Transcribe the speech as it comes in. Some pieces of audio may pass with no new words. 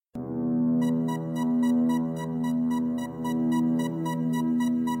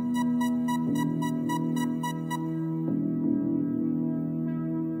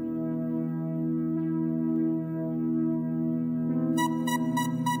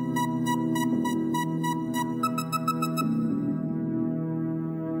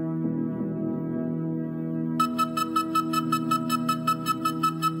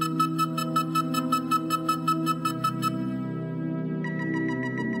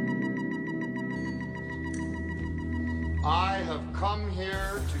I have come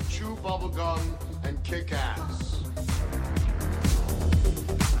here to chew bubblegum and kick ass.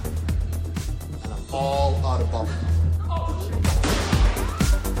 And I'm all out of bubblegum.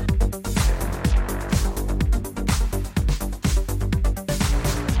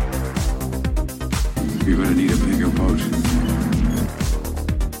 You're gonna need a bigger boat.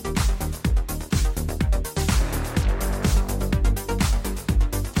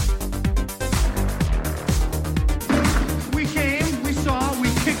 We came, we saw, we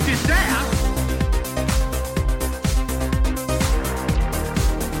kicked his ass.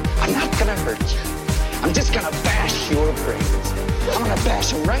 I'm not gonna hurt you. I'm just gonna bash your brains. I'm gonna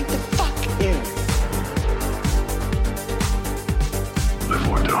bash them right the fuck in.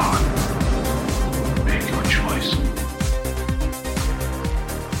 Before dawn. Make your choice.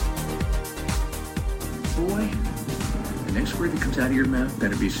 Boy, the next word that comes out of your mouth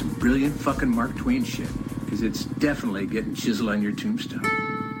better be some brilliant fucking Mark Twain shit, because it's definitely getting chiseled on your tombstone.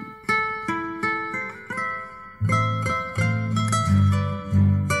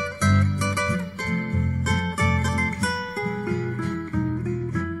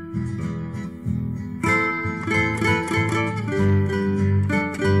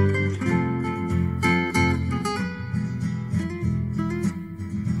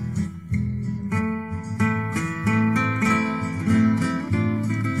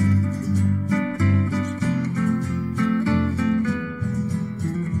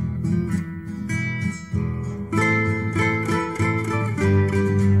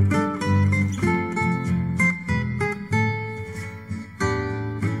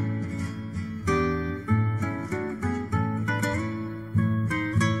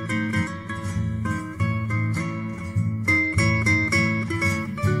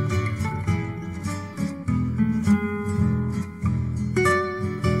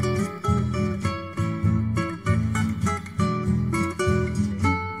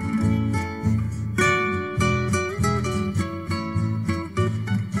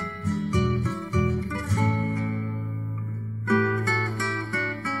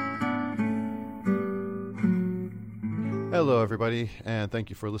 Hello, everybody, and thank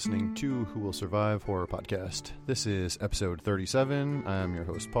you for listening to Who Will Survive Horror Podcast. This is episode 37. I'm your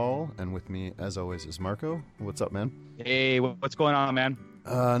host, Paul, and with me, as always, is Marco. What's up, man? Hey, what's going on, man?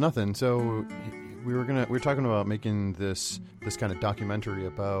 Nothing. So we were talking about making this kind of documentary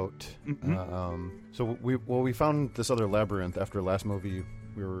about. So we found this other labyrinth after the last movie.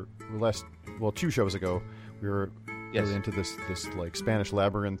 Two shows ago, we were. Yes. Really into this like Spanish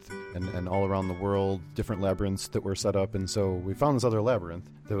labyrinth and all around the world, different labyrinths that were set up, and so we found this other labyrinth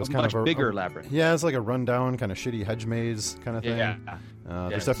that was kind much of a bigger labyrinth. Yeah, it's like a rundown kind of shitty hedge maze kind of thing. Yeah.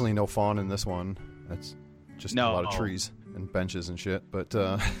 There's definitely no fawn in this one. That's just a lot of trees and benches and shit. But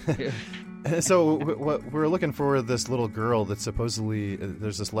so what we're looking for this little girl that supposedly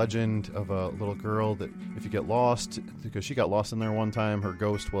there's this legend of a little girl that if you get lost, because she got lost in there one time, her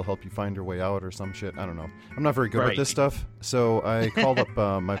ghost will help you find your way out or some shit. I don't know. I'm not very good with this stuff, so I called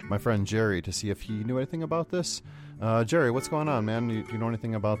up my friend Jerry to see if he knew anything about this. Jerry, what's going on, man? You know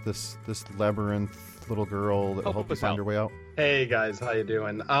anything about this labyrinth little girl that will help you find your way out? Hey guys, how you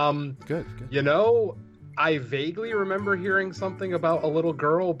doing? Good. You know, I vaguely remember hearing something about a little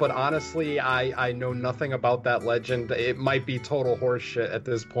girl, but honestly, I know nothing about that legend. It might be total horseshit at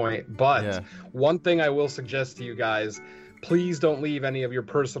this point, but one thing I will suggest to you guys, please don't leave any of your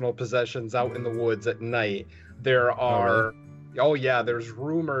personal possessions out in the woods at night. There are... Oh yeah, there's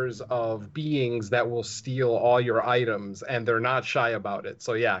rumors of beings that will steal all your items, and they're not shy about it.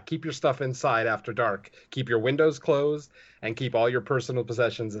 So yeah, keep your stuff inside after dark. Keep your windows closed, and keep all your personal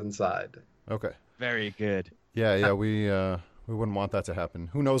possessions inside. Okay. Very good. Yeah, we wouldn't want that to happen.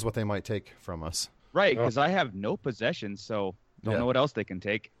 Who knows what they might take from us? Right, because I have no possessions, so don't know what else they can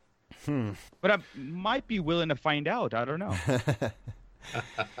take. But I might be willing to find out. I don't know.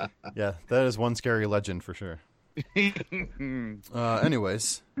 Yeah, that is one scary legend for sure.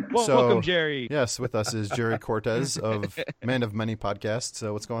 Anyways, well, welcome, Jerry. Yes, with us is Jerry Cortez of Man of Many Podcasts.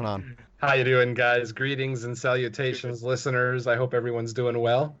 So what's going on? How you doing, guys? Greetings and salutations, listeners. I hope everyone's doing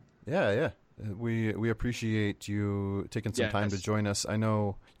well. Yeah. We appreciate you taking some time to join us. I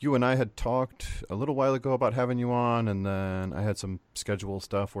know you and I had talked a little while ago about having you on, and then I had some schedule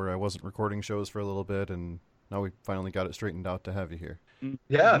stuff where I wasn't recording shows for a little bit, and now we finally got it straightened out to have you here.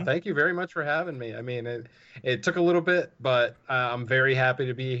 Yeah, thank you very much for having me. I mean, it took a little bit, but I'm very happy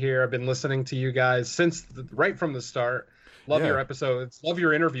to be here. I've been listening to you guys since right from the start. Love your episodes. Love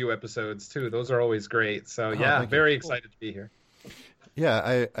your interview episodes, too. Those are always great. So, very excited to be here.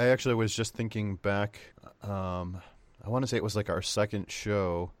 Yeah, I actually was just thinking back. I want to say it was like our second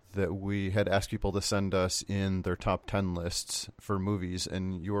show that we had asked people to send us in their top 10 lists for movies,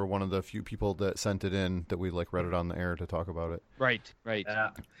 and you were one of the few people that sent it in that we read it on the air to talk about it. Right. Yeah.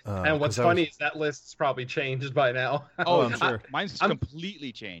 And what's funny is that list's probably changed by now. Oh, I'm sure. Mine's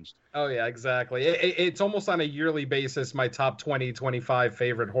completely changed. Oh, yeah, exactly. It's almost on a yearly basis. My top 20, 25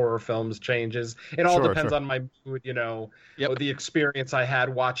 favorite horror films changes. It all depends on my mood, the experience I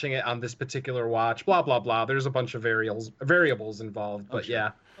had watching it on this particular watch, blah, blah, blah. There's a bunch of variables involved, but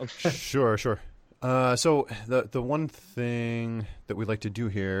yeah. Oh, sure. So the one thing that we like to do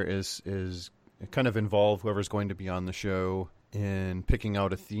here is kind of involve whoever's going to be on the show in picking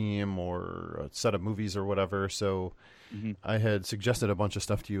out a theme or a set of movies or whatever. So I had suggested a bunch of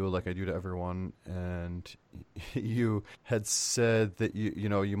stuff to you like I do to everyone, and you had said that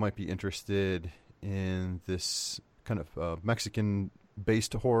you might be interested in this kind of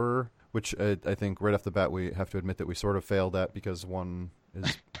Mexican-based horror, which I think right off the bat we have to admit that we sort of failed at because one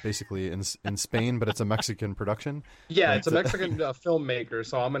is basically in Spain, but it's a Mexican production. Yeah, it's a Mexican filmmaker,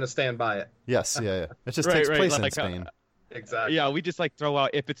 so I'm going to stand by it. Yes, yeah. It just takes place in Spain. Exactly. Yeah, we just throw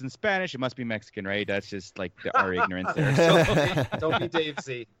out, if it's in Spanish, it must be Mexican, right? That's just our ignorance there. So. Don't be Dave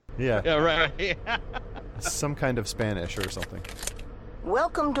Z. Yeah. Yeah, right. Some kind of Spanish or something.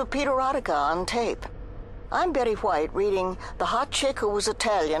 Welcome to Peterotica on tape. I'm Betty White reading The Hot Chick Who Was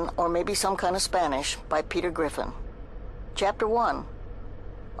Italian, or maybe some kind of Spanish, by Peter Griffin. Chapter 1.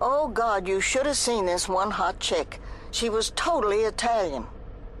 Oh, God, you should have seen this one hot chick. She was totally Italian.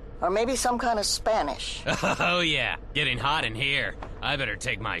 Or maybe some kind of Spanish. Oh, yeah. Getting hot in here. I better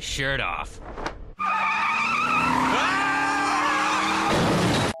take my shirt off.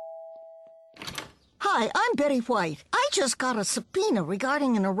 Hi, I'm Betty White. I just got a subpoena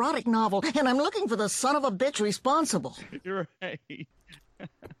regarding an erotic novel, and I'm looking for the son of a bitch responsible. You're right.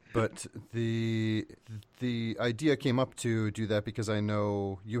 But the idea came up to do that because I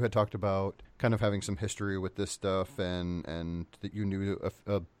know you had talked about kind of having some history with this stuff, and that you knew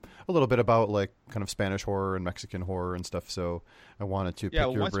a little bit about kind of Spanish horror and Mexican horror and stuff. So I wanted to pick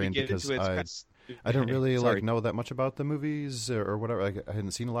your brain because I didn't really know that much about the movies or whatever. I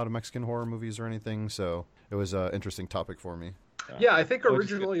hadn't seen a lot of Mexican horror movies or anything, so it was an interesting topic for me. Yeah, I think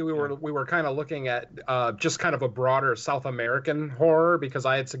originally we were kind of looking at just kind of a broader South American horror, because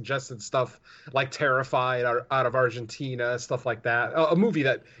I had suggested stuff like Terrified out of Argentina, stuff like that. A movie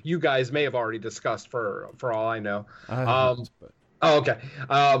that you guys may have already discussed for all I know. Oh, okay.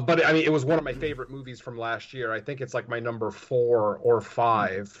 But I mean, it was one of my favorite movies from last year. I think it's my number 4 or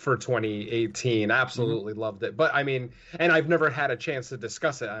 5 for 2018. Absolutely loved it. But I mean, and I've never had a chance to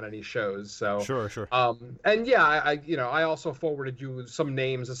discuss it on any shows. So sure. And yeah, I also forwarded you some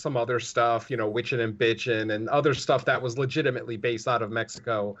names of some other stuff, Witchin' and Bitchin' and other stuff that was legitimately based out of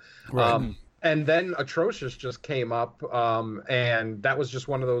Mexico. Right. And then Atrocious just came up, and that was just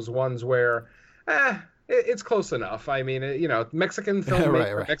one of those ones where, it's close enough. I mean, Mexican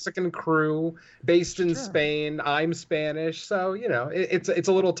filmmaker, right. Mexican crew, based in Spain. I'm Spanish, so it's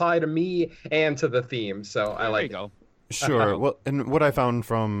a little tie to me and to the theme. So I like it. Sure. Well, and what I found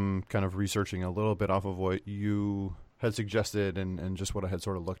from kind of researching a little bit off of what you had suggested and just what I had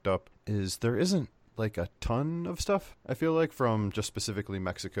sort of looked up is there isn't a ton of stuff, I feel like, from just specifically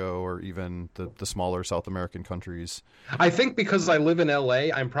Mexico or even the smaller South American countries. I think because I live in LA,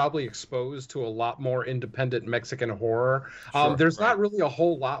 I'm probably exposed to a lot more independent Mexican horror. There's not really a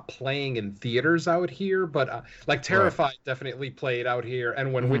whole lot playing in theaters out here, but Terrified definitely played out here,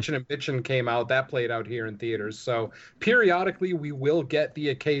 and when Witchin' and Bitchin' came out, that played out here in theaters. So periodically we will get the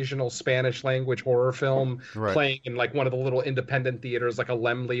occasional Spanish language horror film playing in one of the little independent theaters, like a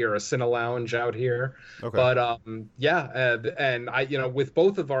Lemley or a Cine Lounge out here. Okay. But and I, with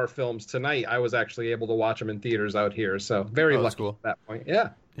both of our films tonight, I was actually able to watch them in theaters out here, so very lucky cool. at that point.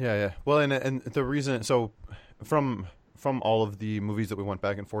 Yeah. Well, and the reason, so from all of the movies that we went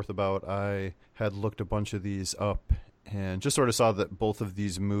back and forth about, I had looked a bunch of these up and just sort of saw that both of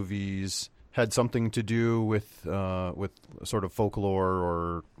these movies had something to do with sort of folklore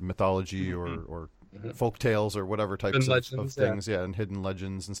or mythology or folk tales or whatever types of things, and hidden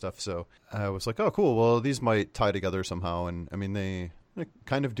legends and stuff. So I was like, oh, cool. Well, these might tie together somehow, and I mean, they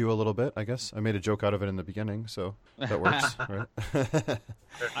kind of do a little bit, I guess. I made a joke out of it in the beginning, so that works, right?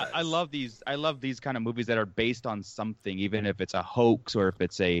 I love these. I love these kind of movies that are based on something, even if it's a hoax or if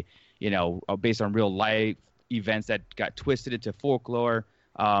it's based on real life events that got twisted into folklore.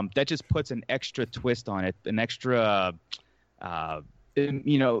 That just puts an extra twist on it, an extra.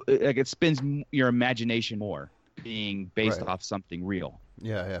 It spins your imagination more, being based off something real.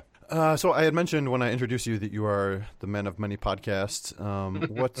 Yeah. So I had mentioned when I introduced you that you are the man of many podcasts.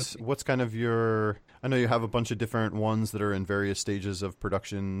 What's kind of your? I know you have a bunch of different ones that are in various stages of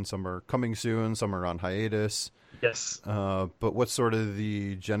production. Some are coming soon. Some are on hiatus. Yes. But what's sort of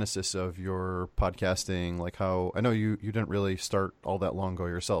the genesis of your podcasting? Like how I know you didn't really start all that long ago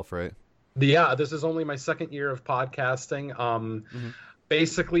yourself, right? Yeah, this is only my second year of podcasting.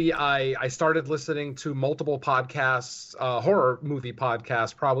 Basically, I started listening to multiple podcasts, horror movie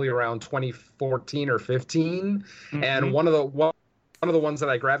podcasts, probably around 2014 or 15, and one of the ones that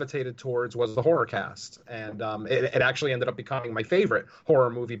I gravitated towards was the Horror Cast, and it actually ended up becoming my favorite horror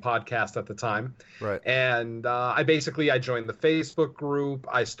movie podcast at the time. Right. And I joined the Facebook group.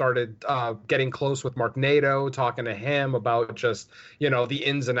 I started getting close with Mark Nato, talking to him about just the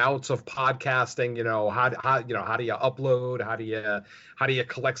ins and outs of podcasting. How do you upload? How do you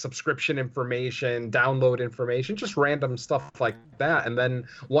collect subscription information, download information, just random stuff like that. And then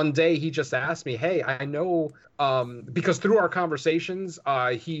one day he just asked me, hey, I know, because through our conversations,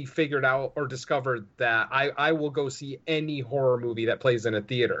 he figured out or discovered that I will go see any horror movie that plays in a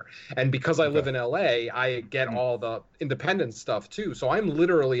theater. And because I live in LA, I get all the independent stuff too. So I'm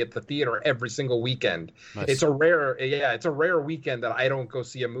literally at the theater every single weekend. Nice. It's a rare weekend that I don't go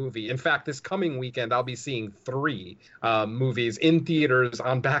see a movie. In fact, this coming weekend, I'll be seeing 3 movies in theaters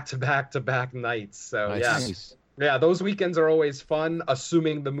on back-to-back nights. So nice. Yeah, those weekends are always fun,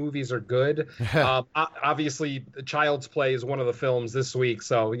 assuming the movies are good. Obviously, Child's Play is one of the films this week,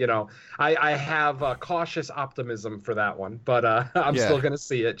 so I have cautious optimism for that one, but I'm still going to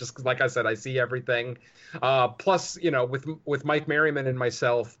see it. Just 'cause, like I said, I see everything. Plus, with Mike Merriman and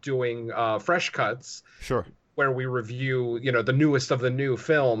myself doing Fresh Cuts, sure, where we review, the newest of the new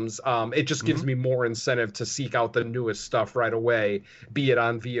films, it just gives me more incentive to seek out the newest stuff right away, be it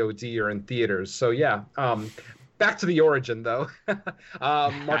on VOD or in theaters. So yeah. Back to the origin, though.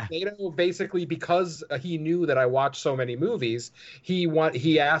 Mark Nato, basically, because he knew that I watched so many movies,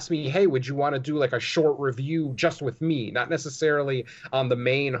 he asked me, hey, would you want to do like a short review just with me? Not necessarily on the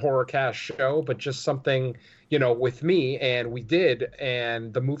main Horrorcast show, but just something, with me. And we did.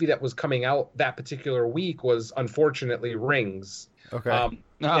 And the movie that was coming out that particular week was, unfortunately, Rings. Okay.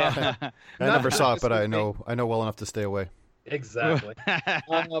 Yeah. I never saw it, but I know well enough to stay away. Exactly.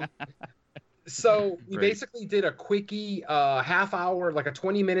 So we basically did a quickie half hour, like a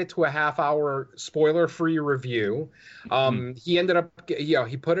 20-minute to a half hour spoiler-free review. He ended up,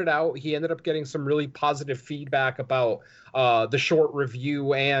 he put it out. He ended up getting some really positive feedback about the short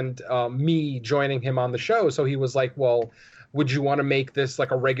review and me joining him on the show. So he was like, well, would you want to make this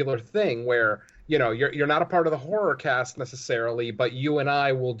like a regular thing where, you're not a part of the horror cast necessarily, but you and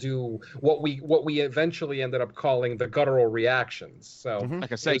I will do what we eventually ended up calling the guttural reactions. So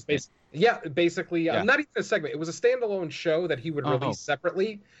like a segment. Basically, not even a segment. It was a standalone show that he would release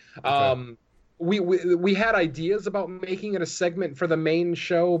separately. Okay. We had ideas about making it a segment for the main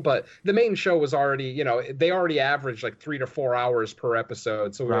show, but the main show was already, they already averaged like 3 to 4 hours per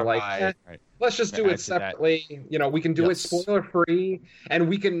episode. So we were like, let's just do it separately. We can do it spoiler free, and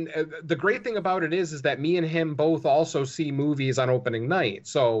we can. The great thing about it is that me and him both also see movies on opening night.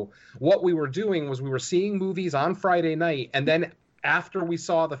 So what we were doing was we were seeing movies on Friday night, and then after we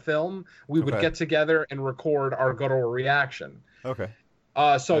saw the film, we would get together and record our guttural reaction. Okay.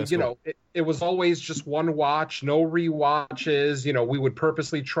 So, cool. It was always just one watch, no rewatches. We would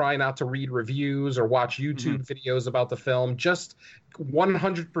purposely try not to read reviews or watch YouTube videos about the film. Just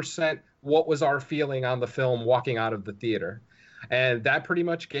 100% what was our feeling on the film walking out of the theater. And that pretty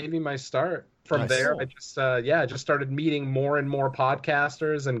much gave me my start. From there, I just started meeting more and more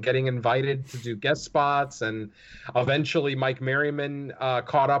podcasters and getting invited to do guest spots. And eventually Mike Merriman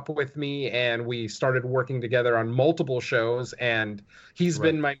caught up with me, and we started working together on multiple shows. And he's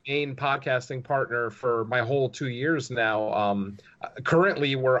been my main podcasting partner for my whole 2 years now.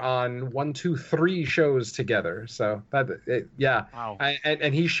 Currently, we're on 1, 2, 3 shows together. So wow.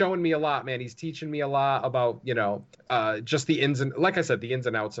 And he's showing me a lot, man. He's teaching me a lot about, just the ins and, like I said, the ins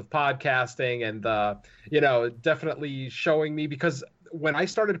and outs of podcasting, and definitely showing me, because when I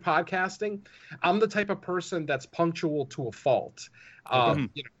started podcasting, I'm the type of person that's punctual to a fault.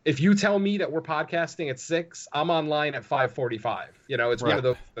 If you tell me that we're podcasting at 6, I'm online at 5:45. It's one of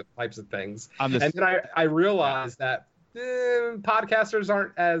those types of things. And then I realized that podcasters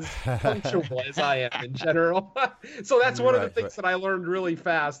aren't as punctual as I am in general. So that's one of the things that I learned really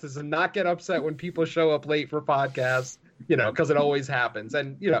fast, is to not get upset when people show up late for podcasts, because it always happens.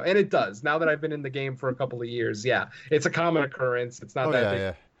 And, and it does. Now that I've been in the game for a couple of years, it's a common occurrence. It's not that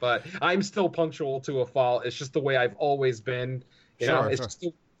big. But I'm still punctual to a fault. It's just the way I've always been. It's just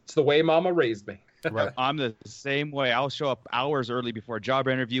It's the way Mama raised me. Right. I'm the same way. I'll show up hours early before a job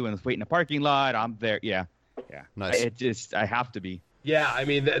interview and wait in a parking lot. I'm there. Yeah. Nice. I have to be. Yeah, I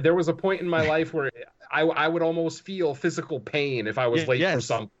mean, there was a point in my life where I would almost feel physical pain if I was late for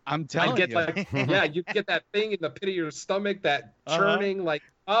something. I'm telling I'd get you. like, you get that thing in the pit of your stomach, that churning, like,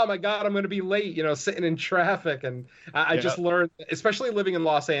 oh my God, I'm going to be late, sitting in traffic. And I just learned, especially living in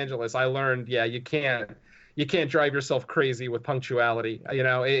Los Angeles, I learned, you can't drive yourself crazy with punctuality.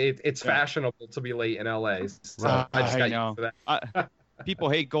 It's fashionable to be late in LA. So I just got used to that. People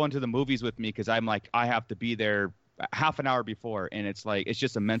hate going to the movies with me because I'm like, I have to be there half an hour before, and it's like, it's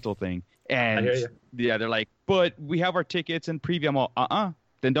just a mental thing. And I hear you. Yeah, they're like, but we have our tickets and preview. I'm all,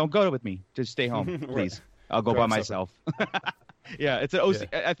 then don't go with me. Just stay home, please. I'll go by myself. Yeah, it's an OCD.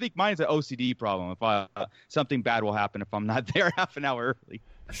 Yeah. I think mine's an OCD problem. If something bad will happen if I'm not there half an hour early.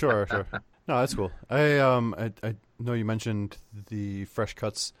 Sure. No, that's cool. I know you mentioned the Fresh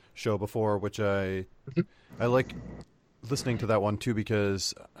Cuts show before, which I like listening to that one too,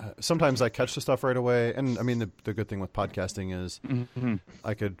 because sometimes I catch the stuff right away. And I mean, the good thing with podcasting is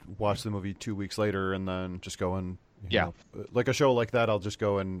I could watch the movie 2 weeks later and then just go and you know, like a show like that, I'll just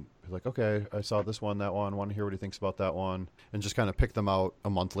go and be like, okay, I saw this one, that one, want to hear what he thinks about that one, and just kind of pick them out a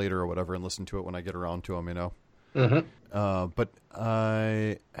month later or whatever and listen to it when I get around to them, But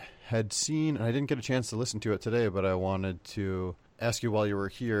I had seen, and I didn't get a chance to listen to it today, but I wanted to ask you while you were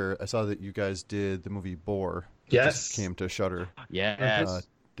here. I saw that you guys did the movie Boar. Yes. Just came to Shudder. Yes.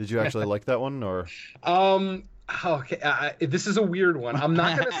 Did you actually like that one, or? Okay. This is a weird one. I'm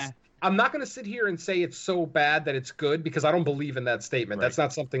not gonna sit here and say it's so bad that it's good, because I don't believe in that statement. Right. That's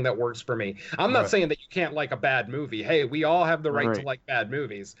not something that works for me. I'm not saying that you can't like a bad movie. Hey, we all have the right to like bad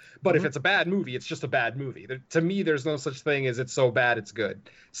movies. But if it's a bad movie, it's just a bad movie. To me, there's no such thing as it's so bad it's good.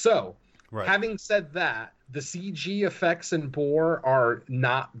 So, having said that, the CG effects in Boar are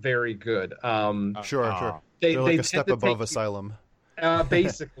not very good. Sure. They're like a step above Asylum.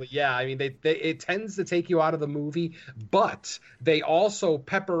 Basically, yeah. I mean, it tends to take you out of the movie, but they also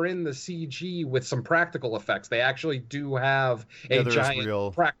pepper in the CG with some practical effects. They actually do have a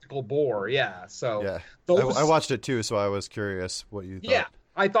giant practical boar. Yeah. So I watched it too, so I was curious what you thought. Yeah.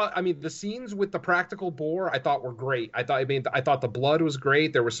 I mean, the scenes with the practical boar, I thought were great. I thought the blood was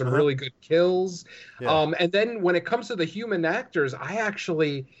great. There were some really good kills. Yeah. And then when it comes to the human actors,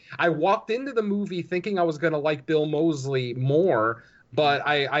 I walked into the movie thinking I was going to like Bill Moseley more, but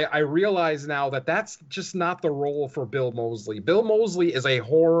I realize now that that's just not the role for Bill Moseley. Bill Moseley is a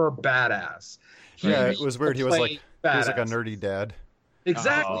horror badass. It was weird. He was like a nerdy dad.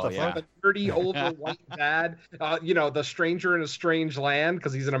 Exactly. The nerdy older white dad, the stranger in a strange land,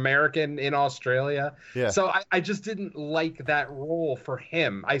 because he's an American in Australia. Yeah. So I just didn't like that role for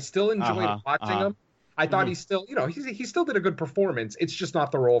him. I still enjoyed watching him. I thought he still, he still did a good performance. It's just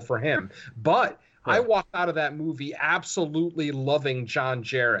not the role for him. But I walked out of that movie absolutely loving John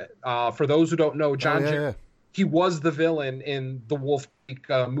Jarrett. For those who don't know, John Jarrett, he was the villain in the Wolf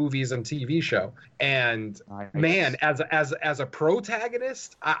movies and TV show. And man, as a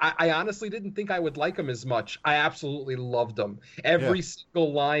protagonist, I honestly didn't think I would like him as much. I absolutely loved him. Every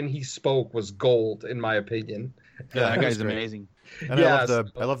single line he spoke was gold, in my opinion. Yeah, that guy's amazing. And I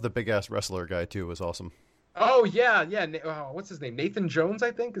love the big ass wrestler guy too. It was awesome. Oh yeah. What's his name? Nathan Jones,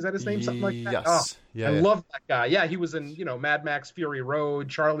 I think. Is that his name? Something like that. Yes. I love that guy. Yeah, he was in Mad Max Fury Road,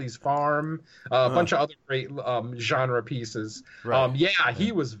 Charlie's Farm, a bunch of other great genre pieces. Right.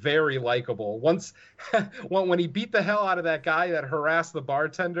 He was very likable. Once when he beat the hell out of that guy that harassed the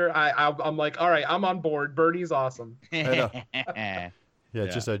bartender, I'm like, all right, I'm on board. Bernie's awesome. I know.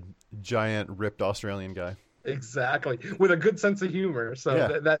 Just a giant ripped Australian guy. Exactly, with a good sense of humor.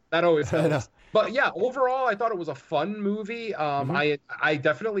 So that always helps. But yeah, overall, I thought it was a fun movie. I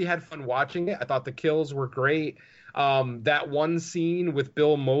definitely had fun watching it. I thought the kills were great. That one scene with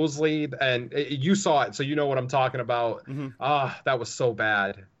Bill Moseley, and you saw it, so you know what I'm talking about. That was so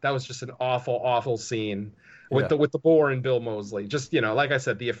bad. That was just an awful, awful scene with the boar and Bill Moseley. Just like I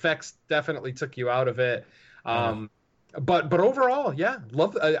said, the effects definitely took you out of it. But overall,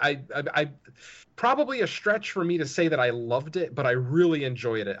 love. I probably a stretch for me to say that I loved it, but I really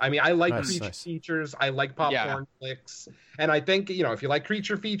enjoyed it. I mean, I like creature features. I like popcorn flicks, and I think if you like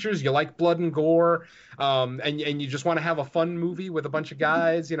creature features, you like blood and gore, and you just want to have a fun movie with a bunch of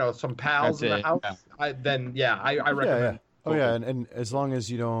guys, some pals in the house. I recommend. And as long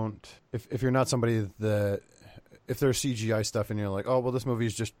as you don't, if you're not somebody that if there's CGI stuff and you're like, oh well, this movie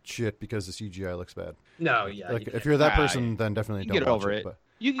is just shit because the CGI looks bad. No, yeah. Like if you're that person, then definitely don't get watch over it. But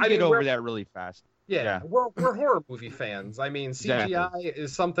You can get over that really fast. Yeah, we're horror movie fans. I mean, CGI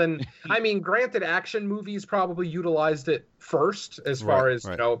is something. I mean, granted, action movies probably utilized it first as far as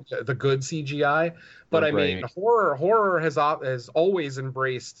you know the good CGI. But I mean, horror has always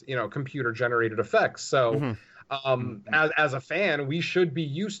embraced computer generated effects. So. As a fan, we should be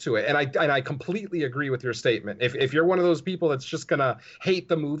used to it, and I completely agree with your statement. If you're one of those people that's just gonna hate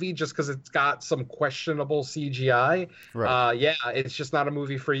the movie just because it's got some questionable CGI, it's just not a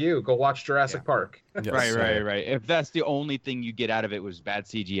movie for you. Go watch Jurassic Park. Yes. Right. If that's the only thing you get out of it was bad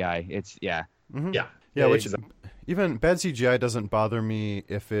CGI, it's which even bad CGI doesn't bother me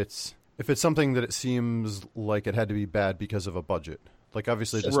if it's something that it seems like it had to be bad because of a budget. Like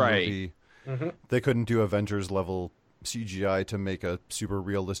obviously this movie. They couldn't do Avengers level CGI to make a super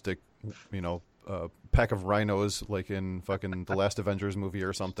realistic, pack of rhinos like in fucking the last Avengers movie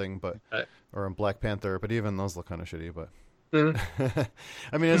or something, or in Black Panther. But even those look kind of shitty. But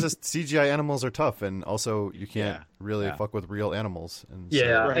I mean, it's just CGI animals are tough, and also you can't really fuck with real animals. And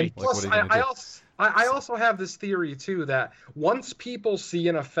and plus, I also have this theory too that once people see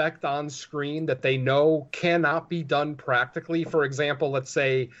an effect on screen that they know cannot be done practically, for example, let's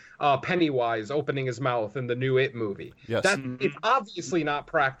say Pennywise opening his mouth in the new It movie, it's obviously not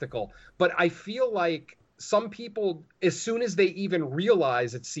practical. But I feel like some people, as soon as they even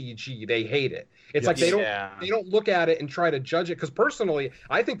realize it's CG, they hate it. It's like they don't look at it and try to judge it. Because personally,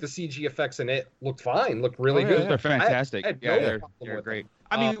 I think the CG effects in it looked fine, looked really good. They're fantastic. They're great.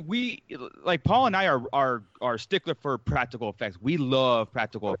 I mean, we like Paul and I are stickler for practical effects. We love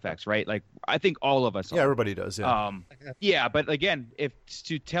practical effects, right? Like I think all of us. Yeah, everybody does. Yeah. But again, if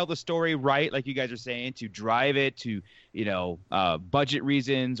to tell the story right, like you guys are saying, to drive it to budget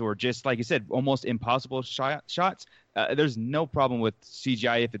reasons or just like you said, almost impossible shots. There's no problem with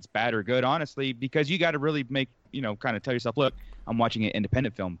CGI if it's bad or good, honestly, because you got to really make kind of tell yourself, look, I'm watching an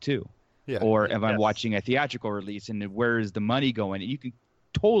independent film too. Yeah. Or if I'm watching a theatrical release, and where is the money going? You can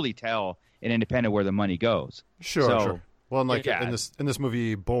totally tell in independent where the money goes. Sure. Well, and like in this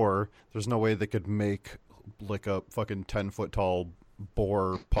movie Boar, there's no way they could make like a fucking 10-foot tall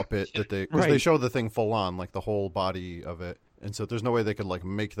boar puppet that they show the thing full on, like the whole body of it, and so there's no way they could like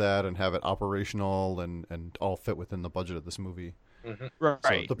make that and have it operational and all fit within the budget of this movie. Right.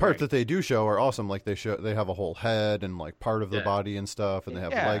 So the parts that they do show are awesome. Like they have a whole head and like part of the body and stuff, and they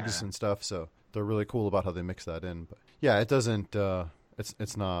have legs and stuff. So they're really cool about how they mix that in. But yeah, it doesn't.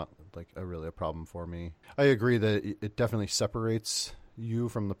 It's not like really a problem for me. I agree that it definitely separates you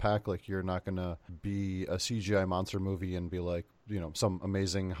from the pack. Like you're not gonna be a CGI monster movie and be like some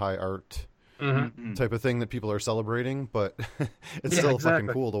amazing high art type of thing that people are celebrating, but it's still fucking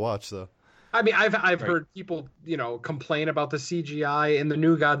cool to watch though. I mean, I've heard people, complain about the CGI in the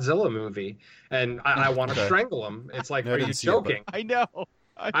new Godzilla movie, and I want to strangle them. It's like, are you joking? I know.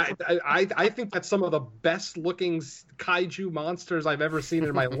 I think that's some of the best looking kaiju monsters I've ever seen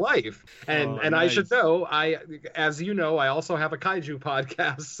in my life. And nice. I should know, as you know, I also have a kaiju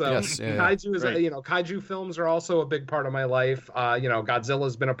podcast. So kaiju is, kaiju films are also a big part of my life.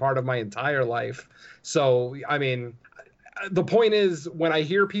 Godzilla's been a part of my entire life. So, I mean, the point is, when I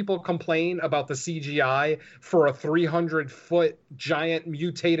hear people complain about the CGI for a 300-foot giant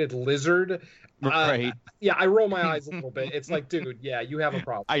mutated lizard, I roll my eyes a little bit. It's like, dude, you have a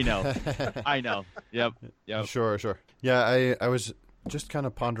problem. I know. Yep. Sure. Yeah, I was just kind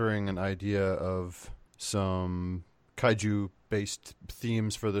of pondering an idea of some kaiju-based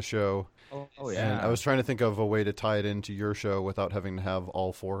themes for the show. Oh yeah. And I was trying to think of a way to tie it into your show without having to have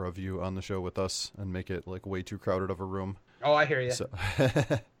all four of you on the show with us and make it like way too crowded of a room. Oh, I hear you. So,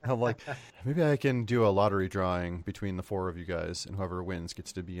 I'm like, maybe I can do a lottery drawing between the four of you guys, and whoever wins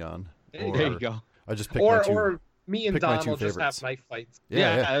gets to be on. There you go. I just pick my two. Or me and Don will just favorites. have knife fights.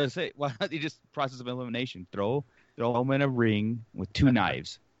 Yeah. I would say, why don't you just process of elimination? Throw them in a ring with two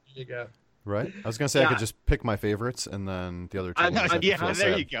knives. There you go. Right? I was going to say I could just pick my favorites, and then the other two.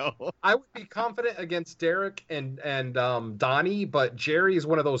 There you go. I would be confident against Derek and Donnie, but Jerry is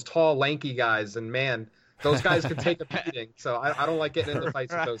one of those tall, lanky guys, and man, those guys can take a beating. So I don't like getting into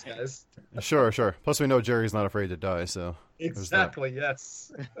fights with those guys. Sure. Plus, we know Jerry's not afraid to die, so exactly,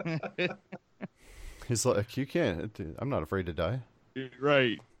 yes. He's like, you can't. I'm not afraid to die.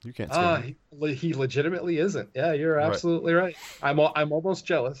 Right. You can't scare me. He legitimately isn't. Yeah, you're absolutely right. I'm almost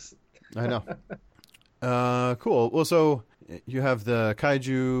jealous. I know. Cool. Well, so you have the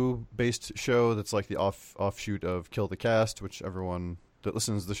kaiju-based show that's like the offshoot of Kill the Cast, which everyone that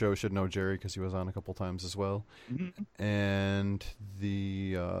listens to the show should know Jerry because he was on a couple times as well. Mm-hmm. And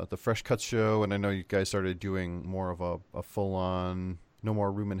the Fresh Cuts show, and I know you guys started doing more of a full on No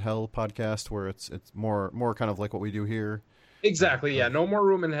More Room in Hell podcast where it's more kind of like what we do here. Exactly. Yeah. No More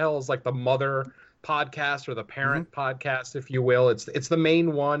Room in Hell is like the mother podcast or the parent podcast, if you will. It's the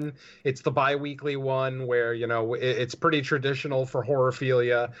main one. It's the bi-weekly one where, you know, it's pretty traditional for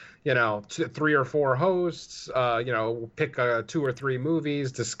Horrorphilia. You know, 3 or 4 hosts, you know, pick 2 or 3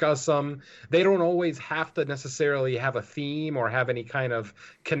 movies, discuss them. They don't always have to necessarily have a theme or have any kind of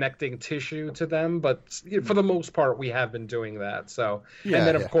connecting tissue to them, but for the most part, we have been doing that. So, and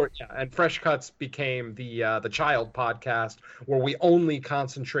then of course, and Fresh Cuts became the child podcast where we only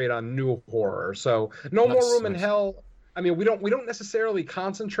concentrate on new horror. So, No More Room in Hell. I mean, we don't necessarily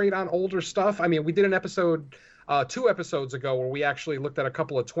concentrate on older stuff. I mean, we did an episode 2 episodes ago where we actually looked at a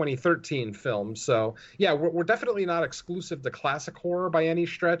couple of 2013 films. So yeah, we're definitely not exclusive to classic horror by any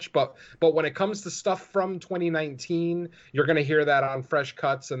stretch, but when it comes to stuff from 2019, you're going to hear that on Fresh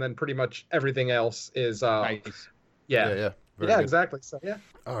Cuts, and then pretty much everything else is nice. Yeah, exactly. So yeah.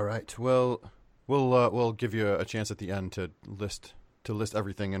 All right. Well, we'll give you a chance at the end to list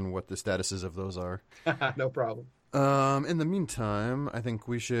everything and what the statuses of those are. No problem. In the meantime, I think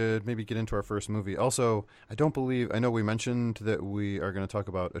we should maybe get into our first movie. Also, I know we mentioned that we are going to talk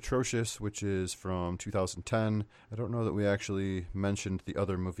about Atrocious, which is from 2010. I don't know that we actually mentioned the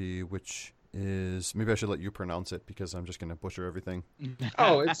other movie, which is, maybe I should let you pronounce it because I'm just going to butcher everything.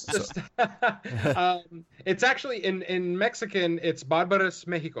 Oh, it's just, it's actually in Mexican, it's Barbaros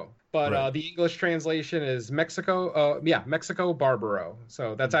Mexico, but the English translation is Mexico Barbaro.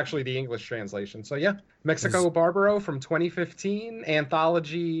 So that's actually the English translation. So yeah, Mexico Barbaro from 2015,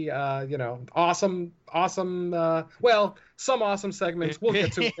 anthology, awesome, well, some awesome segments. We'll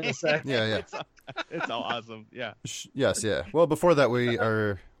get to it in a sec. Yeah. It's all awesome. Yeah. Yes. Well, before that,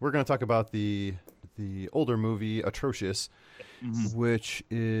 we're going to talk about the older movie Atrocious, which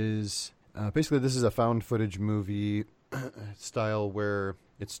is basically, this is a found footage movie style where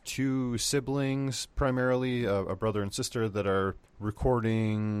it's 2 siblings, primarily a brother and sister, that are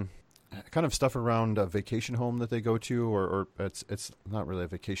recording kind of stuff around a vacation home that they go to, or it's not really a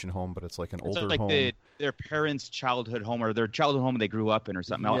vacation home, but it's like an older like home. Their parents' childhood home, or their childhood home they grew up in, or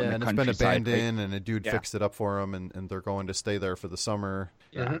something. Out in the and it's been abandoned, and a dude Yeah. fixed it up for them, and they're going to stay there for the summer.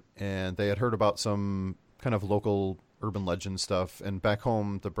 Yeah. And they had heard about some kind of local urban legend stuff, and back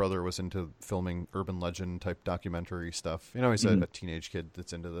home the brother was into filming urban legend type documentary stuff. You know, he's a teenage kid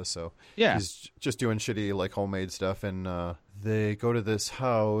that's into this, so he's just doing shitty like homemade stuff. And they go to this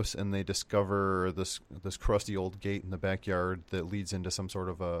house and they discover this crusty old gate in the backyard that leads into some sort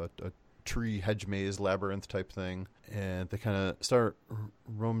of a tree hedge maze labyrinth type thing, and they kind of start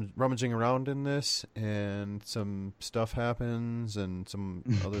rummaging around in this, and some stuff happens and some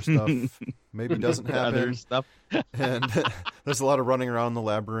other stuff maybe doesn't happen. Other stuff. And there's a lot of running around the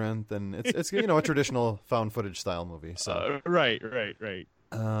labyrinth, and it's a traditional found footage style movie. So right.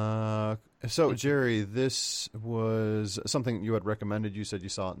 So Jerry, this was something you had recommended. You said you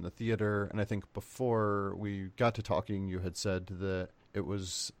saw it in the theater, and I think before we got to talking, you had said that it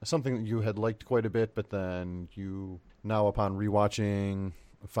was something that you had liked quite a bit, but then you now, upon rewatching,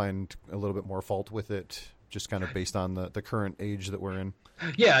 find a little bit more fault with it, just kind of based on the current age that we're in.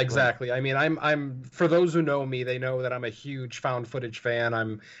 Yeah, exactly. Right. I mean, I'm for those who know me, they know that I'm a huge found footage fan.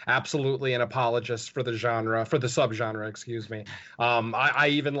 I'm absolutely an apologist for the subgenre, excuse me. I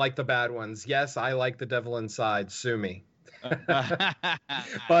even like the bad ones. Yes, I like The Devil Inside. Sue me.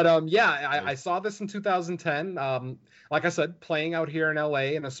 But I saw this in 2010. Like I said, playing out here in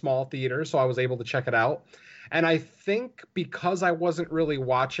LA in a small theater, so I was able to check it out. And I think because I wasn't really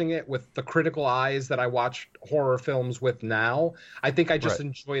watching it with the critical eyes that I watch horror films with now, I think I just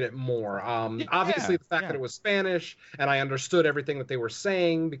enjoyed it more. Obviously, the fact that it was Spanish and I understood everything that they were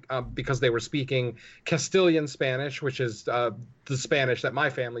saying because they were speaking Castilian Spanish, which is the Spanish that my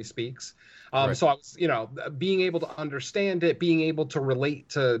family speaks. So I was, being able to understand it, being able to relate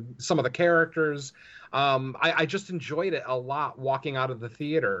to some of the characters. I just enjoyed it a lot walking out of the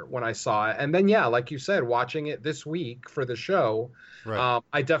theater when I saw it. And then, like you said, watching it this week for the show,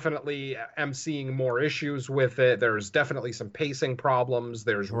 I definitely am seeing more issues with it. There's definitely some pacing problems.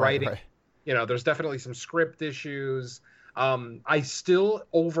 There's writing, there's definitely some script issues. I still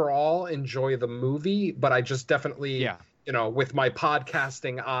overall enjoy the movie, but I just definitely... with my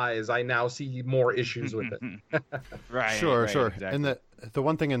podcasting eyes, I now see more issues with it. Sure. Exactly. And the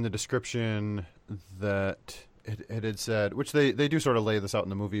one thing in the description that it had said, which they do sort of lay this out in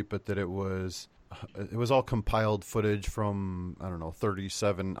the movie, but that it was it was all compiled footage from, I don't know,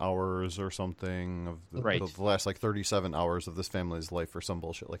 37 hours or something of the last like 37 hours of this family's life or some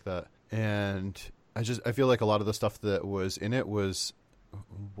bullshit like that. And I feel like a lot of the stuff that was in it was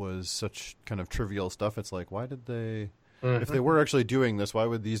such kind of trivial stuff. It's like, why did they, if they were actually doing this, why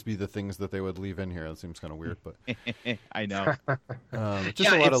would these be the things that they would leave in here? That seems kind of weird, but I know.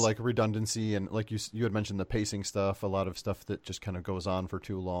 Just a lot of like redundancy, and like you had mentioned the pacing stuff, a lot of stuff that just kind of goes on for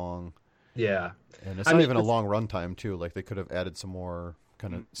too long. Yeah. And it's not even a long runtime too. Like they could have added some more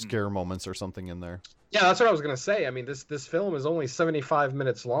kind of scare moments or something in there. Yeah, that's what I was going to say. I mean, this film is only 75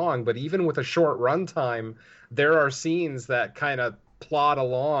 minutes long, but even with a short runtime, there are scenes that kind of plod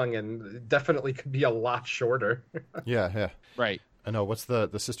along and definitely could be a lot shorter. Yeah. Right. I know. What's the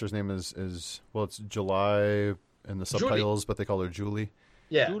sister's name is well, it's July in the subtitles, but they call her Julie.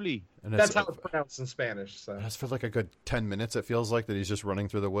 Yeah. Julie. And that's how it's pronounced in Spanish. So that's for like a good 10 minutes. It feels like that he's just running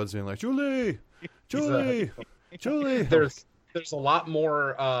through the woods being like, Julie, Julie, Julie. There's a lot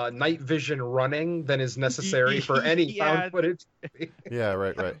more night vision running than is necessary for any found footage. Yeah,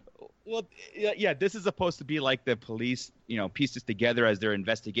 right. Well, yeah, this is supposed to be like the police, piece this together as their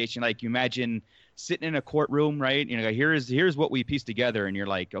investigation. Like, you imagine sitting in a courtroom, right? Here's what we pieced together, and you're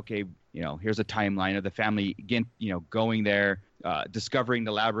like, okay, here's a timeline of the family again, going there, discovering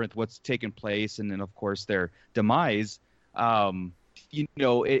the labyrinth, what's taken place, and then of course their demise. But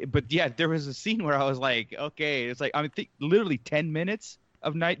yeah, there was a scene where I was like, okay, it's like, I think literally 10 minutes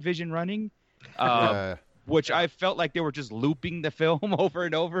of night vision running. Which I felt like they were just looping the film over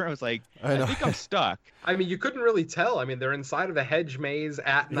and over. I was like, I think I'm stuck. I mean, you couldn't really tell. I mean, they're inside of a hedge maze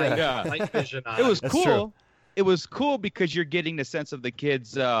at night, night vision on. It was cool. True. It was cool because you're getting the sense of the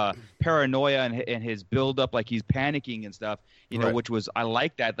kid's paranoia and his buildup, like he's panicking and stuff, which was, I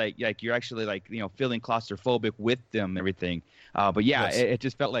like that. Like you're actually feeling claustrophobic with them and everything. But yeah, yes. It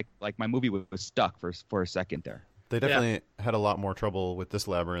just felt like my movie was stuck for a second there. They definitely had a lot more trouble with this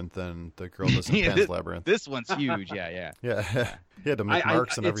labyrinth than the Girl Doesn't Dance labyrinth. This one's huge, yeah. He had to make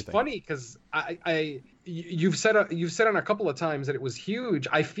marks and everything. It's funny because you've said on a couple of times that it was huge.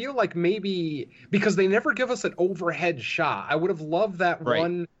 I feel like maybe because they never give us an overhead shot. I would have loved that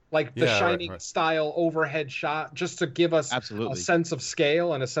one, like the Shining style overhead shot, just to give us a sense of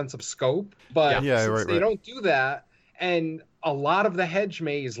scale and a sense of scope. But since they don't do that, and a lot of the hedge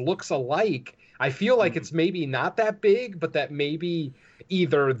maze looks alike, I feel like it's maybe not that big, but that maybe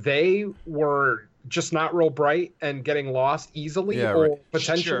either they were just not real bright and getting lost easily, or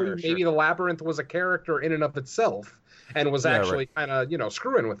potentially maybe the labyrinth was a character in and of itself and was actually kind of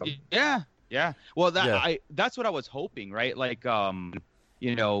screwing with them. Yeah. Well, that's what I was hoping, right? Like,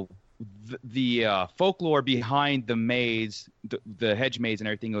 the folklore behind the maze, the hedge maze and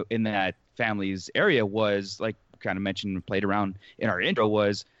everything in that family's area was, like kind of mentioned and played around in our intro,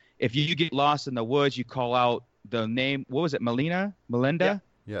 was if you get lost in the woods, you call out the name. What was it? Melinda? Yeah.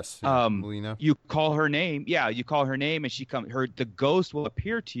 Yes. Melina. You call her name. Yeah, you call her name, and she comes. The ghost will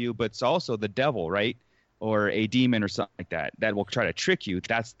appear to you, but it's also the devil, right? Or a demon or something like that. That will try to trick you.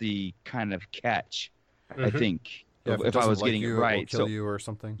 That's the kind of catch, I think. Yeah, if I was getting it right, it will kill you or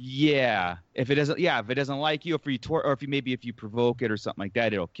something. Yeah, if it doesn't like you, if you provoke it or something like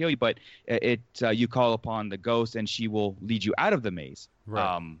that, it'll kill you. But you call upon the ghost, and she will lead you out of the maze.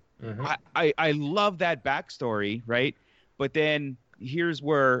 Right. I love that backstory, right? But then here's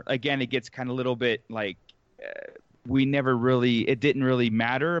where again it gets kind of a little bit like it didn't really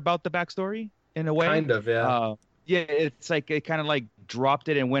matter about the backstory in a way. Kind of, yeah. It's like it kind of like dropped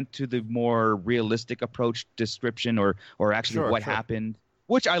it and went to the more realistic approach description or actually what happened,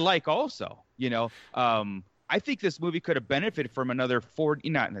 which I like also. I think this movie could have benefited from another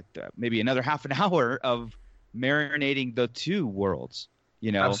maybe another half an hour of marinating the two worlds.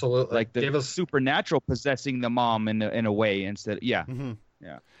 Absolutely, like the supernatural possessing the mom in a way instead. Yeah,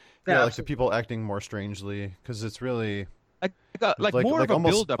 like the people acting more strangely, because it's really more of a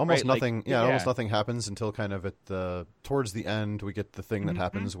build-up. Almost nothing. Almost nothing happens until kind of towards the end. We get the thing that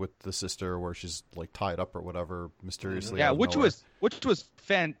happens with the sister where she's like tied up or whatever mysteriously. Yeah, which was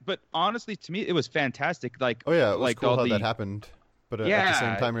But honestly, to me, it was fantastic. Like, oh yeah, it was cool how that happened. But at the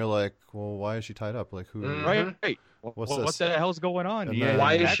same time, you're like, well, why is she tied up? Like, who? Right. What's this? What the hell's going on?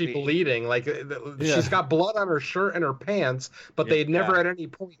 Why is she bleeding? Like, she's got blood on her shirt and her pants, but they'd never at any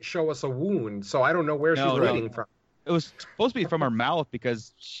point show us a wound. So I don't know where she's bleeding from. It was supposed to be from her mouth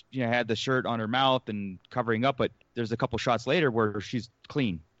because she had the shirt on her mouth and covering up, but there's a couple shots later where she's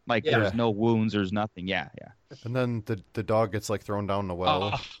clean. Like, there's no wounds, there's nothing. Yeah. And then the dog gets like thrown down the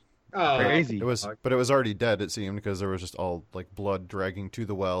well. Crazy. It was already dead, it seemed, because there was just all like blood dragging to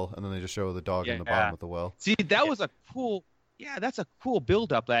the well, and then they just show the dog in the bottom of the well. See, that was that's a cool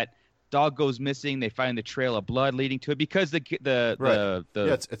build up that Dog goes missing. They find the trail of blood leading to it because the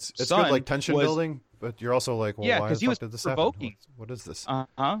it's good like tension building, but you're also like, well, why the fuck did this happen? What is this?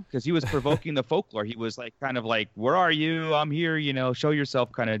 Because he was provoking the folklore. He was like kind of like, where are you? I'm here. Show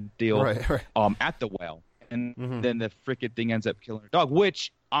yourself kind of deal. Right. At the well, and then the freaking thing ends up killing her dog,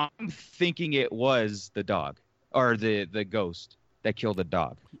 which I'm thinking it was the dog or the ghost that killed the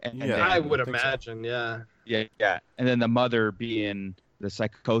dog. And I would imagine, so. Yeah. And then the mother being the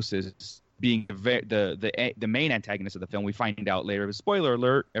psychosis, being the main antagonist of the film. We find out later. Spoiler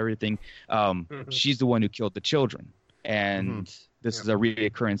alert! Everything. She's the one who killed the children, and this is a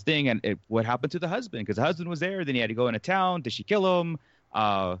reoccurrence thing. And what happened to the husband? Because the husband was there, then he had to go into town. Did she kill him?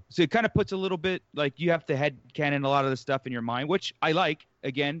 So it kind of puts a little bit like you have to headcanon a lot of the stuff in your mind, which I like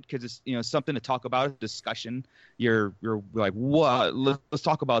again because it's something to talk about, discussion. You're like, what? Let's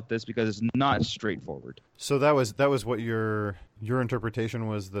talk about this because it's not straightforward. So that was what your interpretation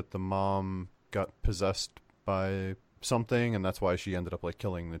was, that the mom got possessed by something, and that's why she ended up like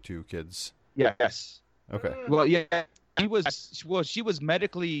killing the two kids. Yes. Okay. Well, yeah, she was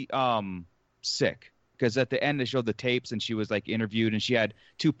medically sick. Because at the end they showed the tapes and she was like interviewed and she had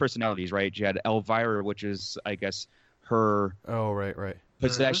two personalities, right? She had Elvira, which is I guess her right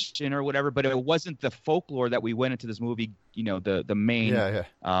possession or whatever, but it wasn't the folklore that we went into this movie. The main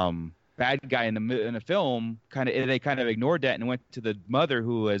bad guy in the film they kind of ignored that and went to the mother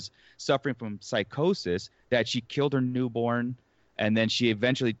who was suffering from psychosis, that she killed her newborn, and then she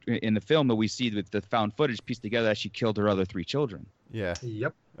eventually in the film that we see with the found footage pieced together that she killed her other three children. Yeah.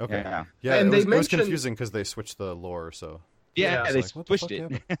 Yep. Okay. Yeah. And it was confusing because they switched the lore. So they switched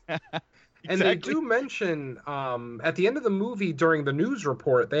it. And they do mention at the end of the movie during the news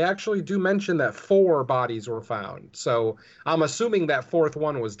report, they actually do mention that 4 bodies were found. So I'm assuming that 4th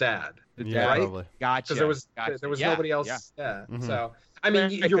one was Dad. Yeah, right? Probably. Gotcha. Because there was nobody else. Yeah. So I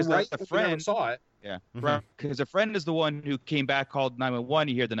mean, you're right. The We friend never saw it. Yeah, right. Because a friend is the one who came back, called 911.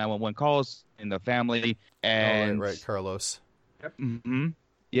 You hear the 911 calls in the family, and right, Carlos. Yep. Mm-hmm.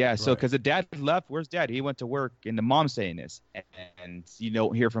 Yeah, so because the dad left, where's Dad? He went to work, and the mom's saying this, and you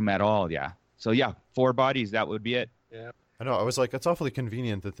don't hear from him at all. Yeah, so 4 bodies, that would be it. Yeah. I know. I was like, it's awfully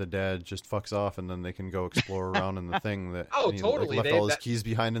convenient that the dad just fucks off and then they can go explore around in the thing that totally. left all his keys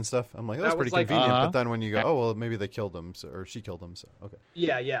behind and stuff. I'm like, that's pretty convenient. But then when you go, well, maybe they killed him, or she killed him. So okay.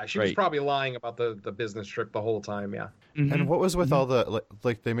 Yeah. She was probably lying about the business trip the whole time. Yeah. Mm-hmm. And what was with all the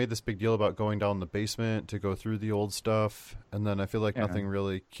like? They made this big deal about going down the basement to go through the old stuff, and then I feel like nothing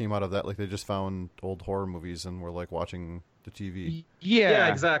really came out of that. Like they just found old horror movies and were like watching the TV. Yeah,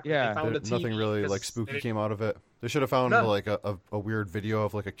 exactly. Yeah, nothing really like spooky came out of it. They should have found like a weird video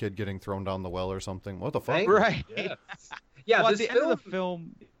of like a kid getting thrown down the well or something. What the fuck? Right. Yes. Yeah. Well, at the end of the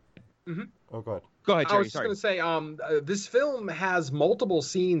film. Mm-hmm. Oh, go ahead. Go ahead, Jerry. I was just going to say, this film has multiple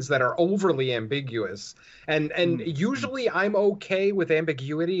scenes that are overly ambiguous, and usually I'm okay with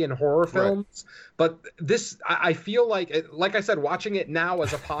ambiguity in horror films, but this, I feel like I said, watching it now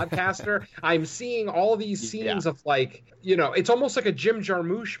as a podcaster, I'm seeing all these scenes of like, it's almost like a Jim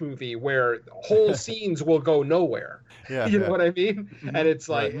Jarmusch movie where whole scenes will go nowhere. Yeah, you know what I mean? Mm-hmm. And it's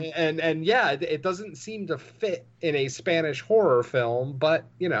like, and it doesn't seem to fit in a Spanish horror film, but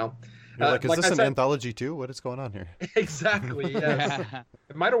You're like, is this an anthology too? What is going on here? Exactly. Yes.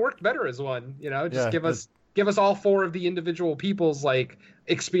 It might have worked better as one. Just give us all 4 of the individual people's like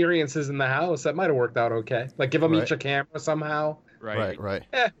experiences in the house. That might have worked out okay. Like give them each a camera somehow. Right.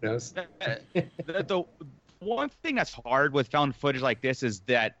 Yeah. Who knows? The one thing that's hard with found footage like this is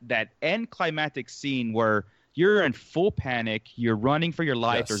that end climactic scene where you're in full panic, you're running for your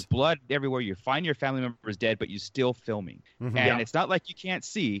life, there's blood everywhere, you find your family members dead, but you're still filming. Mm-hmm. And it's not like you can't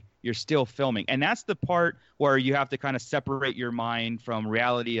see, you're still filming. And that's the part where you have to kind of separate your mind from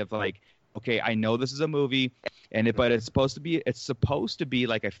reality of like, okay, I know this is a movie, but it's supposed to be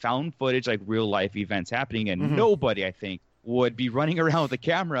like a found footage, like real life events happening, and nobody, I think, would be running around with a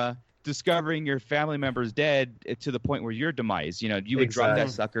camera discovering your family members dead to the point where your demise, you would drop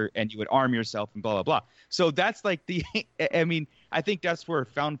that sucker and you would arm yourself and blah, blah, blah. So that's like I think that's where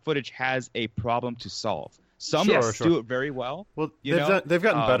found footage has a problem to solve. Some do it very well. Well, they've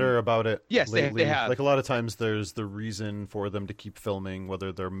gotten better about it. Yes, lately. They have. Like a lot of times there's the reason for them to keep filming,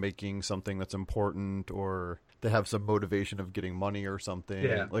 whether they're making something that's important or they have some motivation of getting money or something.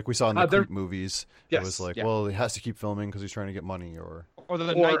 Yeah. Like we saw in the Creep movies. It was like, well, he has to keep filming because he's trying to get money or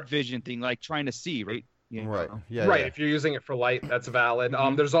the night vision thing, like trying to see, right? Right. Yeah. Right. Yeah. If you're using it for light, that's valid.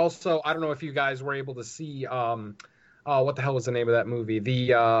 There's also, I don't know if you guys were able to see, what the hell was the name of that movie?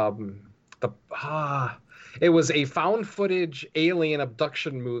 It was a found footage alien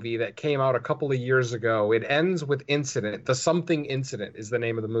abduction movie that came out a couple of years ago. It ends with Incident. The Something Incident is the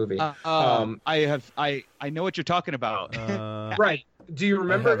name of the movie. I know what you're talking about. Right. Do you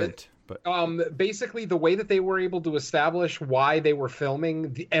remember? I haven't. But basically, the way that they were able to establish why they were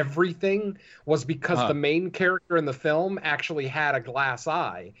filming everything was because the main character in the film actually had a glass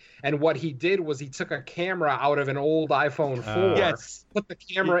eye. And what he did was he took a camera out of an old iPhone 4, put the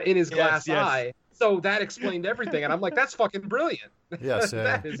camera in his glass eye. So that explained everything. And I'm like, that's fucking brilliant. Yes,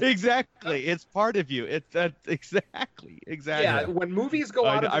 exactly. It's part of you. It's exactly. Yeah, when movies go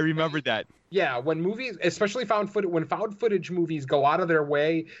out of I remember that. Yeah, when movies, especially found footage movies go out of their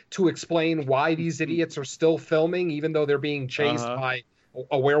way to explain why these idiots are still filming, even though they're being chased by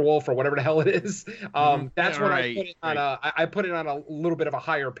a werewolf or whatever the hell it is. That's when I put it on a little bit of a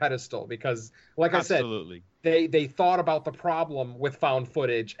higher pedestal because, like I said, they thought about the problem with found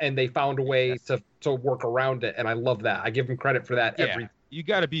footage and they found a way to work around it, and I love that. I give them credit for that. Yeah, you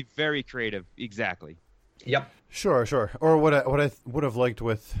got to be very creative. Exactly. Yep. Sure. Or what I would have liked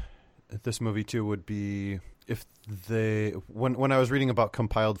with this movie too would be if they when I was reading about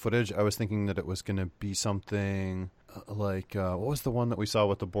compiled footage, I was thinking that it was going to be something like what was the one that we saw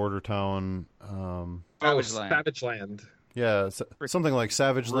with the border town? Savage Land. Yeah, something like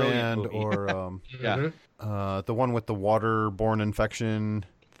Savage Land or the one with the waterborne infection.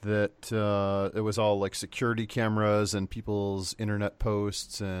 That it was all like security cameras and people's internet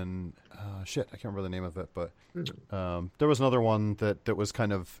posts and I can't remember the name of it, but there was another one that was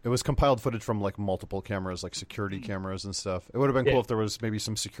it was compiled footage from like multiple cameras, like security cameras and stuff. It would have been cool if there was maybe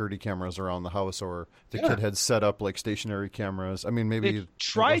some security cameras around the house, or the kid had set up like stationary cameras. I mean, maybe they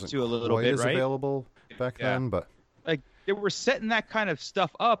tried to a little bit, right? Available back then, but like they were setting that kind of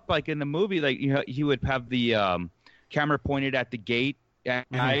stuff up, like in the movie, like he would have the camera pointed at the gate.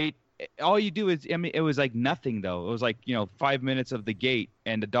 All you do is, I mean, it was like nothing though. It was like 5 minutes of the gate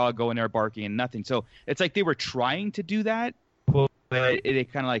and the dog going there barking and nothing. So it's like they were trying to do that, but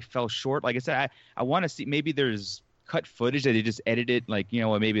it kind of like fell short. Like I said, I want to see, maybe there's cut footage that they just edited, like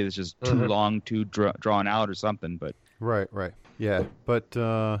maybe it's just too long, too drawn out or something. But right, yeah, but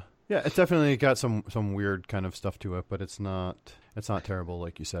it definitely got some weird kind of stuff to it, but it's not terrible,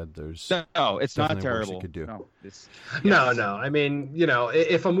 like you said. There's it's not terrible. You could do. No. I mean,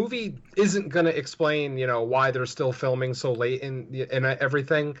 if a movie isn't going to explain, why they're still filming so late in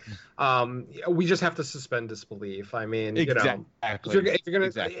everything, we just have to suspend disbelief. I mean, if you're gonna,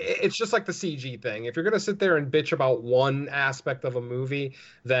 it's just like the CG thing. If you're gonna sit there and bitch about one aspect of a movie,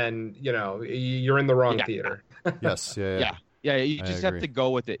 then you're in the wrong theater. Yes. Yeah, you just have to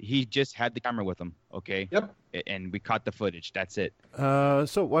go with it. He just had the camera with him, okay? Yep. And we caught the footage. That's it.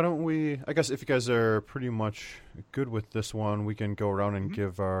 So why don't we, I guess if you guys are pretty much good with this one, we can go around and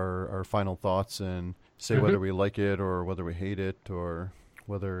give our final thoughts and say whether we like it or whether we hate it or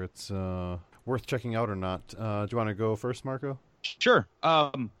whether it's worth checking out or not. Do you want to go first, Marco? Sure.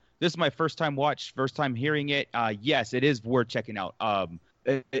 This is my first time hearing it. Yes, it is worth checking out.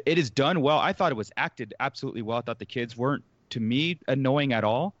 It is done well. I thought it was acted absolutely well. I thought the kids weren't, to me, annoying at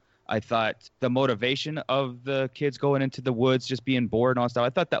all. I thought the motivation of the kids going into the woods, just being bored and all that stuff, I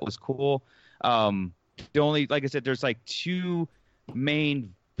thought that was cool. The only, like I said, there's like two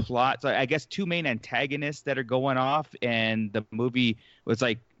main plots, I guess two main antagonists that are going off, and the movie was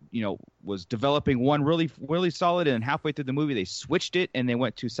like, was developing one really, really solid, and halfway through the movie they switched it and they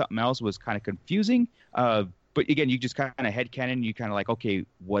went to something else. Was kind of confusing. But again, you just kind of headcanon. You kind of like, okay,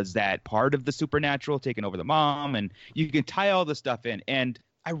 was that part of the supernatural taking over the mom? And you can tie all the stuff in. And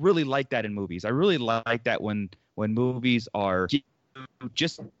I really like that in movies. I really like that when movies are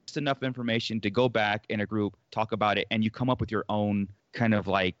just enough information to go back in a group, talk about it, and you come up with your own kind of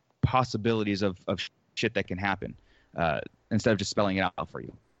like possibilities of shit that can happen instead of just spelling it out for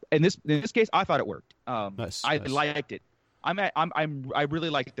you. In this case, I thought it worked. Nice. Liked it. I really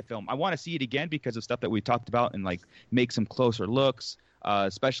like the film. I want to see it again because of stuff that we talked about and like make some closer looks,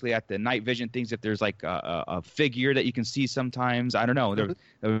 especially at the night vision things. If there's like a figure that you can see sometimes, I don't know.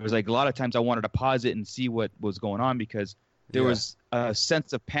 There was like a lot of times I wanted to pause it and see what was going on because there was a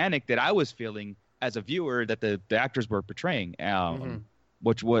sense of panic that I was feeling as a viewer that the actors were portraying,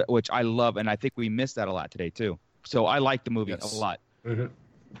 which I love, and I think we missed that a lot today too. So I like the movie a lot.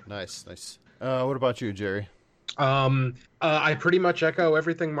 Nice. What about you, Jerry? I pretty much echo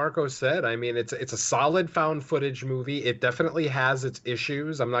everything Marco said. I mean, it's a solid found footage movie. It definitely has its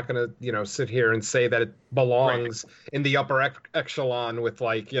issues. I'm not going to, sit here and say that it belongs in the upper echelon with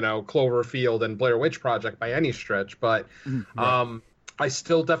like, Cloverfield and Blair Witch Project by any stretch, but I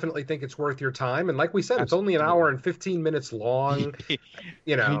still definitely think it's worth your time. And like we said, it's only an hour and 15 minutes long.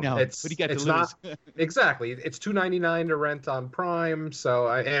 You know, it's not exactly. It's $2.99 to rent on Prime. So,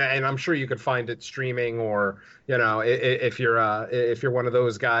 and I'm sure you could find it streaming, or you know, if you're one of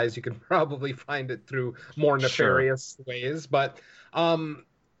those guys, you can probably find it through more nefarious ways. But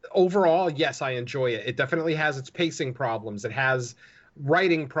overall, yes, I enjoy it. It definitely has its pacing problems. It has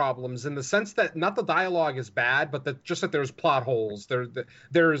writing problems in the sense that not the dialogue is bad, but that there's plot holes.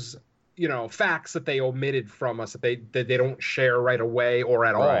 There's facts that they omitted from us that they don't share right away or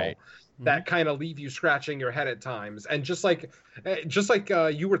at all. That kind of leave you scratching your head at times. And just like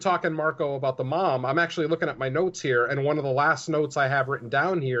you were talking, Marco, about the mom, I'm actually looking at my notes here, and one of the last notes I have written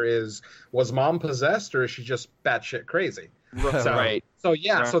down here is, was mom possessed or is she just batshit crazy? So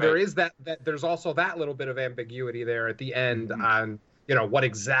there is that there's also that little bit of ambiguity there at the end on what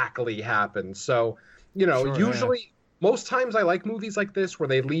exactly happened. So usually most times I like movies like this where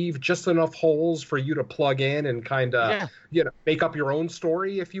they leave just enough holes for you to plug in and kind of make up your own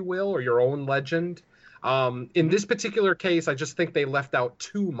story, if you will, or your own legend. In this particular case, I just think they left out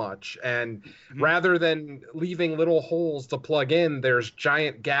too much, and rather than leaving little holes to plug in, there's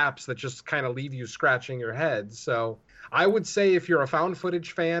giant gaps that just kind of leave you scratching your head. So I would say if you're a found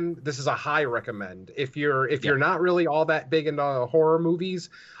footage fan, this is a high recommend. If you're not really all that big into horror movies,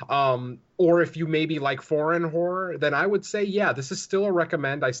 or if you maybe like foreign horror, then I would say, this is still a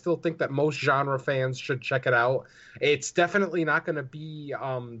recommend. I still think that most genre fans should check it out. It's definitely not going to be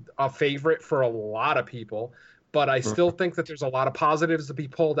a favorite for a lot of people, but I still think that there's a lot of positives to be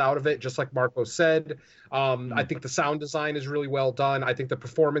pulled out of it, just like Marco said. I think the sound design is really well done. I think the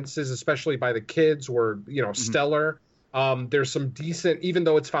performances, especially by the kids, were stellar. There's some decent, even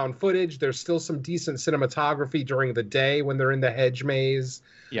though it's found footage, there's still some decent cinematography during the day when they're in the hedge maze.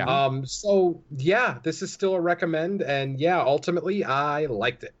 This is still a recommend, and ultimately I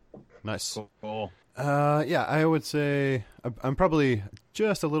liked it. Nice. Cool. I would say I'm probably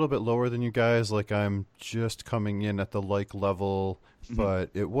just a little bit lower than you guys. Like, I'm just coming in at the like level, but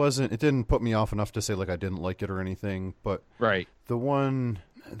it didn't put me off enough to say like I didn't like it or anything. But the one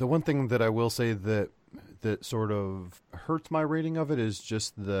thing that I will say that sort of hurts my rating of it is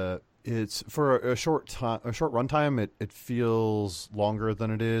just that it's for a short runtime. It feels longer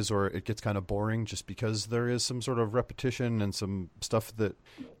than it is, or it gets kind of boring just because there is some sort of repetition and some stuff that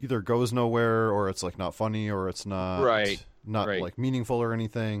either goes nowhere, or it's like not funny, or it's not like meaningful or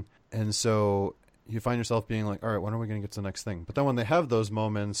anything. And so you find yourself being like, all right, when are we going to get to the next thing? But then when they have those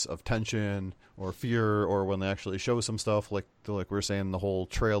moments of tension or fear, or when they actually show some stuff, like we were saying, the whole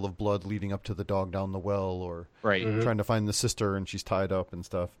trail of blood leading up to the dog down the well, or trying to find the sister and she's tied up and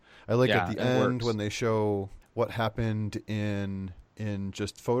stuff. I like at the end when they show what happened in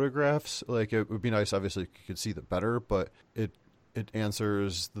just photographs. Like, it would be nice, obviously, if you could see that better, but it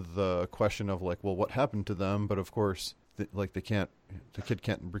answers the question of like, well, what happened to them? But of course, the kid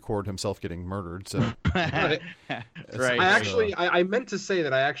can't record himself getting murdered. So I meant to say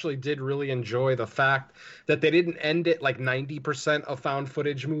that I actually did really enjoy the fact that they didn't end it like 90% of found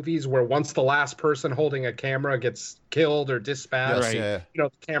footage movies, where once the last person holding a camera gets killed or dispatched,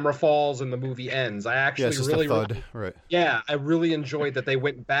 the camera falls and the movie ends. I actually I really enjoyed that they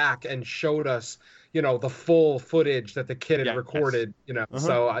went back and showed us the full footage that the kid had recorded.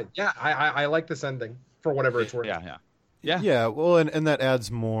 So I like this ending for whatever it's worth. Well, and that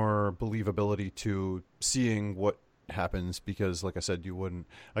adds more believability to seeing what happens, because like I said, you wouldn't,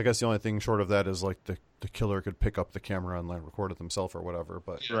 I guess the only thing short of that is like the killer could pick up the camera and like record it themselves or whatever,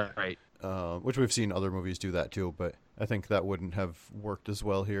 but which we've seen other movies do that too, but I think that wouldn't have worked as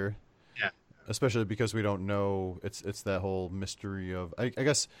well here, especially because we don't know. It's that whole mystery of, I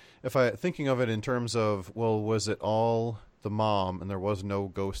guess if thinking of it in terms of, well, was it all the mom and there was no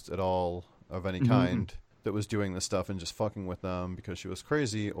ghost at all of any kind that was doing this stuff and just fucking with them because she was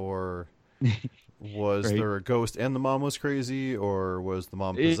crazy, or was there a ghost and the mom was crazy, or was the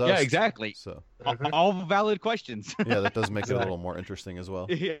mom possessed? Yeah, exactly. So all valid questions. That does make it a little more interesting as well.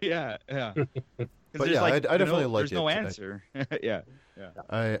 Yeah. But I definitely like it. There's no answer.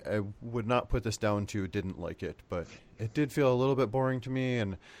 I would not put this down to didn't like it, but it did feel a little bit boring to me,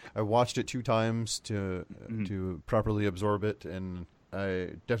 and I watched it 2 times to properly absorb it, and I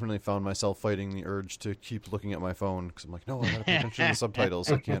definitely found myself fighting the urge to keep looking at my phone, because I'm like, no, I gotta pay attention to the subtitles.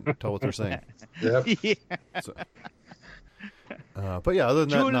 I can't tell what they're saying. So, but other than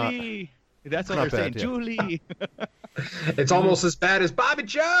Julie! that, that's what they're saying. Julie! It's almost as bad as Bobby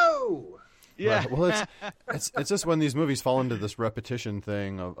Joe! Yeah. Right. Well, it's just when these movies fall into this repetition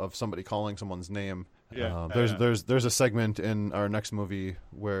thing of somebody calling someone's name. Yeah. There's a segment in our next movie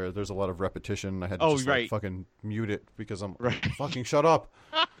where there's a lot of repetition. I had to just like, fucking mute it because I'm fucking shut up.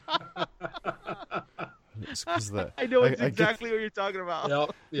 I know exactly what you're talking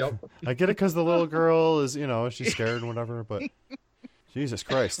about. Yep. I get it because the little girl is, she's scared and whatever, but Jesus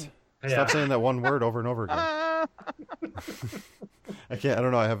Christ. Stop saying that one word over and over again. I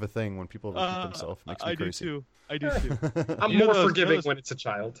don't know. I have a thing when people repeat themselves. It makes me crazy. I do too. I'm more forgiving when it's a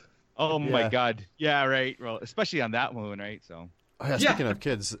child. Oh my God. Yeah, right. Well, especially on that one, right? So. Oh, yeah, speaking of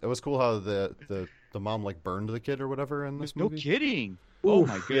kids, it was cool how the mom like burned the kid or whatever in this movie. No kidding. Oh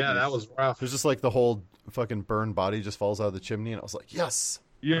my goodness. Yeah, that was rough. There's just like the whole fucking burned body just falls out of the chimney, and I was like, yes.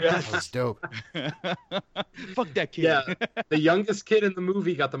 Yes. That was dope. Fuck that kid. Yeah, the youngest kid in the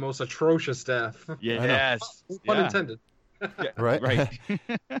movie got the most atrocious death. Yes. Pun intended. Right? Right.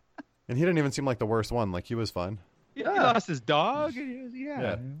 And he didn't even seem like the worst one. Like, he was fine. Yeah. He lost his dog.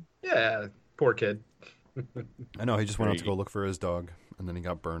 Yeah, poor kid. I know, he just went out to go look for his dog, and then he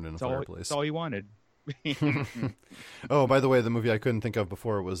got burned in a fireplace. That's all he wanted. Oh, by the way, the movie I couldn't think of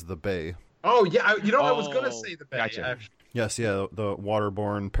before was The Bay. Oh, yeah. I was going to say The Bay. Gotcha. Yes, the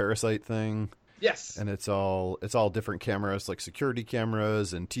waterborne parasite thing. Yes. And it's all different cameras, like security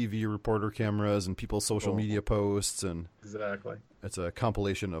cameras and TV reporter cameras and people's social media posts. And exactly. It's a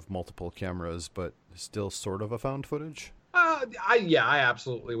compilation of multiple cameras, but still sort of a found footage. I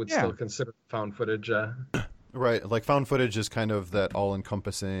absolutely would still consider found footage. Right. Like, found footage is kind of that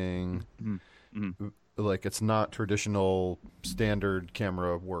all-encompassing, like, it's not traditional standard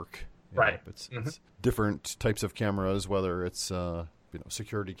camera work. Right. It's different types of cameras, whether it's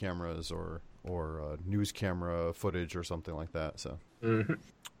security cameras or news camera footage or something like that. So,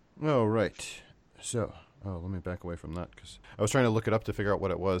 oh, right. So, let me back away from that because I was trying to look it up to figure out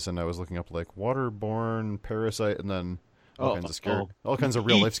what it was, and I was looking up like waterborne parasite, and then all kinds of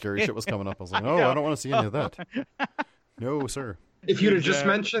real life scary shit was coming up. I was like, I don't want to see any of that. No, sir. If you'd have just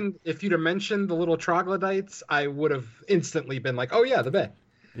mentioned the little troglodytes, I would have instantly been like, oh yeah, The Bay.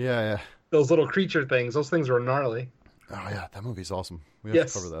 Yeah. Those little creature things, those things were gnarly. Oh yeah, that movie's awesome. We have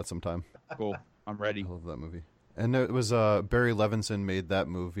to cover that sometime. Cool. I'm ready. I love that movie. And it was Barry Levinson made that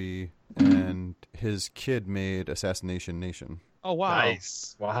movie, and his kid made Assassination Nation. Oh wow.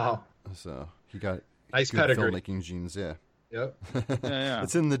 Nice. Wow. So he got nice good pedigree. Filmmaking genes, yeah. Yep. Yeah.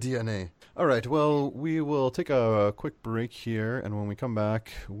 It's in the DNA. All right, well, we will take a quick break here, and when we come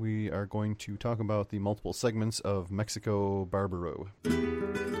back, we are going to talk about the multiple segments of Mexico Barbaro.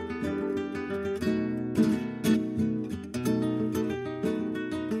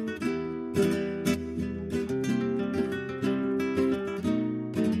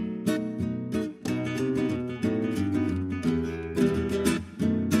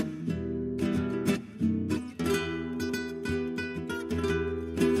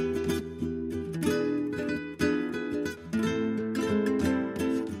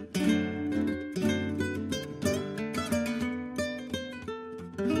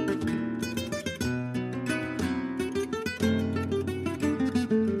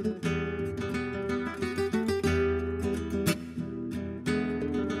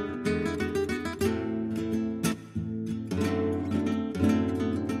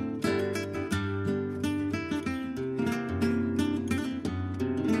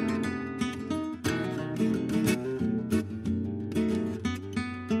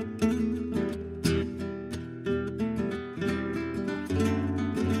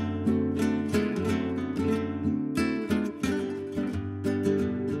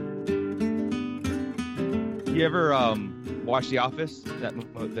 You ever watch The Office?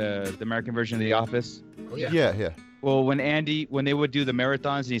 The American version of The Office? Oh yeah. Yeah. Well, when they would do the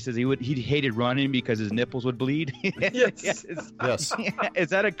marathons, and he says he hated running because his nipples would bleed. Yes. Yes. Is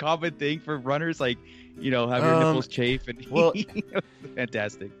that a common thing for runners? Like, have your nipples chafe and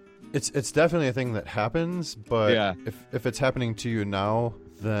fantastic. It's definitely a thing that happens, but if it's happening to you now,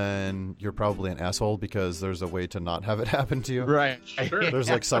 then you're probably an asshole because there's a way to not have it happen to you. Right. Sure. There's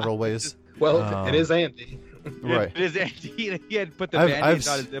like several ways. Well, it is Andy. Right. It is Andy. He had put the band-aids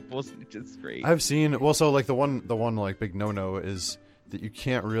on his nipples, which is great. I've seen so like the one like big no-no is that you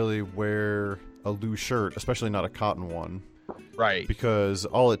can't really wear a loose shirt, especially not a cotton one. Right. Because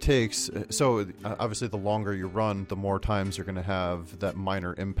all it takes, obviously the longer you run, the more times you're going to have that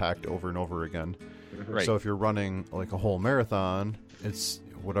minor impact over and over again. Right. So if you're running like a whole marathon, it's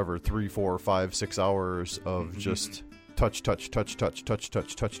whatever, 3, 4, 5, 6 hours of just touch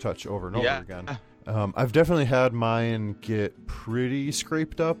over and over again. I've definitely had mine get pretty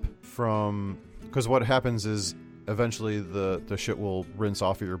scraped up because what happens is eventually the shit will rinse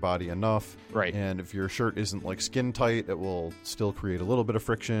off of your body enough. Right. And if your shirt isn't like skin tight, it will still create a little bit of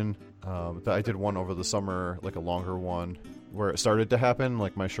friction. I did one over the summer, like a longer one, where it started to happen.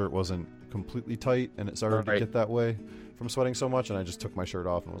 Like my shirt wasn't completely tight, and it started to get that way from sweating so much, and I just took my shirt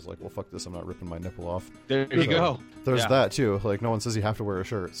off and was like, well, fuck this, I'm not ripping my nipple off. There you go. There's that too. Like, no one says you have to wear a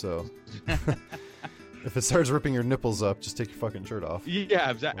shirt, so if it starts ripping your nipples up, just take your fucking shirt off.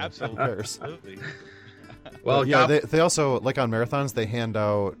 Yeah, absolutely. Well, yeah, they also, like on marathons, they hand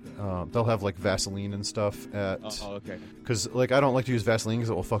out, they'll have like Vaseline and stuff at, okay. Because like I don't like to use Vaseline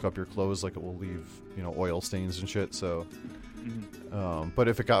because it will fuck up your clothes, like it will leave, oil stains and shit, so. But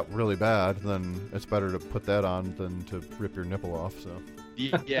if it got really bad, then it's better to put that on than to rip your nipple off. So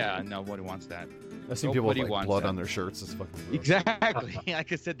yeah, nobody wants that. I've seen people with like blood on their shirts. It's fucking gross. Exactly.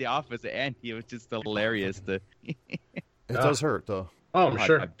 Like I said, the opposite, and it was just hilarious. It does hurt though. Oh, I'm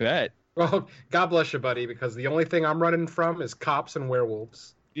sure. I bet. Well, God bless you, buddy, because the only thing I'm running from is cops and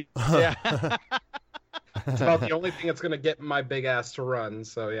werewolves. Yeah. It's about the only thing that's going to get my big ass to run,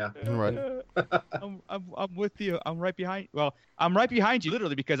 so yeah. Right. I'm with you. I'm right behind. Well, I'm right behind you,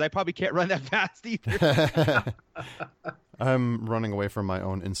 literally, because I probably can't run that fast either. I'm running away from my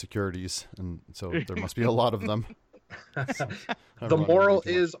own insecurities, and so there must be a lot of them. The moral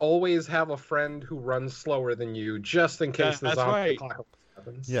is always have a friend who runs slower than you, just in case the zombie apocalypse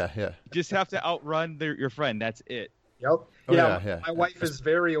happens. Yeah. You just have to outrun your friend. That's it. Yep. Oh, yeah. My wife is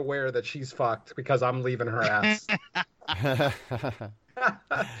very aware that she's fucked because I'm leaving her ass.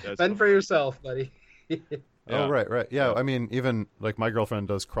 Fend for yourself, buddy. Oh, right. Yeah, I mean, even like my girlfriend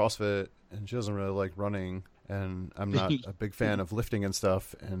does CrossFit, and she doesn't really like running, and I'm not a big fan of lifting and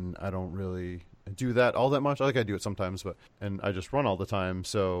stuff, and I don't really do that all that much. Like I do it sometimes, and I just run all the time.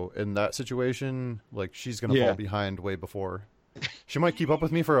 So in that situation, like she's gonna fall behind way before. She might keep up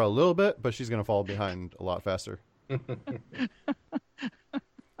with me for a little bit, but she's gonna fall behind a lot faster.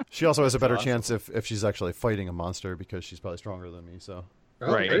 She also has a better chance if she's actually fighting a monster because she's probably stronger than me. So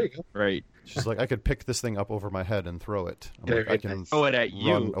right. She's like, I could pick this thing up over my head and throw it. I'm like, I can throw it at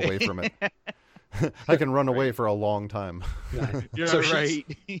you. Run away from it. I can run away for a long time. You're so right.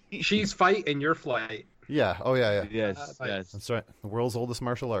 She's fight and you're flight. Yeah. Oh yeah. Yes. That's right. The world's oldest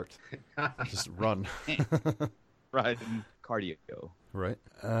martial art. Just run. Right. Cardio. Right.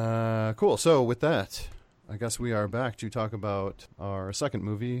 Cool. So with that, I guess we are back to talk about our second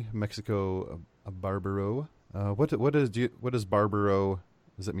movie, Mexico Barbaro. What does Barbaro?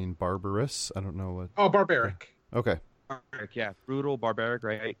 Does it mean barbarous? I don't know what. Oh, barbaric. Okay. Barbaric, yeah, brutal, barbaric,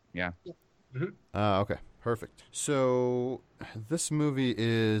 right? Yeah. Okay, perfect. So this movie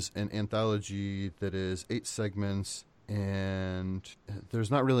is an anthology that is 8 segments, and there's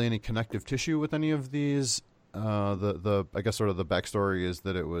not really any connective tissue with any of these. I guess sort of the backstory is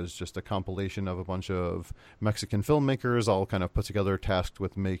that it was just a compilation of a bunch of Mexican filmmakers all kind of put together, tasked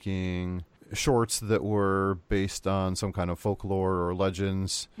with making shorts that were based on some kind of folklore or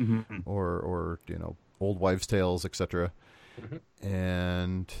legends, or old wives' tales, etc.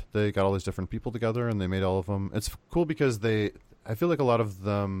 And they got all these different people together and they made all of them. It's cool because I feel like a lot of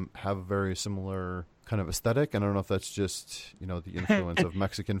them have a very similar kind of aesthetic, and I don't know if that's just the influence of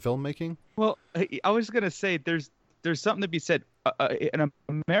Mexican filmmaking. Well, I was gonna say there's something to be said. In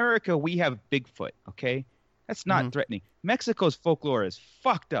America, we have Bigfoot. Okay, that's not threatening. Mexico's folklore is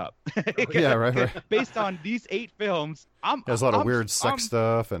fucked up. Yeah, right. Based on these 8 films, there's a lot of weird sex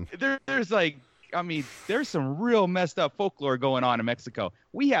stuff, and there's like, there's some real messed up folklore going on in Mexico.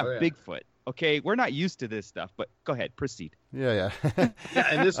 We have Bigfoot. Okay, we're not used to this stuff, but go ahead, proceed. Yeah.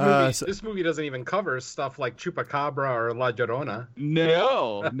 And this movie doesn't even cover stuff like Chupacabra or La Llorona.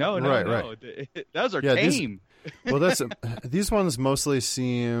 No. Right. Those are tame. These ones mostly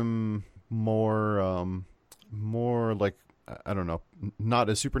seem more like, I don't know, not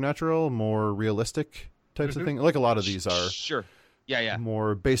as supernatural, more realistic types of things. Like a lot of these are. Sure. Yeah.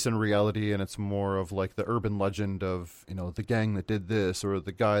 More based in reality, and it's more of like the urban legend of the gang that did this or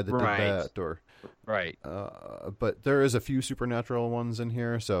the guy that did that, or right. But there is a few supernatural ones in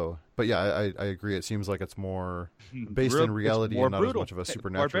here. So, but yeah, I agree. It seems like it's more based in reality and not brutal. as much of a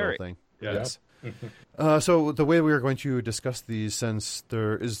supernatural thing. Yeah. Yes. So the way we are going to discuss these, since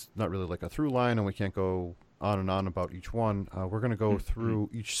there is not really like a through line and we can't go on and on about each one, we're going to go through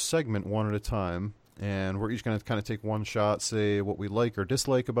each segment one at a time. And we're each going to kind of take one shot, say what we like or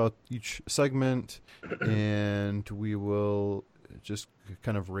dislike about each segment, and we will just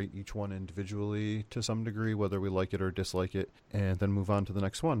kind of rate each one individually to some degree, whether we like it or dislike it, and then move on to the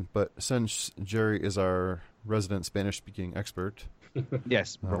next one. But since Jerry is our resident Spanish-speaking expert,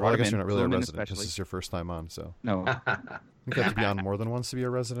 Yes. Well, I guess you're not really a Blumen resident. This especially. is your first time on, so. No. I think you have to be on more than once to be a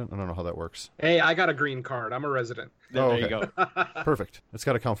resident. I don't know how that works. Hey, I got a green card. I'm a resident. There you go. Perfect. It's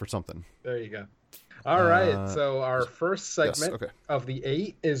got to count for something. There you go. All right. So our first segment of the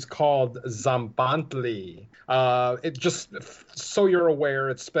 8 is called Zombantli. It just so you're aware,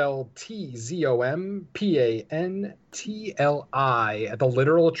 it's spelled Tzompantli. The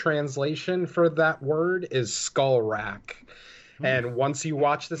literal translation for that word is skull rack. And once you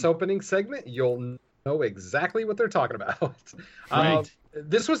watch this opening segment, you'll know exactly what they're talking about. Right.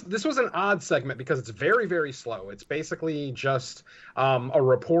 This was an odd segment because it's very, very slow. It's basically just a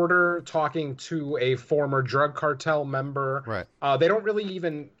reporter talking to a former drug cartel member. Right. They don't really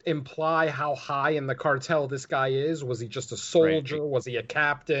even imply how high in the cartel this guy is. Was he just a soldier? Right. Was he a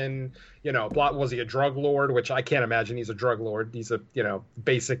captain? Was he a drug lord? Which I can't imagine he's a drug lord. He's a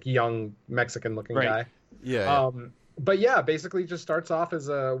basic young Mexican looking guy. Yeah. But yeah, basically just starts off with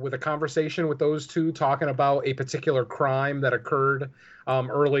a conversation with those two talking about a particular crime that occurred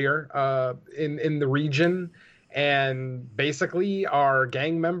earlier in the region. And basically our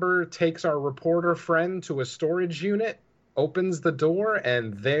gang member takes our reporter friend to a storage unit, opens the door,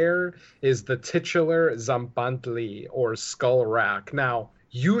 and there is the titular Zompantli, or skull rack. Now,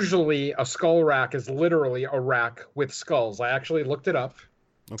 usually a skull rack is literally a rack with skulls. I actually looked it up.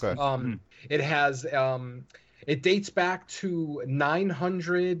 Okay. It has... It dates back to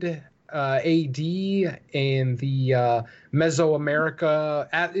 900 AD in the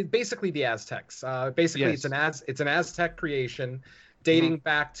Mesoamerica, basically the Aztecs. It's an Aztec creation dating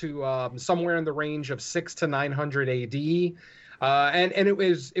back to somewhere in the range of 600 to 900 AD. And it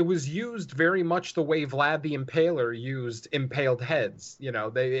was used very much the way Vlad the Impaler used impaled heads.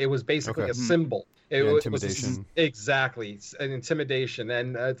 It was basically a symbol. Intimidation. Exactly, an intimidation.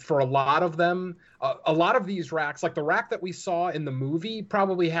 And for a lot of them, a lot of these racks, like the rack that we saw in the movie,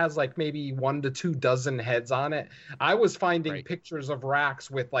 probably has like maybe 1 to 2 dozen heads on it. I was finding pictures of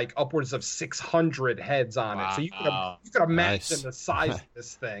racks with like upwards of 600 heads on it. So you could imagine the size of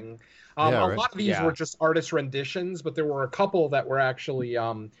this thing. A lot of these were just artist renditions, but there were a couple that were actually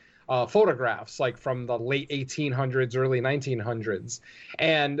photographs, like from the late 1800s, early 1900s.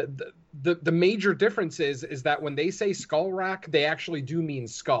 And the major difference is that when they say skull rack, they actually do mean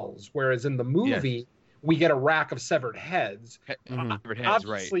skulls, whereas in the movie, we get a rack of severed heads. Severed heads,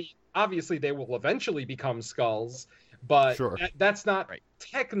 obviously, they will eventually become skulls, but that's not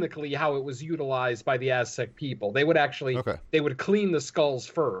technically how it was utilized by the Aztec people. They would actually they would clean the skulls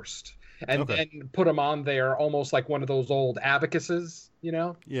first and then put them on there, almost like one of those old abacuses.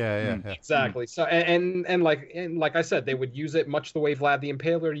 Yeah. Exactly. So and like I said, they would use it much the way Vlad the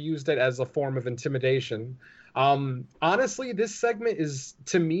Impaler used it, as a form of intimidation. Honestly, this segment is,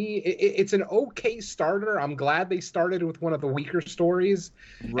 to me, it's an okay starter. I'm glad they started with one of the weaker stories.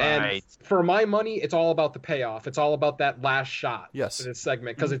 Right. And for my money, it's all about the payoff. It's all about that last shot. Yes. For this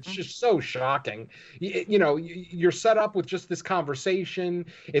segment, because it's just so shocking. You're set up with just this conversation.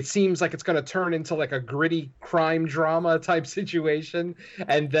 It seems like it's going to turn into like a gritty crime drama type situation,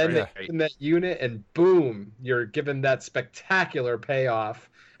 and then they get in that unit, and boom, you're given that spectacular payoff.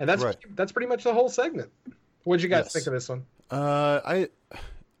 And that's pretty much the whole segment. What'd you guys think of this one? I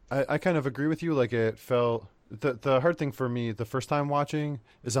kind of agree with you. Like, it felt the hard thing for me the first time watching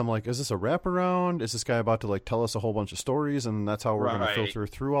is I'm like, is this a wraparound? Is this guy about to like tell us a whole bunch of stories, and that's how we're going to filter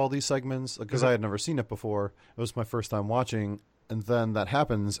through all these segments? Because I had never seen it before. It was my first time watching, and then that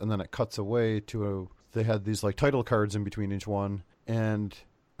happens, and then it cuts away to they had these like title cards in between each one, and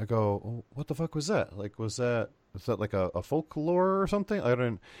I go, oh, what the fuck was that? Like, was that like a folklore or something? I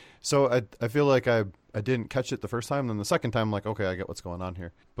don't. So I feel like I didn't catch it the first time. Then the second time, I'm like, okay, I get what's going on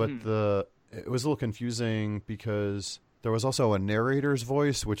here. But it was a little confusing because there was also a narrator's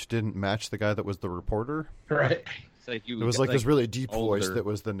voice which didn't match the guy that was the reporter. Right. It was like this really deep voice that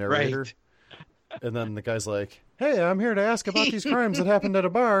was the narrator. Right. And then the guy's like, hey, I'm here to ask about these crimes that happened at a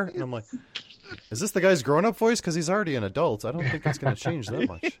bar. And I'm like, is this the guy's grown-up voice? Because he's already an adult. I don't think it's going to change that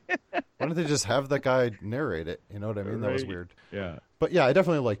much. Why don't they just have that guy narrate it? You know what I mean? That was weird. Yeah. But yeah, I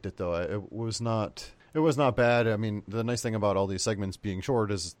definitely liked it, though. It was not bad. I mean, the nice thing about all these segments being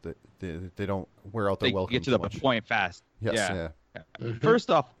short is that they don't wear out their welcome. Get to the point fast. Yes, yeah. First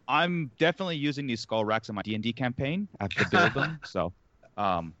off, I'm definitely using these skull racks in my D&D campaign. I have to build them, so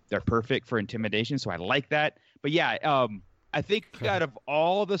they're perfect for intimidation. So I like that. But yeah, I think out of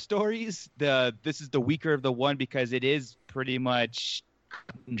all the stories, this is the weaker of the one because it is pretty much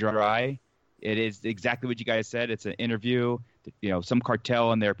dry. It is exactly what you guys said. It's an interview, some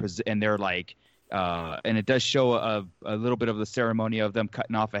cartel, and they're like, and it does show a little bit of the ceremony of them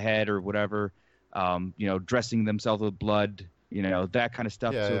cutting off a head or whatever, dressing themselves with blood, that kind of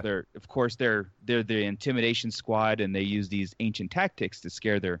stuff. Yeah, so yeah. they're the intimidation squad, and they use these ancient tactics to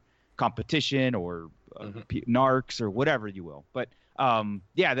scare their competition or narcs or whatever you will. But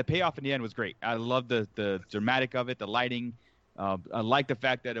the payoff in the end was great. I love the dramatic of it, the lighting. I like the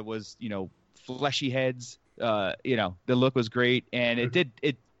fact that it was fleshy heads. The look was great, and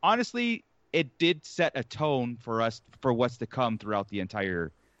it honestly did set a tone for us for what's to come throughout the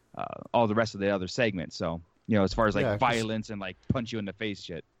entire all the rest of the other segments. So as far as violence and punch you in the face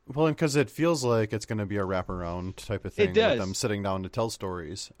shit. Well, and because it feels like it's going to be a wraparound type of thing. It does. With them sitting down to tell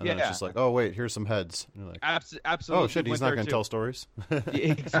stories. And then it's just like, oh, wait, here's some heads. And you're like, absolutely. Oh, shit, he's not going to tell stories?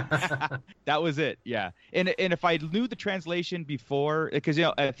 That was it, yeah. And if I knew the translation before, because,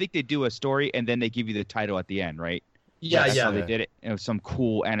 I think they do a story and then they give you the title at the end, right? That's how they did it. It was some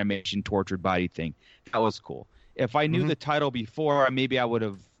cool animation tortured body thing. That was cool. If I knew the title before, maybe I would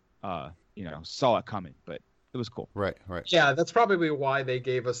have, saw it coming, but it was cool. Right. Yeah, that's probably why they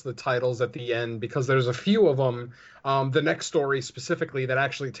gave us the titles at the end, because there's a few of them. The next story specifically that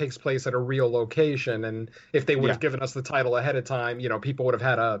actually takes place at a real location, and if they would have given us the title ahead of time, people would have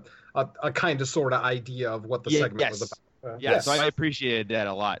had a kind of sort of idea of what the segment was about. So I appreciated that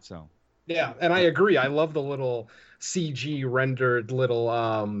a lot. So. Yeah, and I agree. I love the little CG rendered little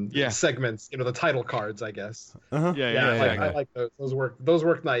segments, the title cards, I guess. I like those. Those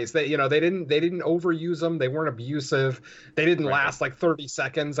work nice. They didn't overuse them. They weren't abusive. They didn't last like 30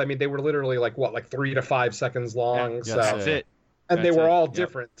 seconds. I mean, they were literally like 3 to 5 seconds long. Yeah, that's it. And they were all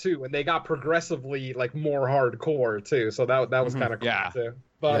different too, and they got progressively more hardcore too. So that was kind of cool too.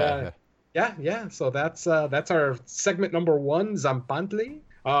 But so that's our segment number 1, Zampantli.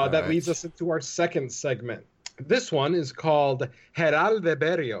 That leads us into our second segment. This one is called Geral de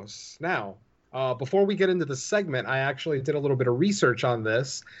Berrios. Now, before we get into the segment, I actually did a little bit of research on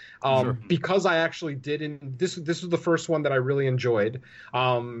this because I actually did. This was the first one that I really enjoyed.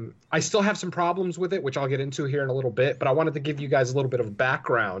 I still have some problems with it, which I'll get into here in a little bit, but I wanted to give you guys a little bit of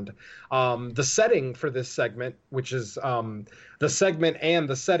background. The setting for this segment, which is the segment and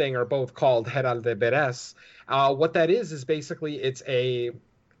the setting are both called Geral de Berrios. What that is basically it's a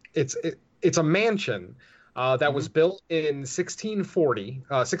mansion that was built in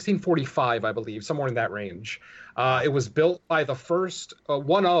 1645, I believe, somewhere in that range. It was built by the first,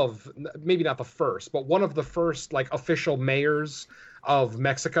 maybe not the first, but one of the first official mayors of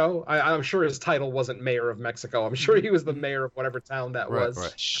Mexico. I'm sure his title wasn't mayor of Mexico. I'm sure he was the mayor of whatever town that was.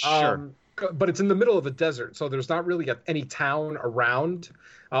 Right. Sure. But it's in the middle of a desert, so there's not really any town around.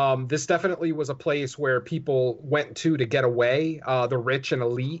 This definitely was a place where people went to get away, the rich and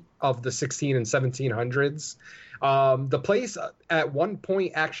elite of the 16 and 1700s. The place at one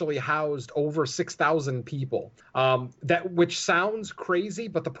point actually housed over 6,000 people. Which sounds crazy,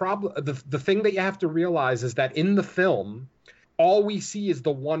 but the thing that you have to realize is that in the film, all we see is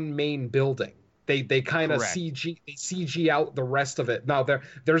the one main building. They kind of CG out the rest of it. Now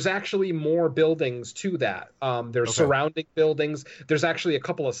there's actually more buildings to that. There's surrounding buildings. There's actually a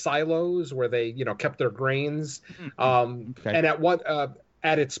couple of silos where they kept their grains. And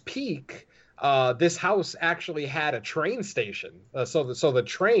at its peak, this house actually had a train station. So the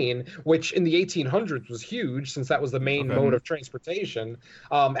train, which in the 1800s was huge, since that was the main mode of transportation,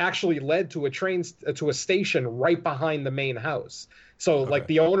 actually led to a station right behind the main house. So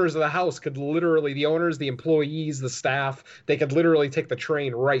the owners of the house could literally, the employees, the staff, they could literally take the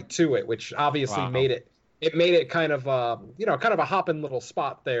train right to it, which obviously made it kind of a hopping little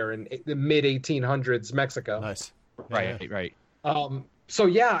spot there in the mid 1800s Mexico. Nice. Right.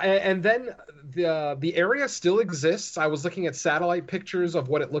 And then the area still exists. I was looking at satellite pictures of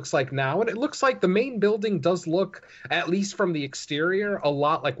what it looks like now, and it looks like the main building does look, at least from the exterior, a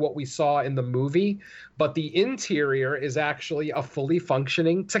lot like what we saw in the movie. But the interior is actually a fully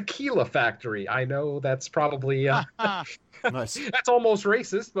functioning tequila factory. I know that's probably nice. That's almost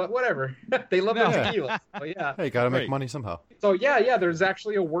racist, but whatever. They love their tequila. So, yeah. Hey, gotta make money somehow. So there's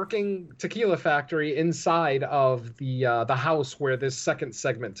actually a working tequila factory inside of the house where this second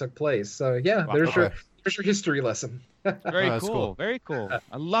segment took place. So there's your history lesson. Very cool. Very cool.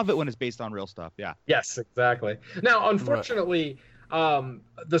 I love it when it's based on real stuff. Yeah. Yes, exactly. Now, unfortunately,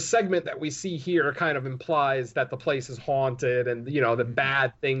 the segment that we see here kind of implies that the place is haunted and, that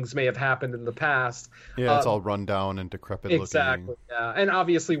bad things may have happened in the past. Yeah, it's all run down and decrepit looking. Exactly, yeah. And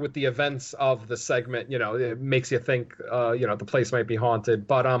obviously with the events of the segment, it makes you think, the place might be haunted.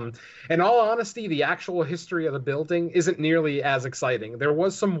 But in all honesty, the actual history of the building isn't nearly as exciting. There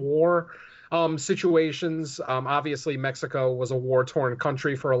was some war situations. Obviously, Mexico was a war-torn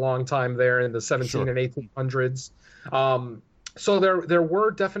country for a long time there in the 17 and 1800s. So there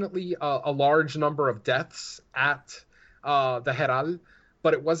were definitely a large number of deaths at the Heral,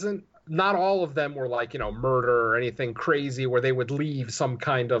 but it wasn't. Not all of them were like, murder or anything crazy where they would leave some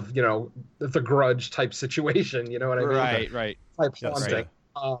kind of, the Grudge type situation. You know what I mean? Right. Type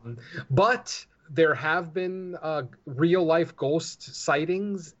haunting. But there have been real life ghost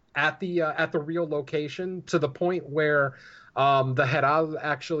sightings at the real location, to the point where the Heral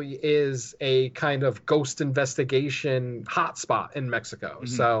actually is a kind of ghost investigation hotspot in Mexico.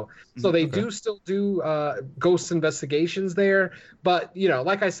 So they do still do ghost investigations there. But,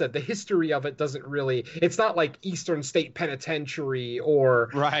 like I said, the history of it doesn't really, it's not like Eastern State Penitentiary or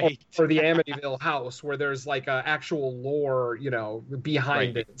the Amityville House, where there's like an actual lore,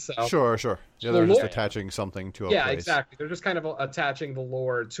 behind it. So Sure. Yeah, they're just attaching something to a place. Yeah, exactly. They're just kind of attaching the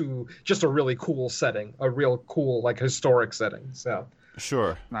lore to just a really cool setting, a real cool, like, historic setting. So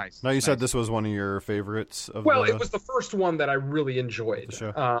sure. Nice. Now, you said this was one of your favorites of it was the first one that I really enjoyed. The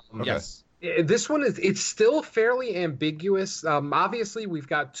show? Yes. This one it's still fairly ambiguous. Obviously, we've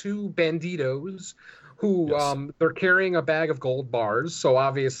got two banditos who they're carrying a bag of gold bars. So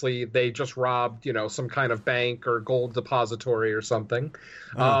obviously they just robbed, some kind of bank or gold depository or something.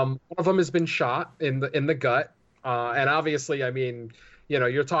 One of them has been shot in the gut. And obviously, I mean,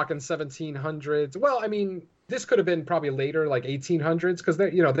 you're talking 1700s. Well, I mean, this could have been probably later, like 1800s, because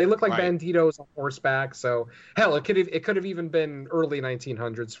they look like banditos on horseback. So hell, it could have even been early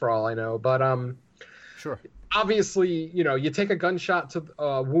 1900s for all I know. But sure. Obviously, you take a gunshot to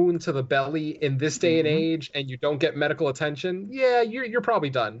wound to the belly in this day and age, and you don't get medical attention. Yeah, you're probably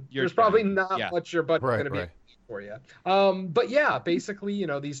done. There's probably not much your budget's going to be for you. But yeah, basically,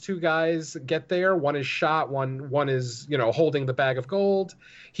 these two guys get there. One is shot. One is holding the bag of gold.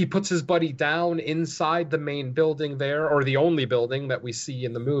 He puts his buddy down inside the main building there, or the only building that we see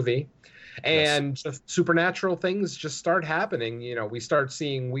in the movie. And just supernatural things just start happening. We start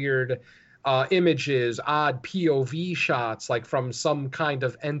seeing weird images, odd POV shots, like from some kind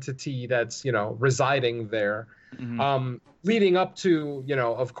of entity that's, residing there. Leading up to,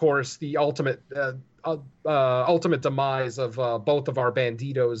 of course, the ultimate demise of both of our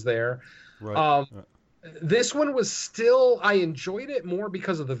banditos there. This one was still, I enjoyed it more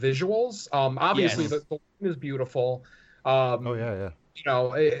because of the visuals. Obviously, the one is beautiful. Our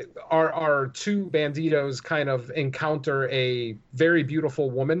two banditos kind of encounter a very beautiful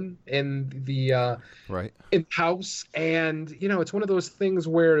woman in the in the house, and it's one of those things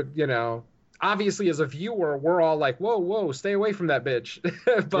where obviously as a viewer we're all like, whoa, stay away from that bitch.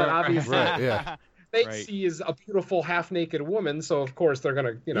 But obviously they see is a beautiful half-naked woman, so of course they're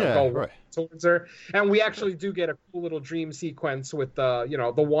gonna go towards her. And we actually do get a cool little dream sequence with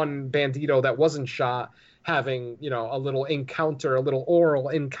the one bandito that wasn't shot having a little oral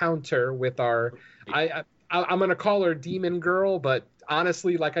encounter with our I'm gonna call her demon girl, but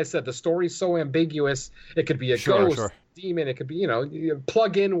honestly, like I said, the story's so ambiguous. It could be a ghost, demon, it could be you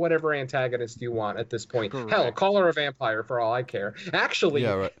plug in whatever antagonist you want at this point. Correct. Hell, call her a vampire for all I care. Actually,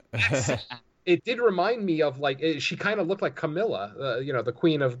 it did remind me of, like, she kind of looked like Camilla, the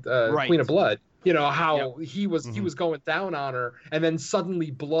Queen of Blood. How he was going down on her, and then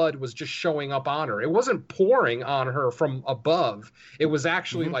suddenly blood was just showing up on her. It wasn't pouring on her from above. It was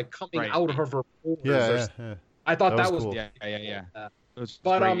actually like coming out of her pores. I thought that was cool. It was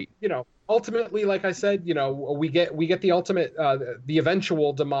but great. ultimately, like I said, we get the ultimate, the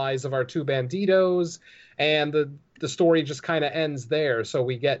eventual demise of our two banditos, and the story just kind of ends there. So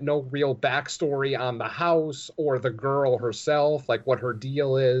we get no real backstory on the house or the girl herself, like what her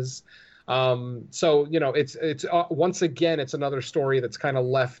deal is. So it's once again, it's another story that's kind of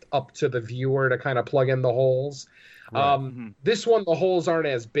left up to the viewer to kind of plug in the holes. This one, the holes aren't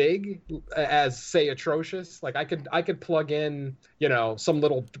as big as, say, Atrocious. Like I could plug in, some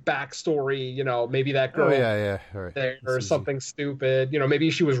little backstory, maybe that girl there or something stupid, maybe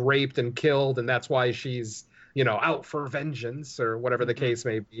she was raped and killed and that's why she's, out for vengeance or whatever the case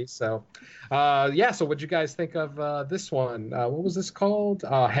may be. So, so what'd you guys think of this one? What was this called?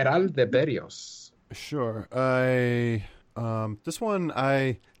 Heral de Berrios. Sure. This one,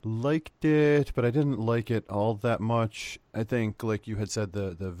 I liked it, but I didn't like it all that much. I think, like you had said,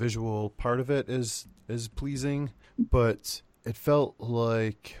 the visual part of it is pleasing, but it felt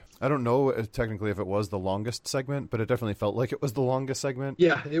like, I don't know technically if it was the longest segment, but it definitely felt like it was the longest segment.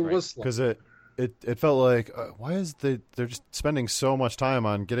 Yeah, it was. Because it felt like, why is they're just spending so much time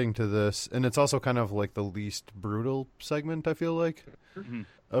on getting to this, and it's also kind of like the least brutal segment, I feel like,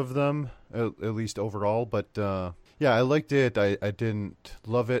 of them, at least overall. But I liked it. I didn't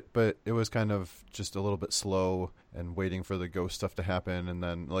love it, but it was kind of just a little bit slow and waiting for the ghost stuff to happen. And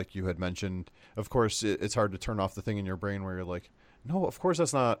then, like you had mentioned, of course, it's hard to turn off the thing in your brain where you're like, no, of course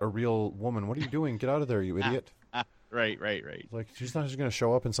that's not a real woman. What are you doing? Get out of there, you idiot. Right. Like, she's not just going to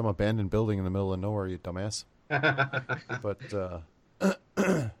show up in some abandoned building in the middle of nowhere, you dumbass. But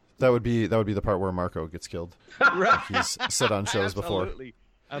that would be the part where Marco gets killed. Right. Like he's said on shows before.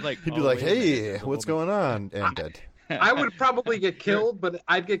 I'd like, he'd be like, "Hey, what's going on?" And dead. I would probably get killed, but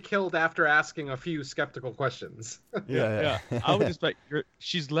I'd get killed after asking a few skeptical questions. Yeah. I would just like,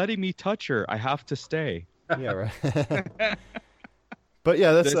 she's letting me touch her. I have to stay. Yeah, right. But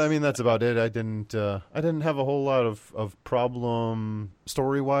yeah, that's about it. I didn't have a whole lot of problem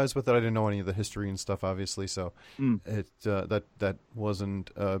story wise with it. I didn't know any of the history and stuff, obviously, so that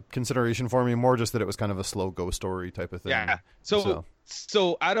wasn't a consideration for me. More just that it was kind of a slow go story type of thing. Yeah.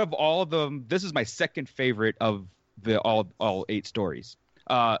 So out of all of them, this is my second favorite of the all 8 stories.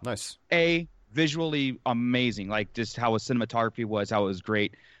 Nice. Visually amazing, like just how his cinematography was, how it was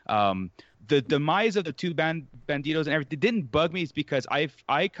great. The demise of the two banditos and everything didn't bug me, is because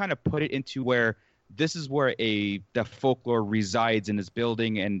I kind of put it into where this is where the folklore resides in this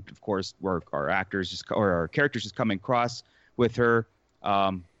building, and of course where our characters just come across with her,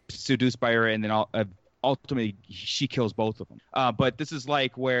 seduced by her, and then ultimately she kills both of them. But this is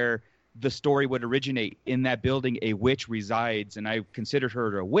like where the story would originate. In that building, a witch resides, and I considered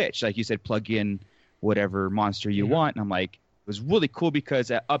her a witch. Like you said, plug in whatever monster you want, and I'm like, it was really cool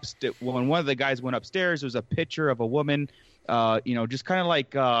because when one of the guys went upstairs, there was a picture of a woman, just kind of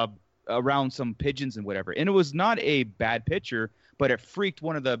like around some pigeons and whatever. And it was not a bad picture, but it freaked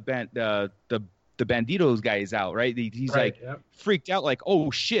one of the Banditos guys out, right? He's freaked out, like, oh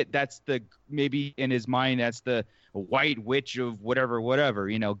shit, maybe in his mind that's the white witch of whatever,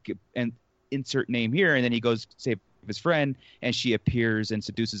 and insert name here. And then he goes to save his friend, and she appears and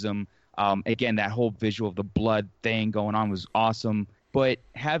seduces him. Again, that whole visual of the blood thing going on was awesome. But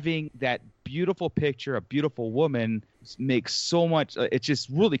having that beautiful picture, a beautiful woman, makes so much. It's just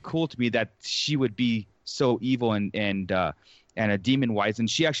really cool to me that she would be so evil and a demon wise. And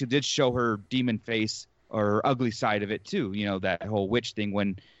she actually did show her demon face or ugly side of it too. That whole witch thing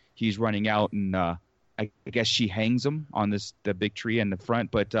when he's running out, and I guess she hangs him on the big tree in the front.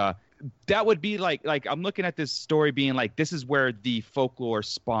 But that would be like I'm looking at this story being like, this is where the folklore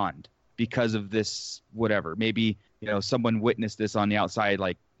spawned. Because of this, whatever, maybe someone witnessed this on the outside.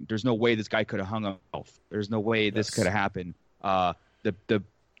 Like, there's no way this guy could have hung himself. There's no way this could have happened. The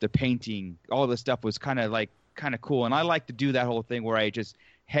painting, all this stuff was kind of cool, and I like to do that whole thing where I just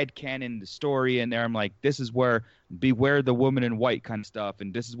headcanon the story in there. I'm like, this is where beware the woman in white kind of stuff,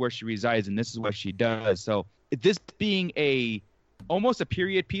 and this is where she resides, and this is what she does. So this being almost a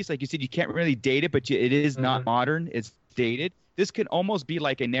period piece, like you said, you can't really date it, but it is not modern. It's dated. This can almost be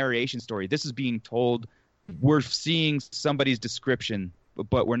like a narration story. This is being told. We're seeing somebody's description,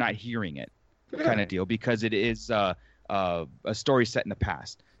 but we're not hearing it, kind of deal, because it is a story set in the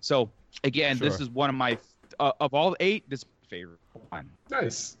past. So again, This is one of my of all 8. This is my favorite one.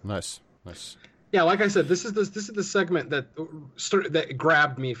 Nice. Yeah, like I said, this is the segment that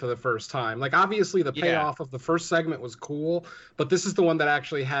grabbed me for the first time. Like, obviously the payoff of the first segment was cool, but this is the one that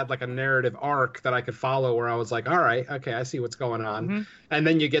actually had like a narrative arc that I could follow, where I was like, all right, okay, I see what's going on. Mm-hmm. And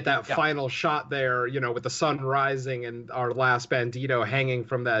then you get that final shot there, with the sun rising and our last bandito hanging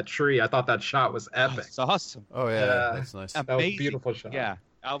from that tree. I thought that shot was epic. It's awesome. Oh yeah, that's nice. That was a beautiful shot. Yeah,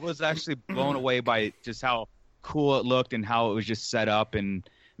 I was actually blown away by just how cool it looked and how it was just set up and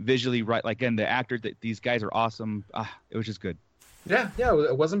visually right. Like, and the actor, these guys are awesome. It was just good. Yeah,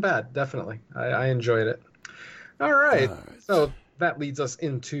 it wasn't bad. Definitely, I enjoyed it. All right, so that leads us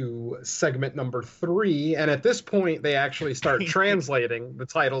into segment number 3, and at this point they actually start translating the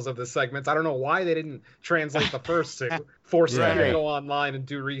titles of the segments. I don't know why they didn't translate the first 2. Force me to go online and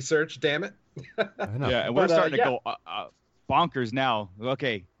do research. Damn it. I know. Yeah, and we're starting to go bonkers now.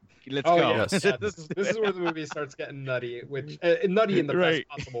 Okay. Let's go. Yeah. This is where the movie starts getting nutty, which nutty in the best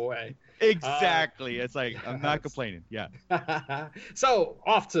possible way. Exactly. It's like, I'm not complaining. Yeah. So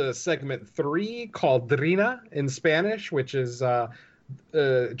off to segment 3, called Drina in Spanish, which is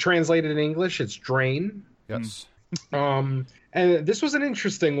translated in English, it's drain. Yes. And this was an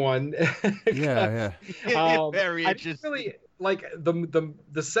interesting one. Yeah. Very interesting. Really, like,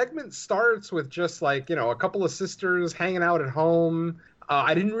 the segment starts with just like, a couple of sisters hanging out at home.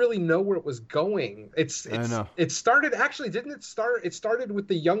 I didn't really know where it was going. I know. It started, actually, didn't it start? It started with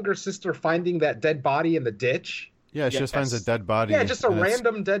the younger sister finding that dead body in the ditch. Yeah, she just finds a dead body. Yeah, just a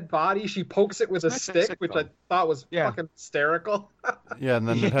random dead body. She pokes it with a stick, which I thought was fucking hysterical. Yeah, and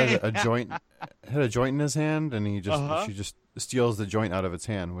then it had a joint in his hand, and she just steals the joint out of its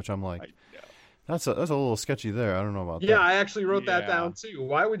hand, which I'm like, That's a little sketchy there. I don't know about that. Yeah, I actually wrote that down too.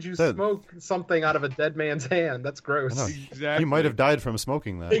 Why would you smoke something out of a dead man's hand? That's gross. Exactly. He might have died from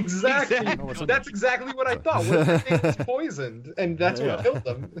smoking that. Exactly. That's exactly what I thought. What if he was poisoned and that's what killed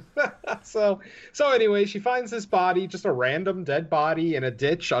him? So anyway, she finds this body, just a random dead body in a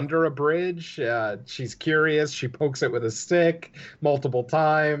ditch under a bridge. She's curious. She pokes it with a stick multiple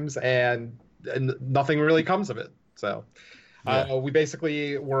times, and nothing really comes of it. So. We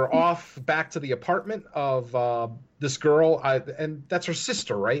basically were off back to the apartment of this girl, and that's her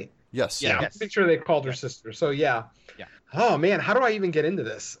sister, right? Yes. Yeah, I'm pretty sure they called her sister. So yeah. Oh man, how do I even get into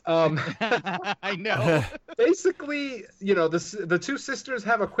this? I know. Basically, the two sisters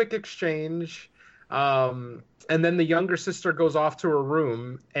have a quick exchange, and then the younger sister goes off to her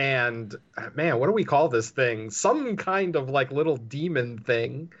room, and man, what do we call this thing? Some kind of like little demon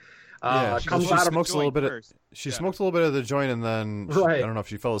thing. Comes out smokes a little bit. She smoked a little bit of the joint, and then I don't know if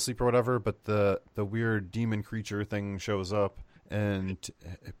she fell asleep or whatever. But the weird demon creature thing shows up, and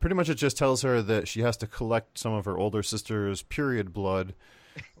pretty much it just tells her that she has to collect some of her older sister's period blood,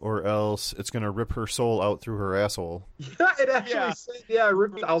 or else it's gonna rip her soul out through her asshole. Yeah, it actually said,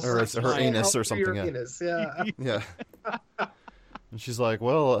 rip or it's her anus or something. Yeah. And she's like,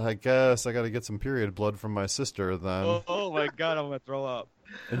 well, I guess I got to get some period blood from my sister then. Oh my God, I'm gonna throw up.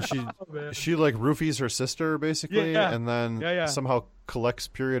 And she like roofies her sister basically, and then somehow collects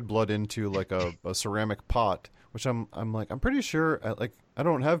period blood into like a ceramic pot, which I'm pretty sure I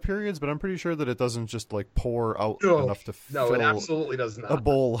don't have periods, but I'm pretty sure that it doesn't just like pour out enough to fill it absolutely does not. A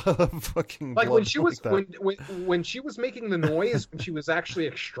bowl of fucking like blood when she was like when she was making the noise when she was actually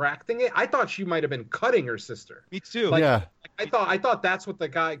extracting it, I thought she might have been cutting her sister. Me too. Like, I thought that's what the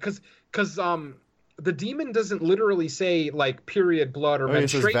guy because the demon doesn't literally say like period blood or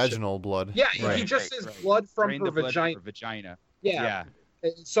menstruation. He says vaginal blood. Yeah, he just says blood from her vagina. Yeah.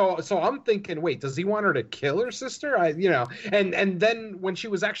 So I'm thinking, wait, does he want her to kill her sister? And then when she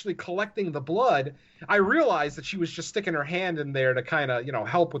was actually collecting the blood, I realized that she was just sticking her hand in there to kind of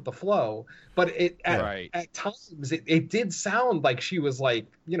help with the flow. But at times it did sound like she was like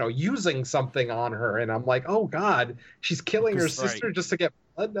using something on her, and I'm like, oh God, she's killing her sister just to get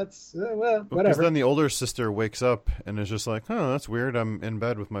blood. That's whatever. Because then the older sister wakes up and is just like, oh, that's weird. I'm in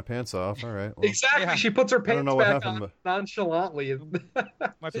bed with my pants off. All right. Well, exactly. She puts her pants back on nonchalantly.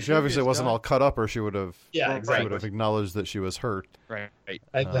 So she obviously wasn't all cut up, or she would have. Yeah, exactly. She would have acknowledged that she was hurt. Right.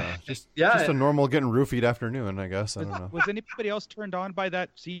 Just a normal getting roofied afternoon, I guess. I don't know. Was anybody else turned on by that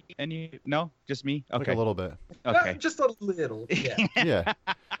scene? No, just me. Okay, like a little bit. Okay, just a little. Yeah. Yeah.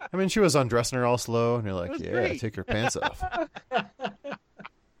 I mean, she was undressing her all slow, and you're like, great. Take your pants off.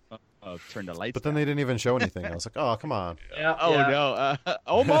 Turn the lights. But then they didn't even show anything. I was like, oh, come on. Yeah. No.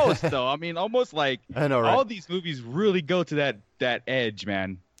 Almost though. I mean, almost like I know, right? All these movies really go to that edge,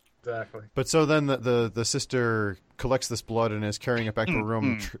 man. Exactly. But so then the sister collects this blood and is carrying it back to her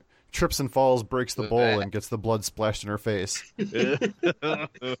room, trips and falls, breaks the bowl, and gets the blood splashed in her face. That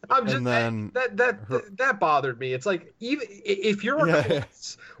bothered me. It's like, even if you're a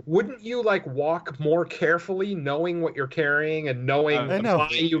corpse, wouldn't you like walk more carefully, knowing what you're carrying and knowing the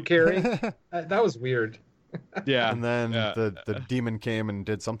body you carry? That was weird. Yeah. And then the demon came and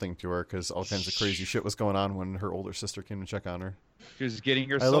did something to her because all kinds of crazy shit was going on when her older sister came to check on her. She was getting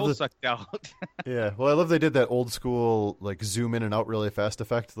her soul sucked out. Yeah. Well, I love they did that old school like zoom in and out really fast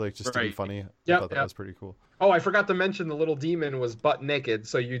effect, like just to be funny. I thought that was pretty cool. Oh, I forgot to mention the little demon was butt naked,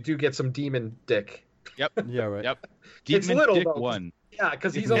 so you do get some demon dick. Yep. Yeah. Right. Yep. It's Demon little dick though. one. Yeah,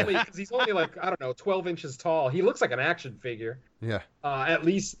 because he's only like, I don't know, 12 inches tall. He looks like an action figure. Yeah. At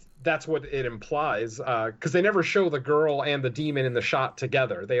least that's what it implies. Because they never show the girl and the demon in the shot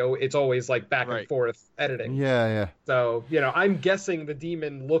together. It's always like back and forth editing. Yeah. So I'm guessing the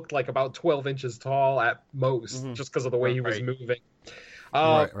demon looked like about 12 inches tall at most, just because of the way he was moving.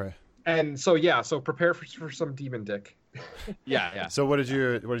 Right. And so prepare for some demon dick. Yeah. So what did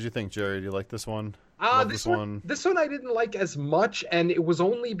you think, Jerry? Do you like this one? This one I didn't like as much, and it was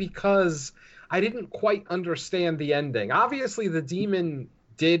only because I didn't quite understand the ending. Obviously, the demon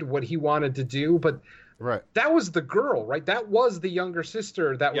did what he wanted to do, but that was the girl, right? That was the younger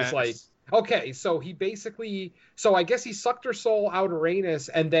sister that was like, okay, so I guess he sucked her soul out of Uranus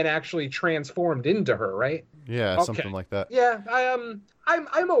and then actually transformed into her, right? Yeah, okay. Something like that. Yeah,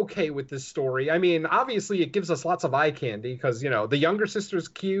 I'm okay with this story. I mean, obviously it gives us lots of eye candy because, the younger sister's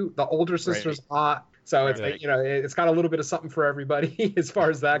cute, the older sister's hot. So it's like, it's got a little bit of something for everybody as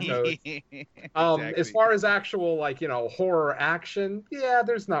far as that goes. Exactly. As far as actual, like, horror action,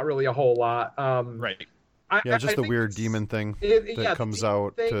 there's not really a whole lot. Right. just the weird demon thing that comes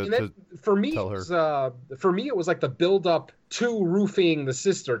out to for me, tell her. For me, it was like the build up to roofing the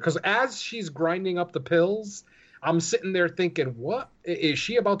sister, because as she's grinding up the pills, I'm sitting there thinking, what is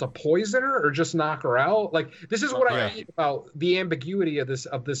she about to poison her or just knock her out? Like, this is what I hate about the ambiguity of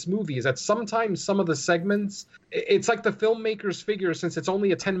this movie, is that sometimes some of the segments, it's like the filmmakers figure, since it's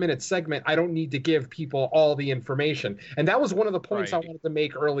only a 10-minute segment, I don't need to give people all the information. And that was one of the points I wanted to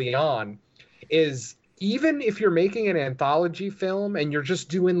make early on, is even if you're making an anthology film and you're just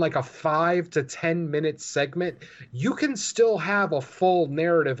doing like a 5 to 10 minute segment, you can still have a full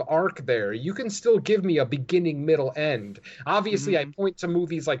narrative arc there. You can still give me a beginning, middle, end. Obviously, I point to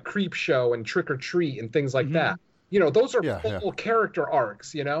movies like Creepshow and Trick or Treat and things like that. You know, those are full character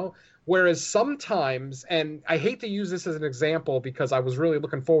arcs, you know? Whereas sometimes, and I hate to use this as an example because I was really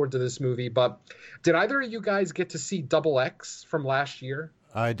looking forward to this movie, but did either of you guys get to see Double X from last year?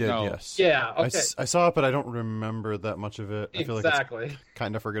 I did, yes. Yeah, okay. I saw it, but I don't remember that much of it. I feel like it's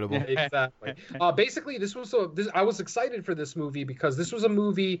kind of forgettable. Exactly. Basically, I was excited for this movie because this was a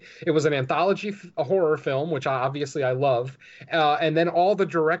movie. It was an anthology horror film, which obviously I love. And then all the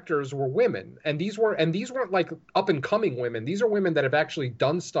directors were women, and these weren't like up and coming women. These are women that have actually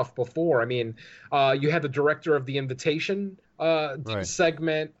done stuff before. I mean, you had the director of The Invitation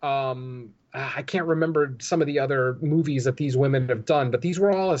segment. I can't remember some of the other movies that these women have done, but these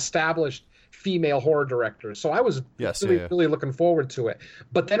were all established female horror directors. So I was really looking forward to it.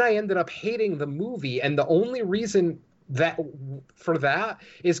 But then I ended up hating the movie, and the only reason for that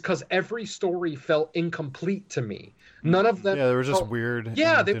is because every story felt incomplete to me. None of them. Yeah, they were just weird.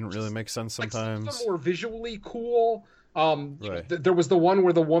 Yeah, they didn't really make sense sometimes. Like, some of them were visually cool. There was the one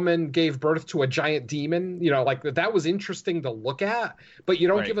where the woman gave birth to a giant demon, you know, like that was interesting to look at, but you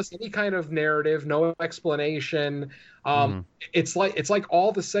don't give us any kind of narrative, no explanation. It's like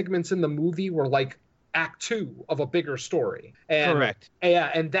all the segments in the movie were like act 2 of a bigger story. And, correct. Yeah,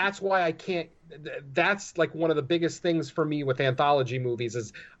 and that's why I can't. That's like one of the biggest things for me with anthology movies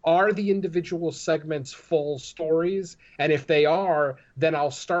is, are the individual segments full stories? And if they are, then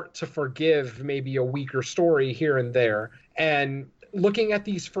I'll start to forgive maybe a weaker story here and there. And looking at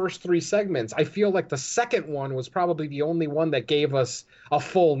these first 3 segments, I feel like the second one was probably the only one that gave us a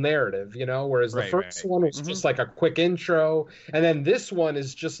full narrative, you know, whereas the first one was just like a quick intro. And then this one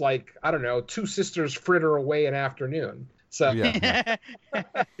is just like, I don't know, 2 sisters fritter away an afternoon. So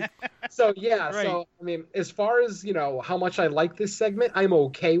So I mean, as far as, you know, how much I like this segment, I'm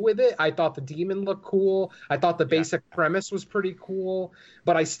okay with it. I thought the demon looked cool. I thought the basic premise was pretty cool,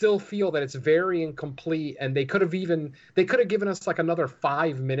 but I still feel that it's very incomplete, and they could have given us like another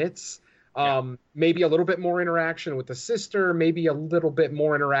 5 minutes. Maybe a little bit more interaction with the sister, maybe a little bit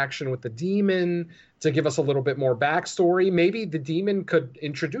more interaction with the demon to give us a little bit more backstory. Maybe the demon could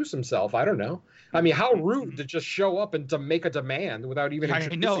introduce himself. I don't know. I mean, how rude to just show up and to make a demand without even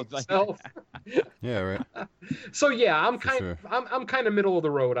introducing himself. Yeah, right. So yeah, I'm kind of middle of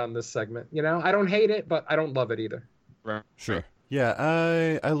the road on this segment. You know, I don't hate it, but I don't love it either. Right. Sure.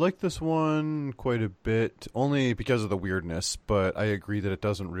 Yeah, I like this one quite a bit, only because of the weirdness. But I agree that it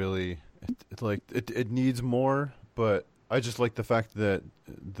doesn't really, it needs more. But I just like the fact that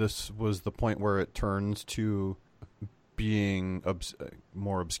this was the point where it turns to being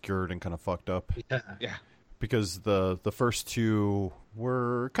more obscured and kind of fucked up. Yeah. Because the first 2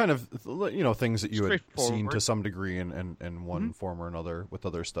 were kind of, you know, things that you had seen to some degree in one form or another with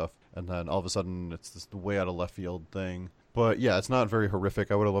other stuff, and then all of a sudden it's this way out of left field thing. But yeah, it's not very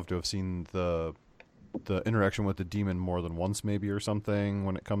horrific. I would have loved to have seen the interaction with the demon more than once, maybe, or something,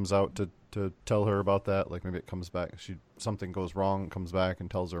 when it comes out to tell her about that. Like, maybe it comes back, something goes wrong, comes back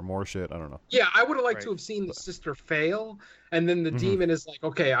and tells her more shit. I don't know. Yeah, I would have liked to have seen the sister fail, and then the demon is like,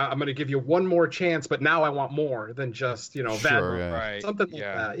 okay, I'm going to give you one more chance, but now I want more than just, you know, something like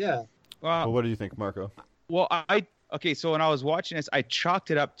that. Yeah. Well, what do you think, Marco? Well, okay, so when I was watching this, I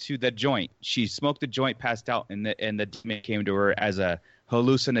chalked it up to the joint. She smoked the joint, passed out, and the demon came to her as a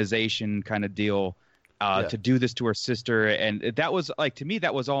hallucination kind of deal. To do this to her sister, and that was like, to me,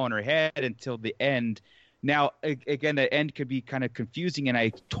 that was all in her head until the end. Now, again, the end could be kind of confusing, and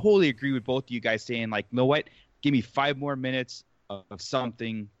I totally agree with both of you guys saying, like, you know what, give me 5 more minutes of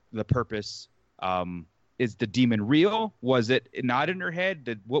something. The purpose, is the demon real? Was it not in her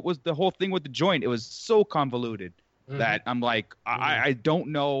head? What was the whole thing with the joint? It was so convoluted that I'm like, I don't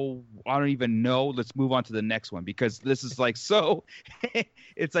know. I don't even know. Let's move on to the next one, because this is like so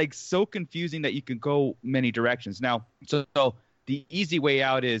it's like so confusing that you can go many directions. Now, so the easy way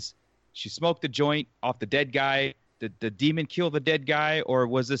out is she smoked the joint off the dead guy. Did the demon kill the dead guy, or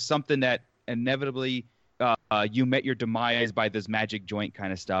was this something that inevitably you met your demise by this magic joint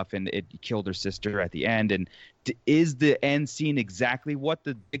kind of stuff, and it killed her sister at the end. And is the end scene exactly what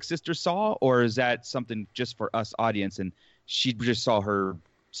the big sister saw, or is that something just for us audience, and she just saw her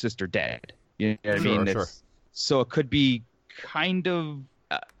sister dead? You know what I mean? Sure. So it could be kind of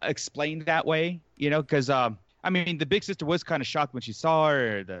explained that way, because I mean, the big sister was kind of shocked when she saw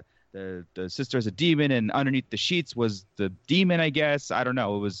her. The sister as a demon, and underneath the sheets was the demon, I guess. I don't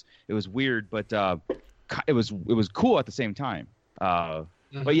know. It was weird, but it was cool at the same time. But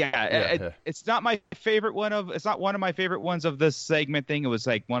it's not my favorite one of. It's not one of my favorite ones of this segment thing. It was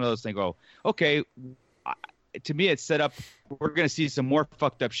like one of those things. Oh, okay. To me, it's set up. We're gonna see some more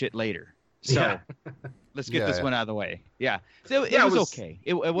fucked up shit later. So let's get this one out of the way. Yeah. So it was okay.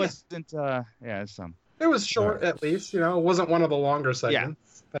 It wasn't. Some. It was short, at least. It wasn't one of the longer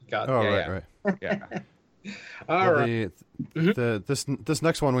segments. Thank God. Oh, right. Yeah. All right. This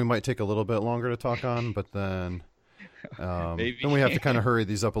next one we might take a little bit longer to talk on, but then then we have to kind of hurry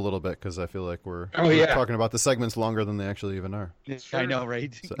these up a little bit because I feel like we're talking about the segments longer than they actually even are. I know,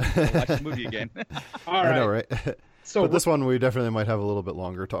 right? So. Watch the movie again. All right. I know, right? So, but this one we definitely might have a little bit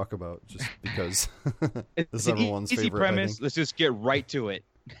longer talk about, just because this is everyone's easy favorite premise. Let's just get right to it.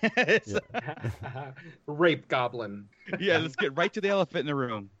 Rape goblin. Yeah, let's get right to the elephant in the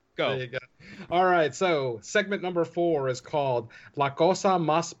room. Go. There you go. All right, so segment number 4 is called La Cosa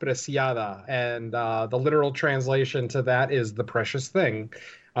Más Preciada, and the literal translation to that is the precious thing.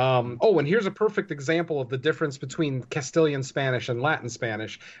 And here's a perfect example of the difference between Castilian Spanish and Latin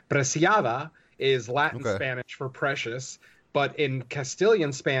Spanish. Preciada is Latin Spanish for precious, but in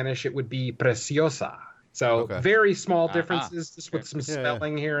Castilian Spanish it would be preciosa. So very small differences, just with some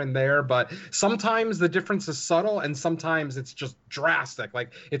spelling here and there. But sometimes the difference is subtle, and sometimes it's just drastic.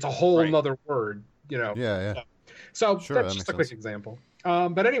 Like it's a whole nother word, So that's just a quick example.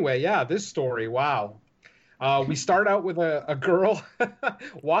 But anyway, this story, wow. We start out with a girl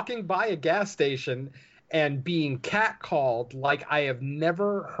walking by a gas station and being catcalled like I have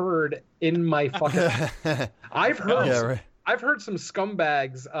never heard in my fucking I've heard some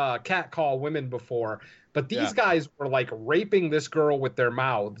scumbags catcall women before, but these guys were like raping this girl with their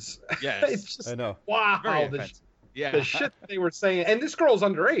mouths. Yes, it's just, I know. Wow, the shit they were saying. And this girl's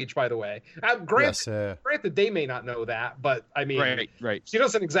underage, by the way. Granted, they may not know that, but I mean, she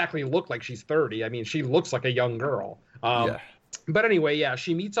doesn't exactly look like she's 30. I mean, she looks like a young girl. But anyway,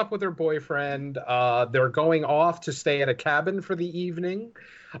 she meets up with her boyfriend. They're going off to stay at a cabin for the evening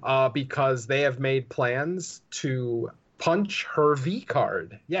because they have made plans to punch her V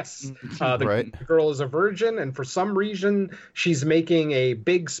card. Yes. The girl is a virgin, and for some reason, she's making a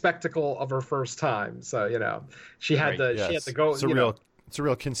big spectacle of her first time. So, she had to go. It's a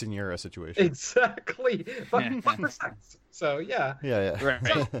real quinceañera situation. Exactly. But for sex. So, yeah. Right.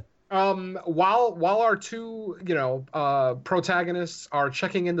 So, while our two, protagonists are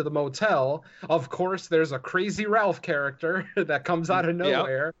checking into the motel, of course, there's a Crazy Ralph character that comes out of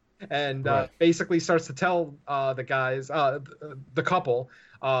nowhere and basically starts to tell the guys, the couple,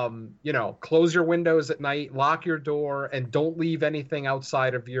 close your windows at night, lock your door, and don't leave anything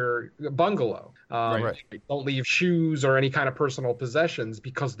outside of your bungalow. Don't leave shoes or any kind of personal possessions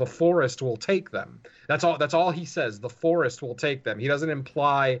because the forest will take them. That's all he says. The forest will take them. He doesn't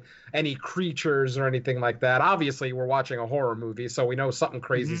imply any creatures or anything like that. Obviously, we're watching a horror movie, so we know something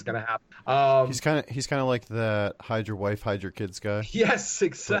crazy is going to happen. He's kind of like that hide your wife, hide your kids guy. Yes,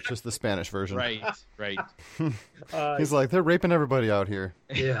 exactly. Just the Spanish version. Right. He's like, they're raping everybody out here.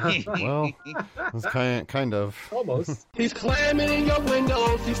 Yeah. Well, it's kind of. Almost. He's climbing in your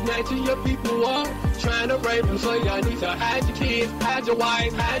windows. He's snatching your people up, trying to rape them. So y'all need to hide your kids, hide your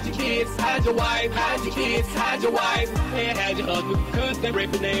wife, hide your kids, hide your wife, hide your kids, hide your wife, and hide your husband, because they're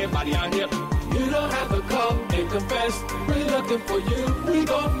raping everybody out here. You don't have to come and confess. We're looking for you. We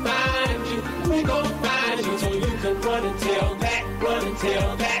gon' find you. We gon' find you. So you can run and tell that, run and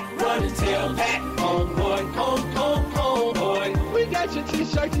tell that, run and tell that. Homeboy, homeboy. We got your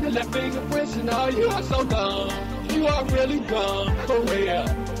t-shirts and the left fingerprints and all. You are so dumb. You are really dumb. For real.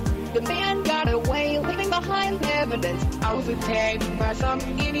 The man got away, leaving behind evidence. I was attacked by some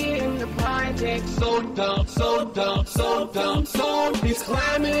idiot in the project. So dumb, so dumb, so dumb, so he's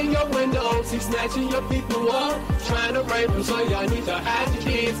climbing in your windows. He's snatching your people up, trying to rape them. So y'all need to hide your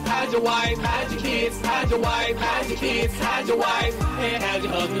kids, hide your wife, hide your kids, hide your wife, hide your kids, hide your wife, and hide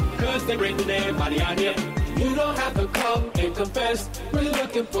your husband, because they're raping everybody out here. You don't have to come and confess. We're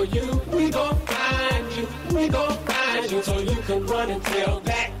looking for you. We gon' find you. We gon' find you. So you can run and tell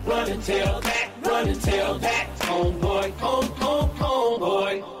that, run and tell that, run and tell that. Homeboy,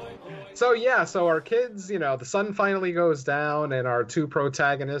 homeboy. So our kids, the sun finally goes down, and our two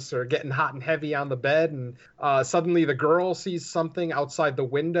protagonists are getting hot and heavy on the bed, and suddenly the girl sees something outside the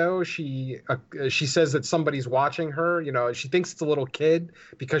window. She says that somebody's watching her. She thinks it's a little kid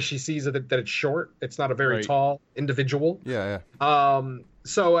because she sees that it's short. It's not a very tall individual. Yeah.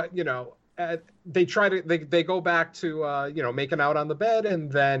 They go back to making out on the bed,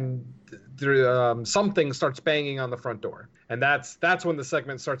 and then something starts banging on the front door, and that's when the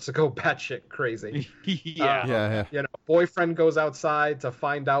segment starts to go batshit crazy. Boyfriend goes outside to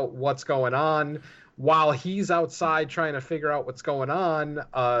find out what's going on. While he's outside trying to figure out what's going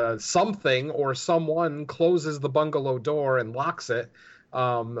on, something or someone closes the bungalow door and locks it,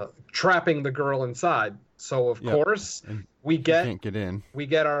 trapping the girl inside. So of course we can't get in. We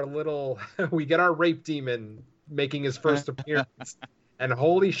get our rape demon making his first appearance. And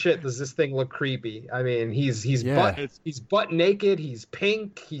holy shit, does this thing look creepy? I mean, he's butt naked, he's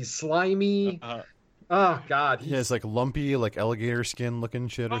pink, he's slimy. Oh God. It's like lumpy, like alligator skin looking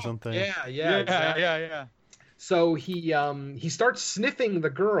shit or something. Yeah. So he starts sniffing the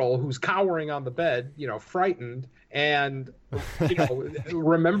girl who's cowering on the bed, frightened. And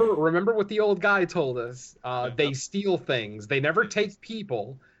remember what the old guy told us. They steal things. They never take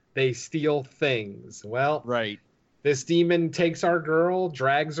people. They steal things. Well, right. This demon takes our girl,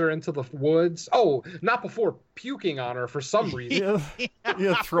 drags her into the woods. Oh, not before puking on her for some reason.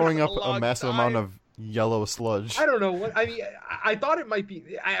 Throwing up a massive amount of yellow sludge. I don't know what. I mean, I thought it might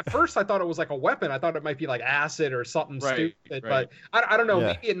be. At first, I thought it was like a weapon. I thought it might be like acid or something stupid. But I don't know. Yeah.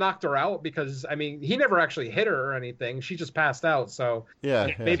 Maybe it knocked her out because he never actually hit her or anything. She just passed out. So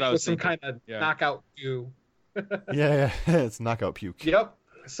maybe it was some kind of knockout puke. It's knockout puke. Yep.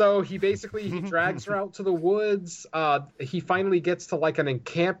 So he drags her out to the woods. He finally gets to like an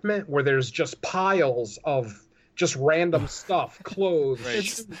encampment where there's just piles of just random stuff, clothes.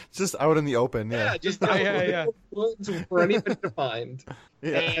 It's just out in the open. Just out in the woods for anything to find.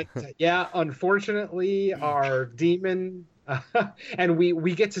 And unfortunately, our demon. And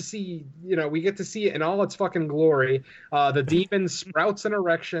we get to see it in all its fucking glory. The demon sprouts an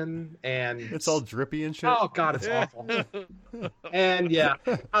erection, and it's all drippy and shit. Oh God, it's awful. And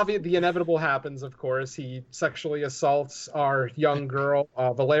the inevitable happens. Of course, he sexually assaults our young girl.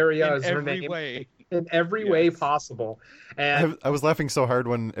 Valeria is her name. In every way possible. And I was laughing so hard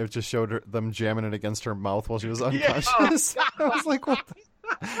when it just showed them jamming it against her mouth while she was unconscious. I was like,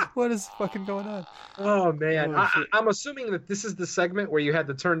 what is fucking going on? Oh man, I'm assuming that this is the segment where you had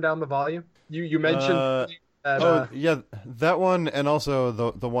to turn down the volume. You mentioned that one, and also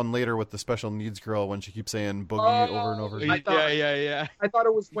the one later with the special needs girl when she keeps saying boogie over and over again. I thought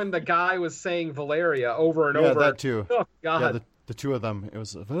it was when the guy was saying Valeria over and over. Yeah, that too. Oh God. Yeah, the two of them. It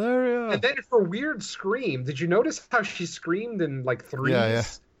was Valeria. And then for weird scream, did you notice how she screamed in like threes? Yeah.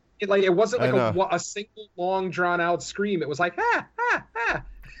 It wasn't like a single long drawn out scream. It was like ah.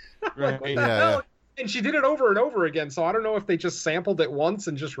 Right. And she did it over and over again. So I don't know if they just sampled it once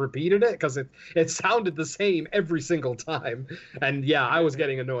and just repeated it because it sounded the same every single time. And I was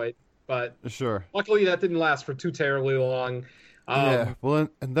getting annoyed. But sure. Luckily that didn't last for too terribly long. Well,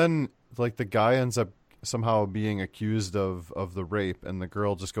 and then like the guy ends up somehow being accused of the rape, and the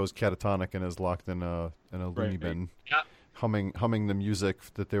girl just goes catatonic and is locked in a loony bin. Yeah. Humming the music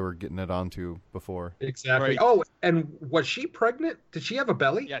that they were getting it onto before. Exactly. Right. Oh, and was she pregnant? Did she have a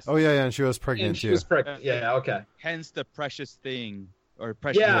belly? Yes. Oh yeah, and she was pregnant. And she was pregnant. Yeah. Okay. Hence the precious thing, or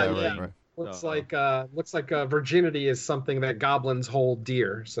precious. Yeah. Right. Looks like virginity is something that goblins hold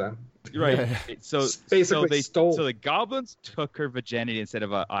dear. So. Right. So basically they stole. So the goblins took her virginity instead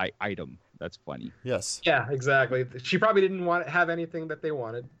of an item. That's funny. Yes. Yeah. Exactly. She probably didn't want to have anything that they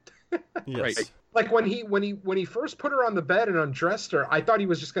wanted. Yes. Right. Like when he first put her on the bed and undressed her, I thought he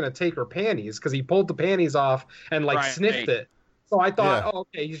was just going to take her panties because he pulled the panties off and sniffed it. So I thought, oh,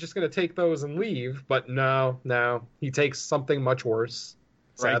 okay, he's just going to take those and leave. But no, he takes something much worse.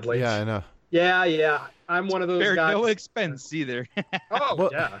 Sadly. Right. Yeah, I know. Yeah. I'm one of those guys. No expense either.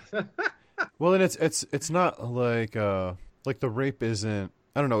 Yeah. Well, and it's not like the rape isn't.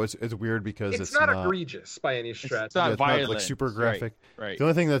 I don't know. It's weird because it's not egregious by any stretch. It's not violent. Not like super graphic. Right. The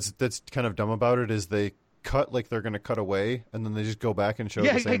only thing that's kind of dumb about it is they cut like they're going to cut away, and then they just go back and show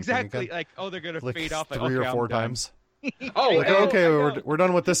the same thing again. Like, they're going to fade off three or four times. Okay, we're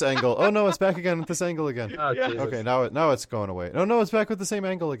done with this angle. Oh no, it's back again with this angle again. Oh, okay, now it's going away. No, it's back with the same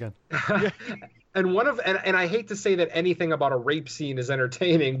angle again. And and I hate to say that anything about a rape scene is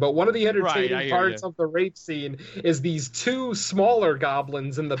entertaining, but one of the entertaining parts of the rape scene is these two smaller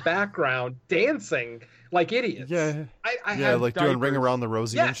goblins in the background dancing like idiots. Yeah, I have like diapers. doing Ring Around the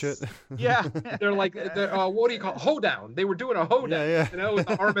Rosie and shit. Yeah, they're like, what do you call it? Hoedown? They were doing a hoedown, with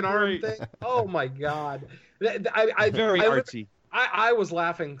the arm in arm thing. Oh my god, Very artsy. I was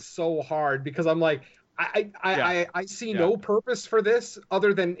laughing so hard because I'm like, I see no purpose for this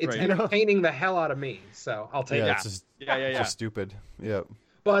other than it's entertaining the hell out of me. So I'll take that. It's just stupid. Yeah.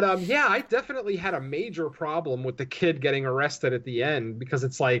 But I definitely had a major problem with the kid getting arrested at the end because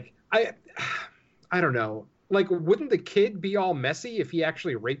it's like I don't know. Like, wouldn't the kid be all messy if he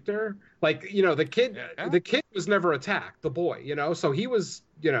actually raped her? Like, the kid was never attacked, the boy, so he was,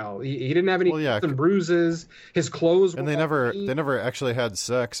 he didn't have any bruises. His clothes and they never actually had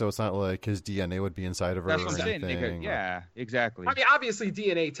sex, so it's not like his DNA would be inside of her. That's what I'm saying. Yeah, exactly. I mean, obviously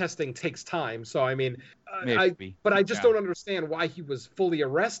DNA testing takes time, so I mean, maybe. But I just don't understand why he was fully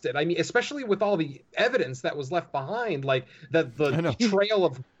arrested. I mean, especially with all the evidence that was left behind, like the trail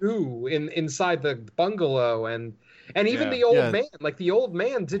of goo inside the bungalow, and even the old man, like the old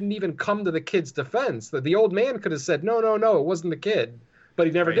man didn't even come to the kid's defense. The old man could have said, no, it wasn't the kid. But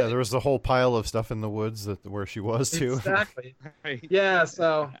he never did. Yeah, there was the whole pile of stuff in the woods where she was too. Exactly. Yeah.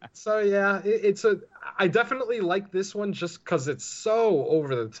 So yeah, I definitely like this one just because it's so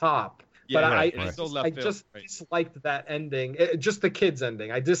over the top. Yeah, but I just disliked that ending. Just the kid's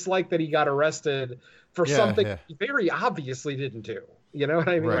ending. I disliked that he got arrested for something he very obviously didn't do. You know what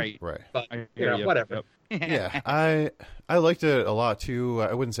I mean? Right. But whatever. Yeah, I liked it a lot too.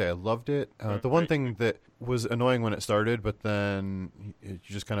 I wouldn't say I loved it. The one thing that was annoying when it started, but then you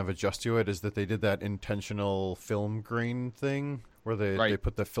just kind of adjust to it, is that they did that intentional film grain thing where they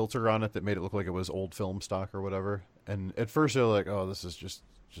put the filter on it that made it look like it was old film stock or whatever. And at first you're like, oh, this is just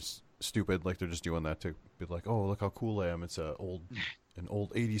stupid. Like they're just doing that to be like, oh, look how cool I am. It's an old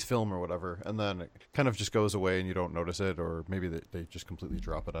 80s film or whatever. And then it kind of just goes away and you don't notice it, or maybe they just completely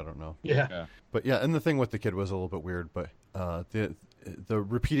drop it. I don't know. Yeah. But yeah, and the thing with the kid was a little bit weird, but the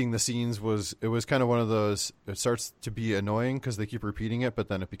repeating the scenes was kind of one of those, it starts to be annoying because they keep repeating it, but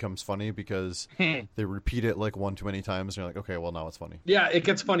then it becomes funny because they repeat it like one too many times and you're like, okay, well now it's funny. Yeah, it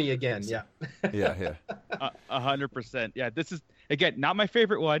gets funny again. Yeah. Yeah. 100%. Yeah, this is, again, not my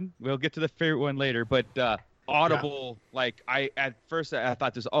favorite one. We'll get to the favorite one later, but audible, like at first I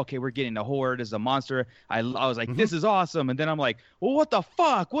thought this, okay, we're getting a horde as a monster. I was like, this is awesome, and then I'm like, well, what the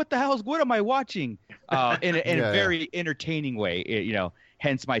fuck, what am I watching? In a very entertaining way,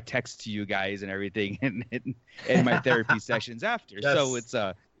 hence my text to you guys and everything, and my therapy sessions after. Yes. So it's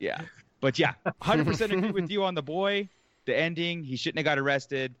but 100% agree with you on the boy. The ending, he shouldn't have got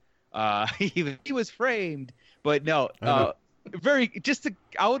arrested. He was framed, but no. Very just a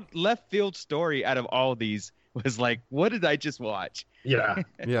out left field story out of all these was like, what did I just watch? Yeah.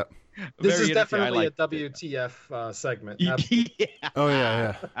 This is definitely a WTF segment. Yeah. Oh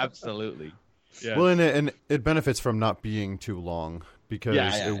yeah. Absolutely. Yeah. Well, and it benefits from not being too long because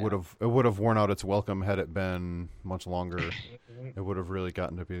it would have worn out its welcome had it been much longer. It would have really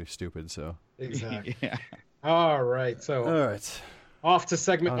gotten to be stupid. So exactly. All right. Off to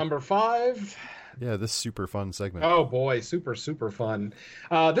segment number 5. Yeah, this super fun segment. Oh boy, super fun.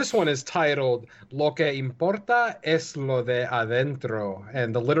 This one is titled "Lo que importa es lo de adentro,"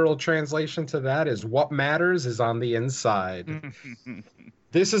 and the literal translation to that is "What matters is on the inside."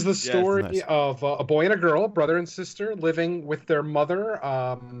 This is the story of a boy and a girl, brother and sister, living with their mother.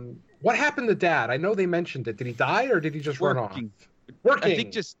 What happened to Dad? I know they mentioned it. Did he die or did he just run off? Working. I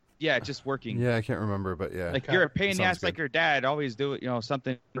think just working. Yeah, I can't remember, but yeah. Like you're a pain in the ass like your dad. Always do it,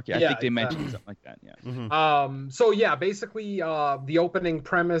 something. I think they mentioned something like that. Yeah. Mm-hmm. So yeah, basically, the opening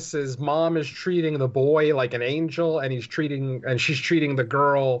premise is mom is treating the boy like an angel, and she's treating the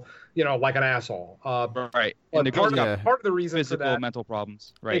girl, like an asshole. Right. And the part of the reason physical, for that, mental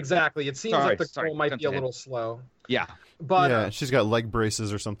problems. Right. Exactly. It seems like the girl might be a little slow. Yeah. But she's got leg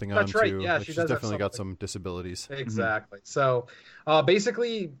braces or something on right. too. Yeah, she's definitely got some disabilities. Exactly. So,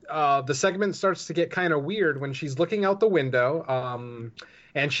 basically, the segment starts to get kind of weird when she's looking out the window,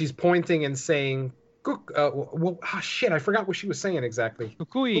 and she's pointing and saying, I forgot what she was saying exactly.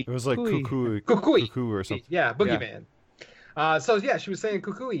 Kukui. It was like kukui or something. Yeah, boogeyman. She was saying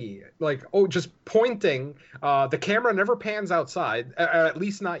kukui, like, just pointing. The camera never pans outside, at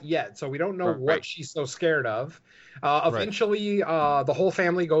least not yet. So we don't know what she's so scared of. Eventually, the whole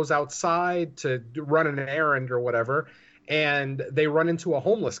family goes outside to run an errand or whatever, and they run into a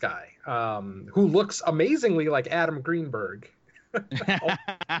homeless guy who looks amazingly like Adam Greenberg.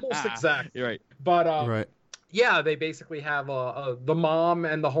 Almost exactly. You're right. But Yeah, they basically have the mom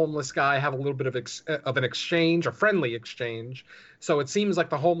and the homeless guy have a little bit of an exchange, a friendly exchange. So it seems like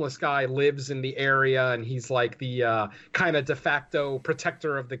the homeless guy lives in the area, and he's like the kind of de facto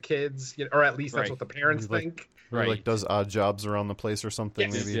protector of the kids, or at least that's what the parents think. Right. Like does odd jobs around the place or something.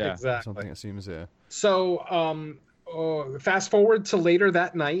 Yes, maybe. yeah, exactly. Something it seems. Yeah. So fast forward to later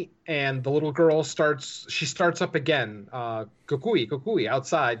that night, and the little girl starts up again, kukui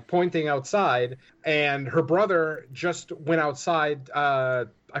outside, pointing outside, and her brother just went outside, I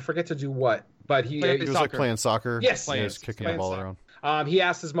forget to do what, but he was like playing soccer. Yes, he was kicking the ball around. He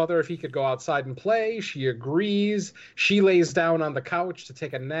asked his mother if he could go outside and play. She agrees. She lays down on the couch to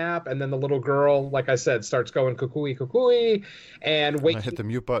take a nap, and then the little girl, like I said, starts going kukui, and I hit the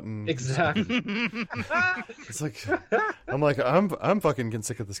mute button. Exactly. It's like I'm fucking getting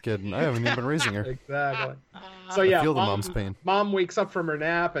sick of this kid, and I haven't even been raising her. Exactly. So yeah, I feel the mom's pain. Mom wakes up from her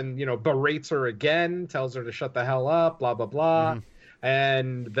nap and berates her again, tells her to shut the hell up, blah blah blah. Mm-hmm.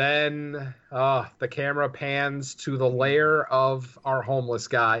 And then the camera pans to the lair of our homeless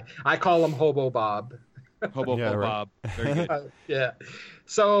guy. I call him Hobo Bob. Hobo Bob. Very good. Yeah.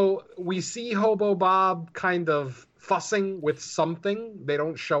 So we see Hobo Bob kind of fussing with something. They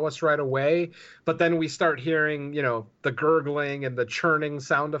don't show us right away. But then we start hearing, the gurgling and the churning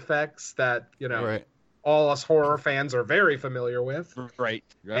sound effects that, Right. all us horror fans are very familiar with. Right.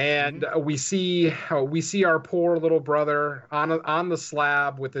 And we see our poor little brother on the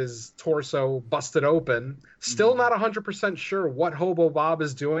slab with his torso busted open. Still not 100% sure what Hobo Bob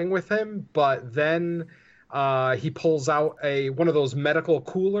is doing with him, but then he pulls out one of those medical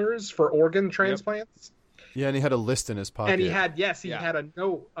coolers for organ transplants. Yeah, and he had a list in his pocket. And he had a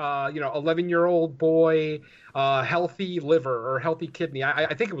note, 11-year-old boy, healthy liver or healthy kidney.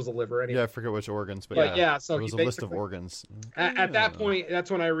 I think it was a liver. Anyway. Yeah, I forget which organs, but yeah. So it was a list of organs. At that point, that's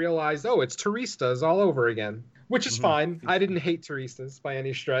when I realized, it's Turistas all over again, which is fine. I didn't hate Turistas by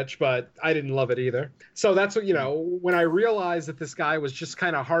any stretch, but I didn't love it either. So that's what, when I realized that this guy was just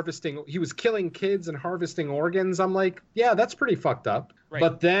kind of he was killing kids and harvesting organs, I'm like, yeah, that's pretty fucked up. Right.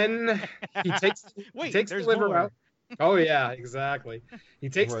 But then he takes the liver out. Oh, yeah, exactly. He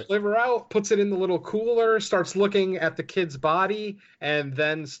takes the liver out, puts it in the little cooler, starts looking at the kid's body, and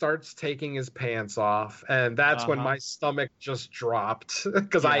then starts taking his pants off. And that's when my stomach just dropped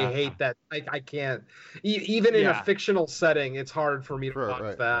because I hate that. I can't. Even in a fictional setting, it's hard for me to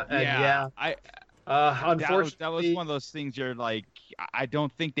watch that. And unfortunately, that was one of those things you're like, I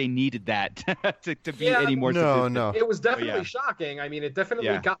don't think they needed that to be any more. No. It was definitely shocking. I mean, it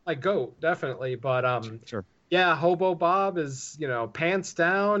definitely got my goat, definitely. But sure. Yeah, Hobo Bob is, pants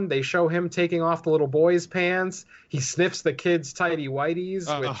down. They show him taking off the little boy's pants. He sniffs the kid's tighty whities,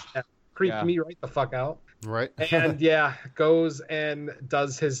 which creeped me right the fuck out. Right. And goes and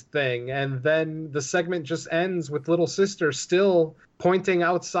does his thing. And then the segment just ends with little sister still pointing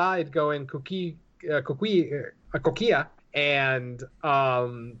outside, going kokia, and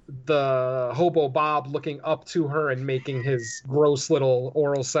the Hobo Bob looking up to her and making his gross little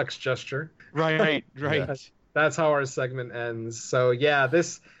oral sex gesture. Right. That's how our segment ends. So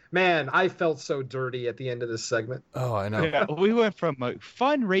I felt so dirty at the end of this segment. Oh, I know. Yeah, we went from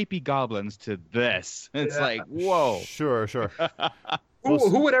fun rapey goblins to this. It's like, whoa. Sure.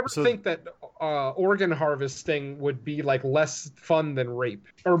 Who would ever think that organ harvesting would be like less fun than rape,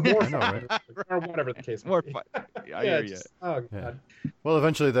 or more fun, or whatever the case? More fun. I hear you. Oh god. Yeah. Well,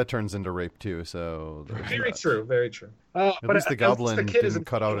 eventually that turns into rape too. So very true. At least the goblin didn't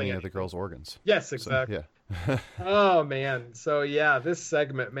cut out any of the girl's organs. Yes, exactly. So, Oh man. So this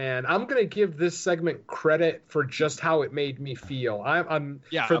segment, man, I'm gonna give this segment credit for just how it made me feel.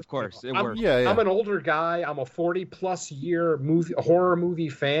 Of course it worked. I'm an older guy. I'm a 40+ year horror movie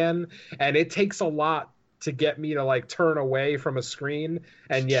fan, and it takes a lot to get me to like turn away from a screen.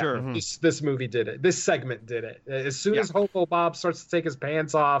 And this movie did it. This segment did it. As soon as Hobo Bob starts to take his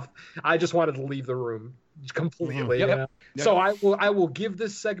pants off, I just wanted to leave the room completely. Yep. So I will give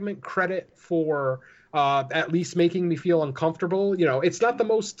this segment credit for at least making me feel uncomfortable. It's not the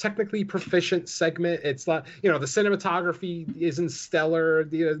most technically proficient segment. It's not, the cinematography isn't stellar.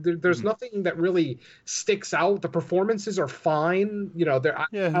 There's nothing that really sticks out. The performances are fine.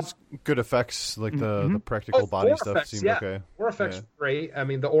 It's good effects, like the practical body stuff seemed okay. More effects were great. I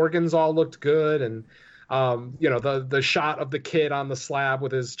mean, the organs all looked good, and the shot of the kid on the slab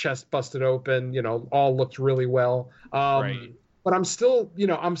with his chest busted open, all looked really well. Right. But I'm still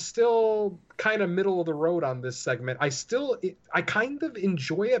kind of middle of the road on this segment. I kind of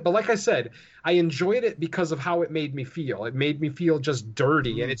enjoy it, but like I said, I enjoyed it because of how it made me feel. It made me feel just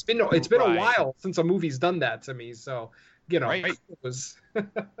dirty, and it's been a while since a movie's done that to me. So, it was.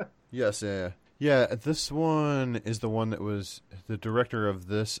 Yes, yeah. Yeah, this one is the one that was the director of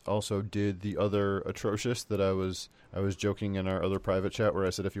this also did the other Atrocious that I was joking in our other private chat where I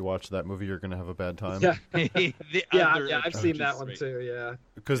said if you watch that movie you're going to have a bad time. Yeah, yeah, I've seen that one too. Yeah,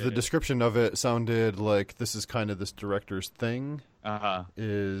 because the description of it sounded like this is kind of this director's thing.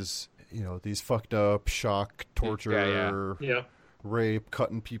 Is these fucked up shock, torture, rape,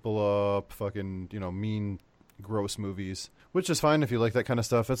 cutting people up, fucking mean, gross movies. Which is fine if you like that kind of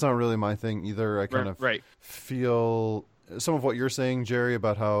stuff. It's not really my thing either. I kind of feel some of what you're saying, Jerry,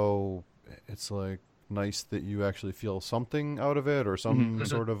 about how it's like nice that you actually feel something out of it or some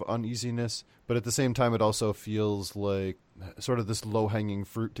sort of uneasiness. But at the same time, it also feels like sort of this low-hanging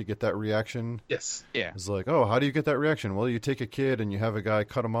fruit to get that reaction. Yes. Yeah. It's like, oh, how do you get that reaction? Well, you take a kid and you have a guy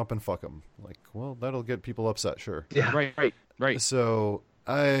cut him up and fuck him. Like, well, that'll get people upset, sure. Yeah. Right. So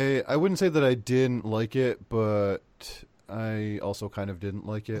I wouldn't say that I didn't like it, but I also kind of didn't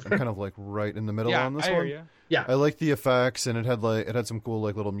like it. I'm kind of like right in the middle on this one. Yeah, I liked the effects, and it had some cool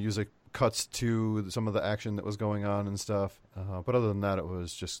like little music cuts to some of the action that was going on and stuff. But other than that, it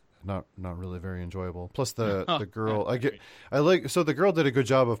was just not really very enjoyable. Plus the girl, so the girl did a good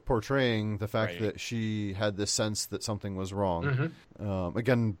job of portraying the fact that she had this sense that something was wrong.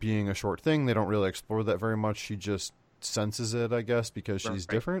 Again, being a short thing, they don't really explore that very much. She just senses it, I guess, because she's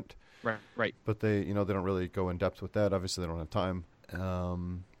different. Right. But they, they don't really go in depth with that. Obviously, they don't have time.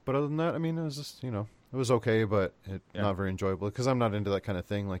 But other than that, I mean, it was just, it was okay, but not very enjoyable because I'm not into that kind of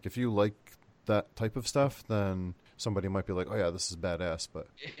thing. Like, if you like that type of stuff, then somebody might be like, oh, yeah, this is badass. But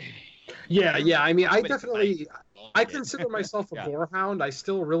yeah. I mean, I consider myself a gore hound. I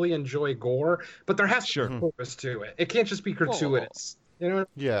still really enjoy gore, but there has to be a purpose to it. It can't just be gratuitous.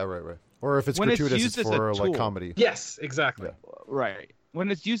 Yeah, right. Or if it's gratuitous, it's for like comedy. Yes, exactly. Yeah. Right. When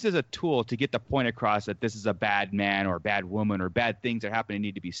it's used as a tool to get the point across that this is a bad man or a bad woman or bad things that happen and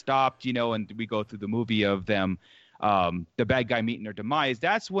need to be stopped, and we go through the movie of them, the bad guy meeting their demise,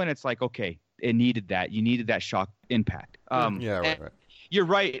 that's when it's like, okay, it needed that. You needed that shock impact. Right. You're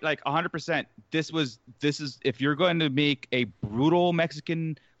right, like 100%. This is if you're going to make a brutal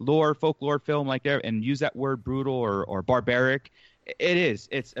Mexican folklore film like that and use that word brutal or barbaric, it's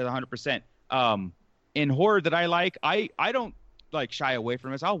 100%. In horror that I like, I don't like shy away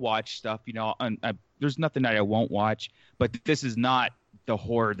from this. I'll watch stuff, there's nothing that I won't watch, but this is not the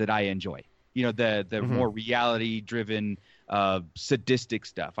horror that I enjoy. The more reality driven, sadistic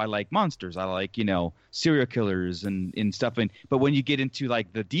stuff. I like monsters. I like, serial killers and stuff. But when you get into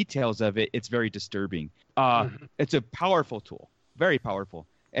like the details of it, it's very disturbing. It's a powerful tool, very powerful.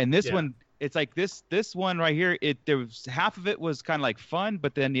 And this one, it's like this one right here. There was half of it was kind of like fun,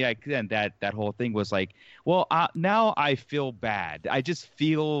 but then that whole thing was like, well, now I feel bad. I just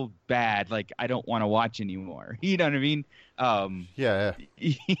feel bad. Like I don't want to watch anymore. You know what I mean? Yeah.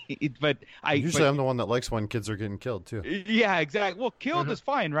 But I'm the one that likes when kids are getting killed too. Yeah, exactly. Well, killed is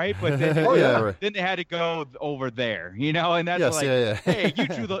fine, right? But then, then they had to go over there, and that's hey,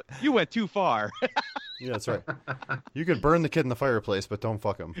 you went too far. Yeah, that's right. You could burn the kid in the fireplace, but don't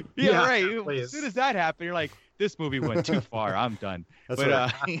fuck him. Yeah, right. Please. As soon as that happened, you're like, this movie went too far. I'm done. That's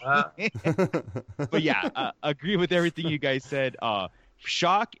right. But yeah, agree with everything you guys said.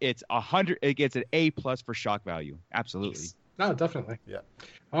 Shock, it's 100. It gets an A+ for shock value. Absolutely. No, definitely. Yeah.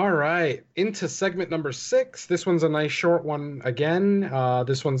 All right, into segment number 6. This one's a nice short one again.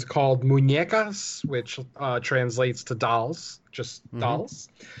 This one's called Muñecas, which translates to dolls, just dolls.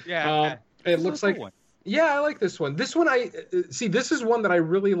 Yeah. It looks like. One. Yeah, I like this one. This one, this is one that I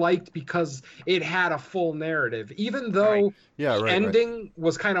really liked because it had a full narrative. Even though the ending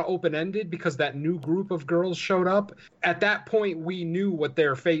was kind of open-ended because that new group of girls showed up, at that point we knew what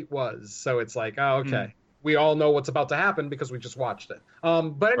their fate was. So it's like, oh, okay. We all know what's about to happen because we just watched it.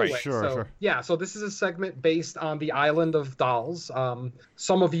 But anyway, so this is a segment based on the island of dolls.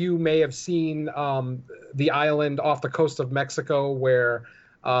 Some of you may have seen the island off the coast of Mexico where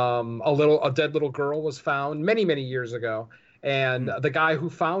a dead little girl was found many years ago, and the guy who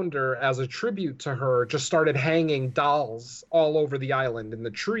found her, as a tribute to her, just started hanging dolls all over the island, in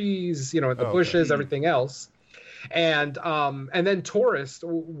the trees, in the bushes, everything else. And then tourists,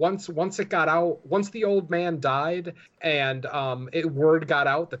 once it got out, once the old man died, and word got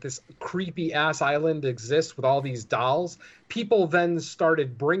out that this creepy ass island exists with all these dolls, people then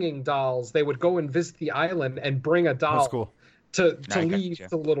started bringing dolls. They would go and visit the island and bring a doll. That's cool. To leave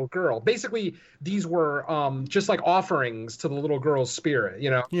the little girl. Basically, these were just like offerings to the little girl's spirit,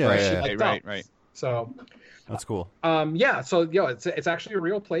 Right. So that's cool. So it's actually a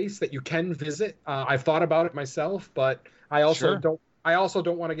real place that you can visit. I've thought about it myself, but I also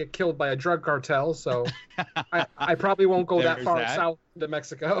don't want to get killed by a drug cartel, so I probably won't go that far south to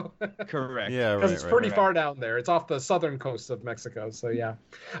Mexico. Correct. Yeah, Because it's pretty far down there. It's off the southern coast of Mexico. So yeah.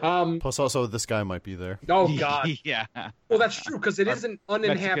 Plus, also this guy might be there. Oh God. Yeah. Well, that's true because it is an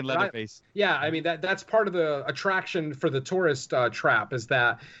uninhabited. Leatherface. Yeah, I mean that's part of the attraction for the tourist trap is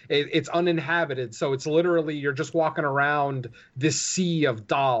that it's uninhabited. So it's literally you're just walking around this sea of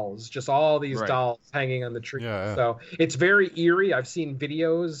dolls, just all these dolls hanging on the tree. Yeah. So it's very eerie. I've seen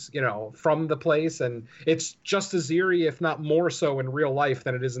videos, from the place, and it's just as eerie, if not more so, in real life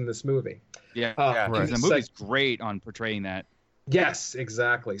than it is in this movie. Yeah. The movie's great on portraying that. Yes,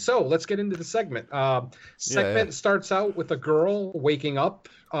 exactly. So let's get into the segment. Segment starts out with a girl waking up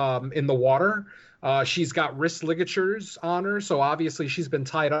in the water. She's got wrist ligatures on her, so obviously she's been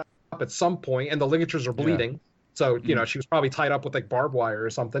tied up at some point, and the ligatures are bleeding. So, she was probably tied up with like barbed wire or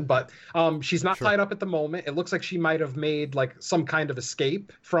something, but she's not tied up at the moment. It looks like she might have made like some kind of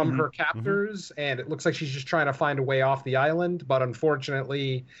escape from her captors, and it looks like she's just trying to find a way off the island. But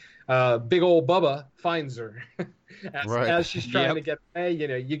unfortunately, big old Bubba finds her as she's trying to get away.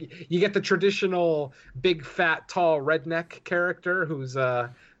 You get the traditional big, fat, tall redneck character who's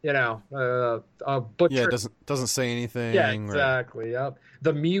a butcher. Yeah, doesn't say anything. Yeah, exactly. Yep.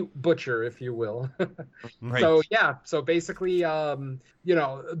 The mute butcher, if you will. Right. So basically,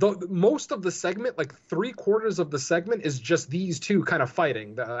 most of the segment, like 3/4 of the segment, is just these two kind of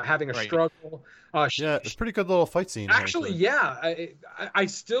fighting, having a struggle. It's a pretty good little fight scene. Actually, yeah. I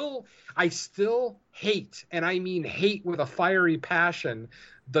still hate, and I mean hate with a fiery passion,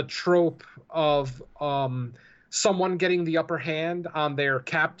 the trope of someone getting the upper hand on their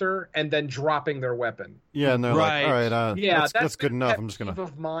captor and then dropping their weapon. Yeah, and they're like, all right, that's good enough. I'm just going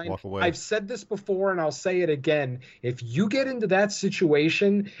to walk away. I've said this before, and I'll say it again. If you get into that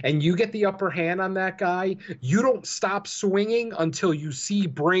situation and you get the upper hand on that guy, you don't stop swinging until you see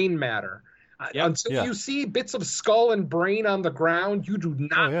brain matter. Until you see bits of skull and brain on the ground, you do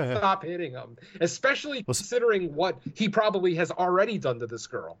not stop hitting him, especially considering what he probably has already done to this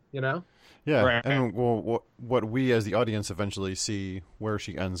girl, Yeah, right. And what we as the audience eventually see where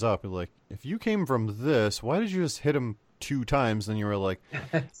she ends up, like, if you came from this, why did you just hit him 2 times? Then you were like,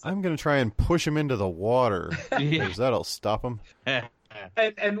 I'm going to try and push him into the water because that'll stop him.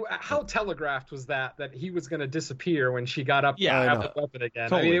 And how telegraphed was that he was going to disappear when she got up and have the weapon again?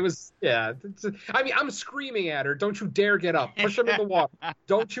 Totally. I mean, it was, I'm screaming at her, don't you dare get up. Push him in the water.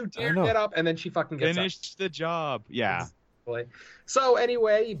 Don't you dare get up. And then she fucking gets Finish the job. Yeah. So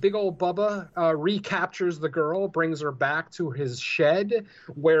anyway, big old Bubba recaptures the girl, brings her back to his shed,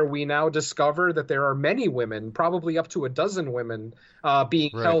 where we now discover that there are many women, probably up to a dozen women,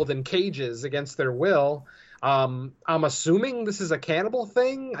 being held in cages against their will. I'm assuming this is a cannibal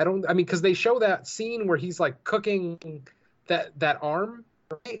thing. Because they show that scene where he's like cooking that arm.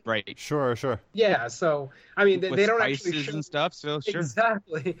 Right. Sure. Yeah. So they don't actually show and stuff. So sure.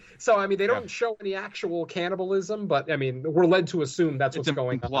 Exactly. So they don't show any actual cannibalism, but we're led to assume that's what's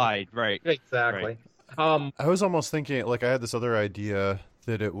going implied, on. Right. Exactly. Right. I was almost thinking, like, I had this other idea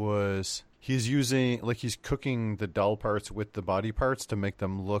that it was he's cooking the doll parts with the body parts to make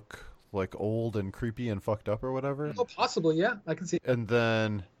them look like old and creepy and fucked up or whatever. Oh, possibly. Yeah, I can see. And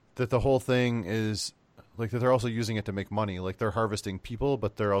then that the whole thing is. Like, that they're also using it to make money. Like, they're harvesting people,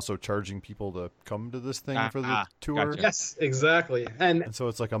 but they're also charging people to come to this thing for the tour. Gotcha. Yes, exactly. And so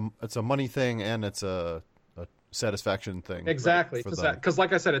it's like it's a money thing and it's a satisfaction thing. Exactly. Because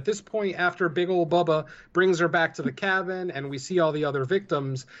like I said, at this point, after big old Bubba brings her back to the cabin and we see all the other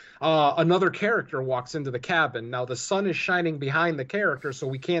victims, another character walks into the cabin. Now, the sun is shining behind the character, so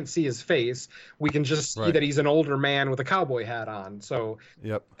we can't see his face. We can just see that he's an older man with a cowboy hat on. So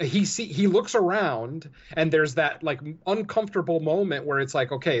he looks around, and there's that like uncomfortable moment where it's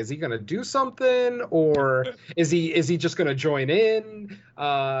like, okay, is he going to do something, or is he just going to join in?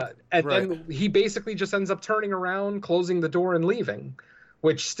 Then he basically just ends up turning around, closing the door, and leaving,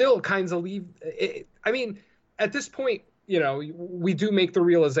 which still kind of at this point, we do make the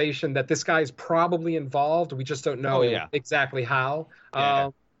realization that this guy's probably involved. We just don't know exactly how.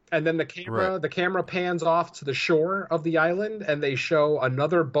 And then the camera pans off to the shore of the island, and they show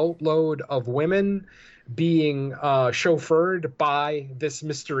another boatload of women being chauffeured by this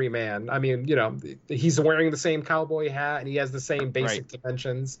mystery man. I mean, he's wearing the same cowboy hat and he has the same basic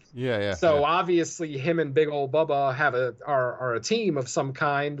dimensions. So obviously him and big old Bubba are a team of some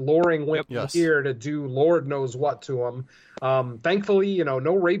kind, luring women here to do Lord knows what to them. Thankfully,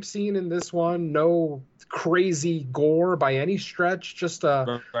 no rape scene in this one, no crazy gore by any stretch, just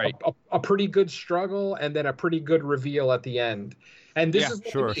a pretty good struggle and then a pretty good reveal at the end. And this is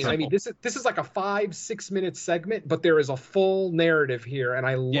what I mean. This is like a 5-6 minute segment, but there is a full narrative here, and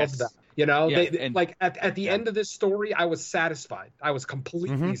I love that. You know, Yeah, like at the end of this story, I was satisfied. I was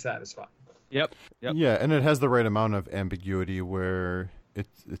completely satisfied. Yep. Yeah, and it has the right amount of ambiguity where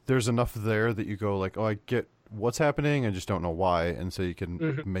there's enough there that you go like, oh, I get what's happening, I just don't know why, and so you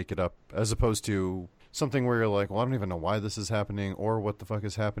can make it up, as opposed to something where you're like, well, I don't even know why this is happening or what the fuck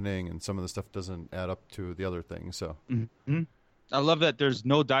is happening, and some of the stuff doesn't add up to the other thing. So I love that there's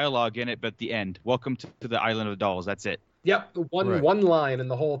no dialogue in it, but the end. Welcome to the Island of Dolls. That's it. Yep, one line in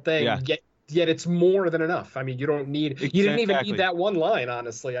the whole thing. Yeah. Yet it's more than enough. I mean, you didn't even need that one line,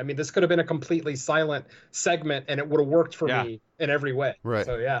 honestly. I mean, this could have been a completely silent segment, and it would have worked for me in every way. Right.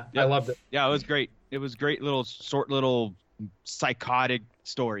 So I loved it. Yeah, it was great. It was great little psychotic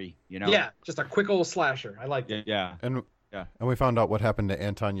story, you know? Yeah, just a quick old slasher. I liked it. Yeah. And we found out what happened to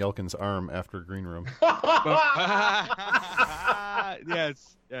Anton Yelkin's arm after Green Room.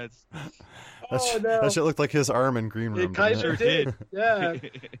 Yes. That shit looked like his arm in Green Room. It kind of did. Yeah.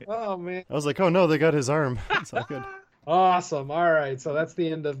 Oh, man. I was like, oh, no, they got his arm. It's all good. Awesome. All right. So that's the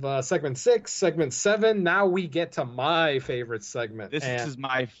end of segment 6. Segment 7. Now we get to my favorite segment. This is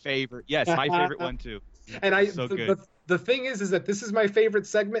my favorite. Yes, my favorite one, too. And good. The thing is that this is my favorite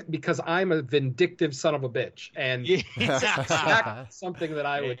segment because I'm a vindictive son of a bitch, and it's exactly something that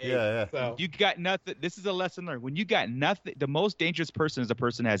I would do. Yeah. So. You got nothing. This is a lesson learned. When you got nothing, the most dangerous person is a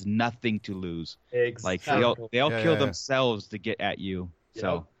person who has nothing to lose. Exactly. Like they'll kill themselves to get at you.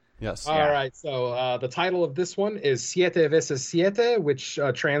 So. Yes. All right. So the title of this one is Siete veces siete, which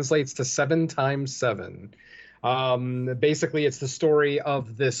translates to 7 times 7. Basically, it's the story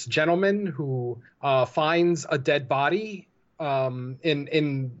of this gentleman who finds a dead body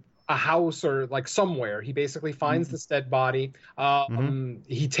in a house or like somewhere. He basically finds this dead body.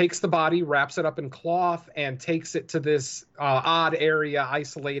 He takes the body, wraps it up in cloth, and takes it to this odd area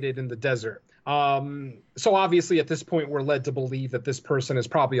isolated in the desert. So obviously at this point we're led to believe that this person is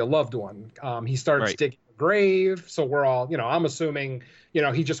probably a loved one. He starts digging a grave, so we're all, I'm assuming,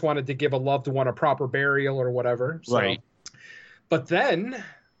 he just wanted to give a loved one a proper burial or whatever. So. Right. But then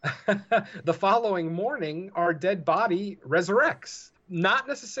the following morning, our dead body resurrects. Not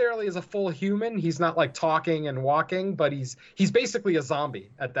necessarily as a full human. He's not like talking and walking, but he's basically a zombie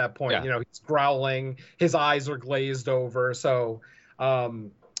at that point. Yeah. He's growling, his eyes are glazed over. So,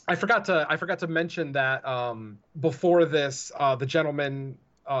 I forgot to mention that before this, the gentleman,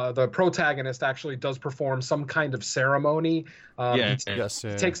 the protagonist, actually does perform some kind of ceremony. He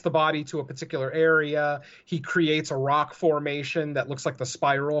takes the body to a particular area. He creates a rock formation that looks like the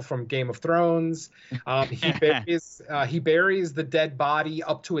spiral from Game of Thrones. He buries the dead body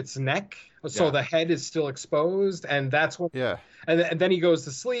up to its neck, so the head is still exposed, and that's what. Yeah. And then he goes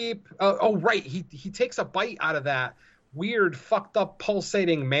to sleep. He takes a bite out of that weird, fucked up,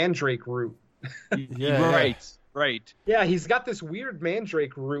 pulsating mandrake root. Right. Yeah, he's got this weird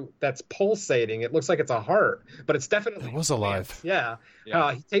mandrake root that's pulsating. It looks like it's a heart, but it's definitely it was alive. Yeah.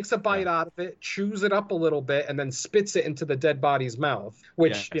 He takes a bite out of it, chews it up a little bit, and then spits it into the dead body's mouth,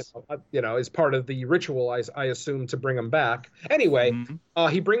 which is part of the ritual, I assume, to bring him back. Anyway,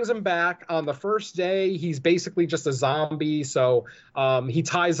 he brings him back. On the first day, he's basically just a zombie, so he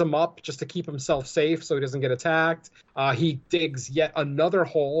ties him up just to keep himself safe so he doesn't get attacked. He digs yet another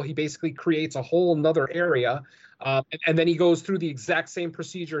hole. He basically creates a whole another area. And then he goes through the exact same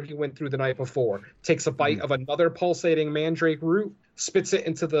procedure he went through the night before. Takes a bite of another pulsating mandrake root, spits it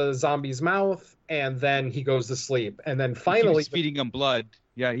into the zombie's mouth, and then he goes to sleep. And then finally, he keeps feeding him blood.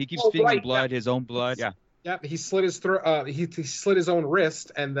 Yeah, he keeps feeding him blood, his own blood. Yeah. Yeah, he slit his throat. He slit his own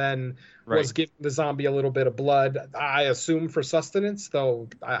wrist, and then was giving the zombie a little bit of blood. I assume for sustenance, though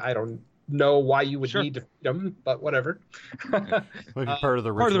I don't know why you would need to feed him, but whatever. Maybe part of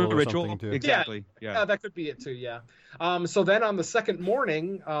the ritual. Too. Exactly. Yeah, that could be it too. Yeah. So then on the second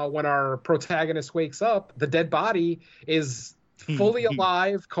morning, when our protagonist wakes up, the dead body is fully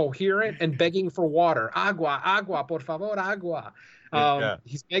alive, coherent, and begging for water. Agua, por favor, agua.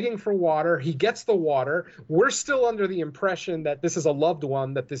 He's begging for water. He gets the water. We're still under the impression that this is a loved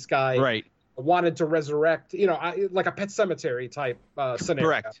one that this guy wanted to resurrect, like a Pet Sematary type scenario.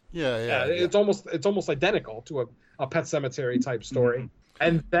 Correct. Yeah. It's almost identical to a Pet Sematary type story.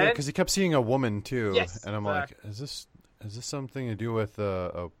 And then because he kept seeing a woman too, yes, and I'm like, is this something to do with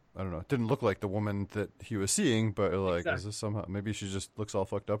I don't know. It didn't look like the woman that he was seeing, but like, is this somehow? Maybe she just looks all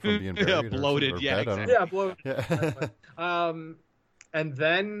fucked up from being buried, bloated. or Yeah, bed, bloated. Yeah. And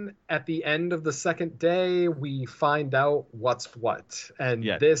then at the end of the second day, we find out what's what. And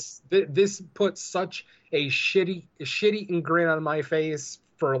this puts such a shitty grin on my face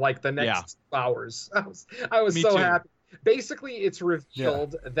for like the next 2 hours. I was so happy. Basically, it's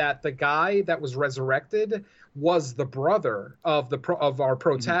revealed that the guy that was resurrected was the brother of our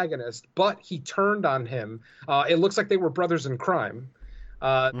protagonist, but he turned on him. It looks like they were brothers in crime.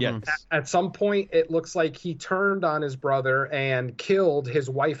 At some point, it looks like he turned on his brother and killed his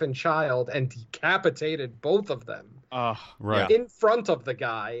wife and child and decapitated both of them. In front of the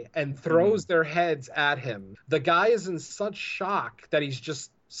guy and throws their heads at him. The guy is in such shock that he's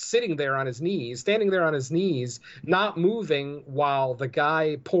just standing there on his knees, not moving while the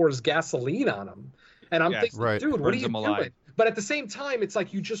guy pours gasoline on him. And I'm thinking, dude, what are you doing? But at the same time, it's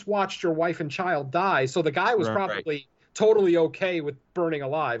like you just watched your wife and child die. So the guy was probably totally okay with burning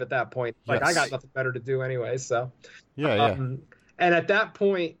alive at that point. Like, I got nothing better to do anyway. So, and at that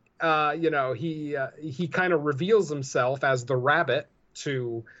point, he kind of reveals himself as the rabbit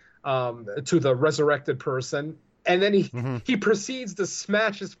to the resurrected person. And then he proceeds to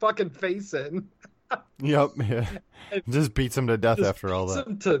smash his fucking face in. Just beats him to death after all that.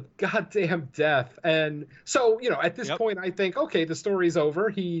 Beats him to goddamn death. And so, at this point, I think, okay, the story's over.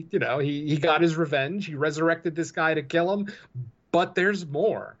 He got his revenge. He resurrected this guy to kill him. But there's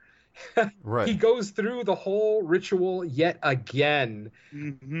more. He goes through the whole ritual yet again.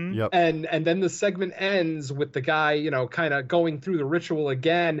 And then the segment ends with the guy, kind of going through the ritual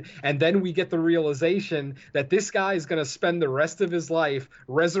again. And then we get the realization that this guy is going to spend the rest of his life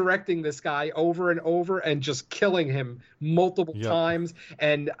resurrecting this guy over and over and just killing him multiple times.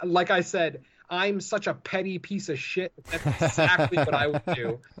 And like I said, I'm such a petty piece of shit. That's exactly what I would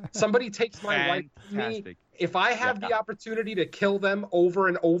do. Somebody takes my wife from me. If I have the opportunity to kill them over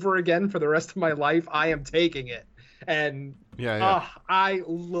and over again for the rest of my life, I am taking it. And I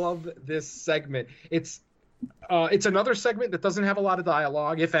love this segment. It's another segment that doesn't have a lot of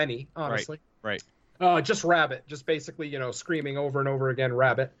dialogue, if any, honestly. Right. Just rabbit, just basically, screaming over and over again,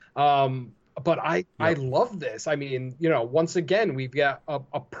 rabbit. But I love this. I mean, once again, we've got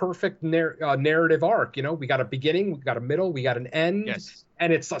a perfect narrative arc. We got a beginning, we got a middle, we got an end. Yes.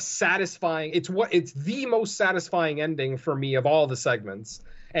 And it's a satisfying. It's the most satisfying ending for me of all the segments,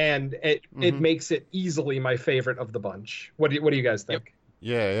 and it makes it easily my favorite of the bunch. What do you guys think?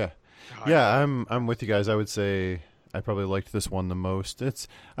 Yeah. I'm with you guys. I would say I probably liked this one the most.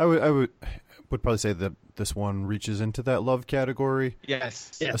 I would probably say that this one reaches into that love category.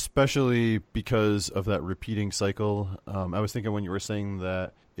 Yes. Especially because of that repeating cycle. I was thinking when you were saying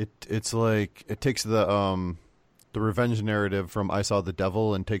that it's like it takes the revenge narrative from I Saw the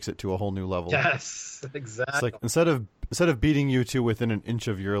Devil and takes it to a whole new level. Yes, exactly. It's like instead of beating you to within an inch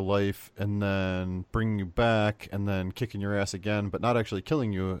of your life and then bringing you back and then kicking your ass again, but not actually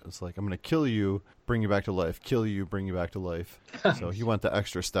killing you, it's like I'm going to kill you, bring you back to life, kill you, bring you back to life. So he went the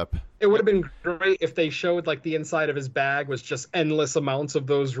extra step. It would have been great if they showed like the inside of his bag was just endless amounts of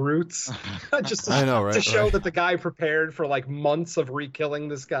those roots. Just to, I know, right? To show that the guy prepared for like months of re-killing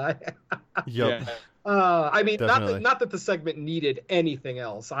this guy. Yep. I mean, definitely. not that the segment needed anything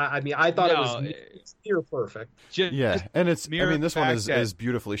else. I mean, I thought it was near perfect. And this one is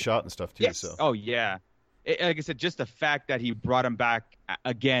beautifully shot and stuff too. Yes. So. Oh yeah, like I said, just the fact that he brought him back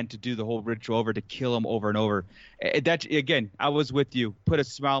again to do the whole ritual over, to kill him over and over. That again, I was with you. Put a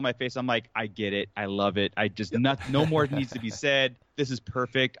smile on my face. I'm like, I get it. I love it. I just no more needs to be said. This is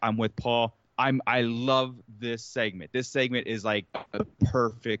perfect. I'm with Paul. I love this segment. This segment is like a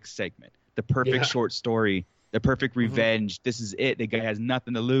perfect segment. The perfect short story, the perfect revenge. This is it. The guy has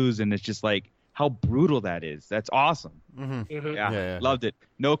nothing to lose, and it's just like how brutal that is. That's awesome. Yeah, loved it.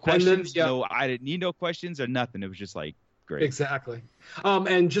 No questions. I didn't need no questions or nothing. It was just like great. Exactly.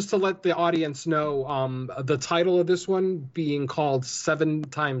 And just to let the audience know, the title of this one being called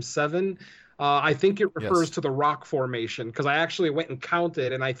 7x7. I think it refers to the rock formation, because I actually went and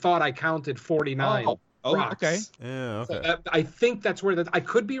counted, and I thought I counted 49. Oh, rocks. okay. Yeah, okay. So I think that's where I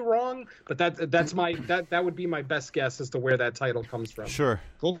could be wrong, but that's my that would be my best guess as to where that title comes from. Sure.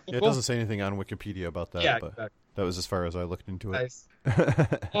 Cool. It doesn't say anything on Wikipedia about that, but exactly. That was as far as I looked into it. Nice.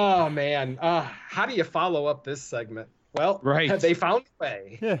 Oh man, how do you follow up this segment? Well, they found a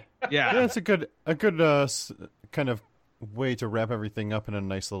way. Yeah, it's a good kind of way to wrap everything up in a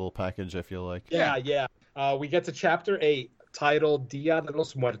nice little package, I feel like. Yeah. We get to chapter 8. Titled Dia de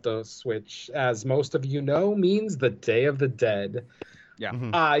los Muertos, which, as most of you know, means the Day of the Dead.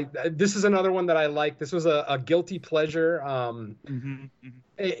 Yeah. This is another one that I like. This was a guilty pleasure.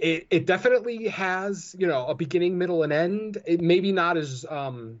 It definitely has, a beginning, middle, and end. It maybe not as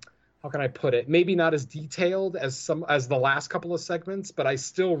how can I put it? Maybe not as detailed as the last couple of segments, but I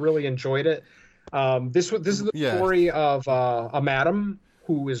still really enjoyed it. This is the story of a madam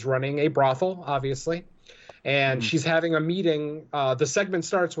who is running a brothel, obviously. and she's having a meeting. The segment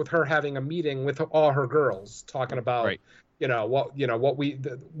starts with her having a meeting with all her girls, talking about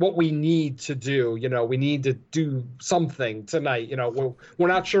what we need to do. We need to do something tonight. We're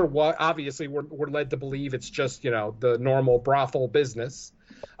not sure what. Obviously, we're led to believe it's just the normal brothel business.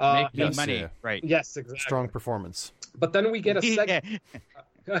 Making money, right? Yes, exactly. Strong performance. But then we get a segment.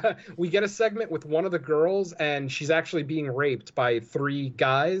 We get a segment with one of the girls, and she's actually being raped by 3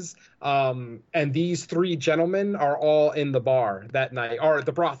 guys. And these 3 gentlemen are all in the bar that night, or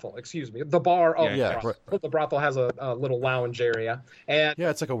the brothel, excuse me, the bar of the brothel. Right. The brothel has a little lounge area, and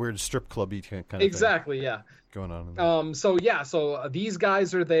it's like a weird strip clubby kind of exactly, thing going on. So these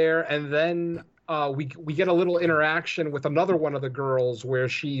guys are there, and then we get a little interaction with another one of the girls where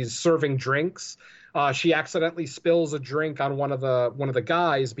she's serving drinks. She accidentally spills a drink on one of the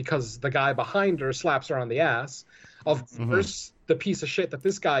guys because the guy behind her slaps her on the ass. Of course, the piece of shit that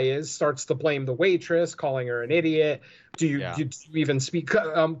this guy is starts to blame the waitress, calling her an idiot. Do you even speak?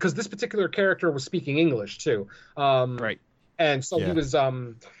 Because this particular character was speaking English too. Right. And so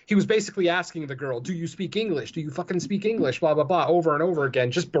he was basically asking the girl, "Do you speak English? Do you fucking speak English?" Blah blah blah, over and over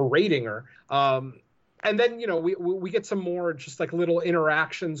again, just berating her. And then, we get some more just like little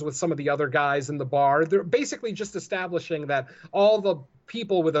interactions with some of the other guys in the bar. They're basically just establishing that all the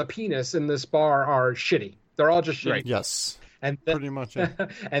people with a penis in this bar are shitty. They're all just shitty. Right. Yes. And then, pretty much. Yeah.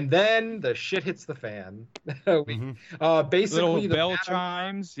 And then the shit hits the fan. Basically, little the bell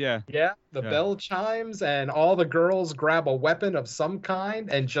chimes. Yeah. Yeah. The bell chimes, and all the girls grab a weapon of some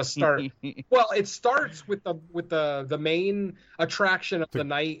kind and just start. Well, it starts with the main attraction of the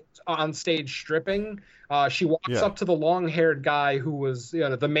night on stage stripping. She walks up to the long-haired guy who was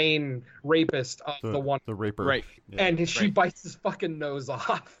the main rapist of the raper, right? Yeah. And she bites his fucking nose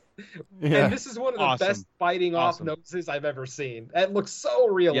off. Yeah. And this is one of the best biting off noses I've ever seen. It looks so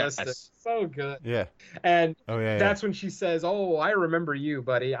realistic. Yes. So good. Yeah. And that's when she says, "Oh, I remember you,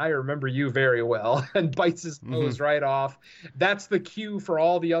 buddy. I remember you very well," and bites his nose right off. That's the cue for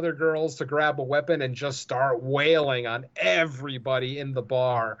all the other girls to grab a weapon and just start wailing on everybody in the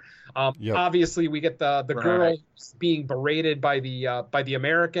bar. Obviously, we get the girl being berated by the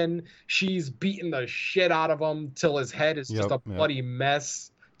American. She's beating the shit out of him till his head is just a bloody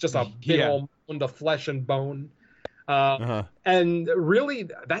mess. Just a big old mound of flesh and bone. And really,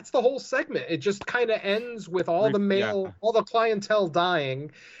 that's the whole segment. It just kind of ends with all the clientele dying,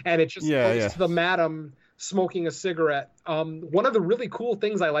 and it just goes to the madam smoking a cigarette. One of the really cool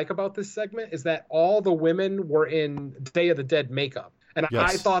things I like about this segment is that all the women were in Day of the Dead makeup. And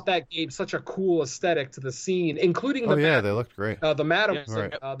I thought that gave such a cool aesthetic to the scene, including the madam. They looked great. The madam was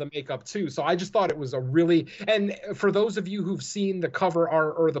the makeup too. So I just thought it was a really, and for those of you who've seen the cover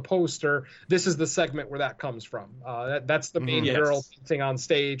art or the poster, this is the segment where that comes from. That's the main girl dancing on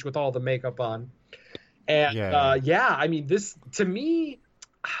stage with all the makeup on. And I mean, this, to me,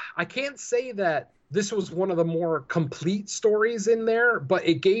 I can't say that this was one of the more complete stories in there, but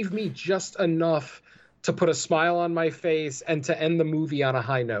it gave me just enough to put a smile on my face and to end the movie on a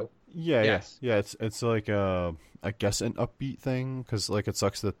high note. It's like I guess an upbeat thing, because like it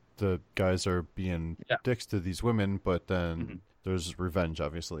sucks that the guys are being dicks to these women, but then there's revenge,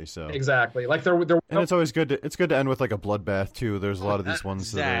 obviously. So exactly, like and it's always good. It's good to end with like a bloodbath too. There's a lot of these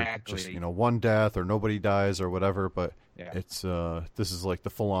ones that are just one death or nobody dies or whatever, but it's this is like the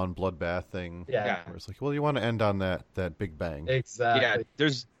full on bloodbath thing. Where it's like, well, you want to end on that big bang. Exactly.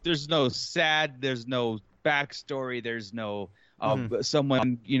 Yeah. There's no sad. There's no backstory. There's no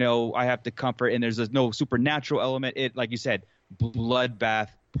someone I have to comfort, and there's no supernatural element. It, like you said, bloodbath,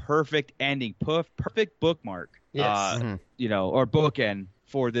 perfect ending, perfect bookmark. Yes. Or bookend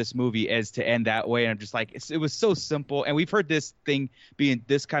for this movie is to end that way. And I'm just like, it was so simple. And we've heard this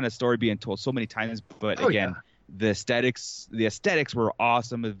kind of story being told so many times, but the aesthetics were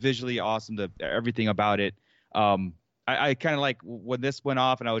awesome, visually awesome, everything about it. I kind of like when this went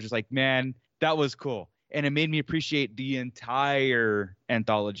off, and I was just like, man, that was cool. And it made me appreciate the entire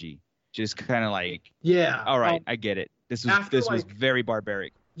anthology. Just kind of like, all right, I get it. This was very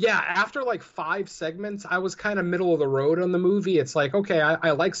barbaric. Yeah, after like 5 segments, I was kind of middle of the road on the movie. It's like, okay,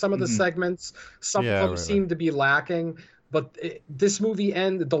 I like some of the segments. Some of them seem to be lacking. But this movie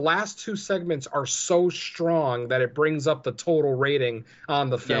the last 2 segments are so strong that it brings up the total rating on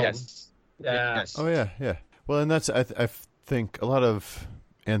the film. Yes. Oh, yeah. Well, and that's, I think, a lot of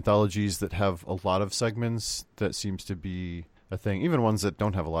anthologies that have a lot of segments, that seems to be a thing. Even ones that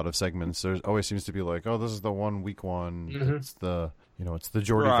don't have a lot of segments, there always seems to be like, oh, this is the 1 week one. It's the... it's the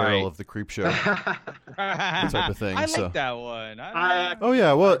Jordy Verrill of the Creep Show that type of thing. I like that one.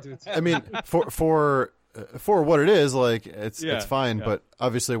 Well, I mean, for for what it is, like it's fine. Yeah. But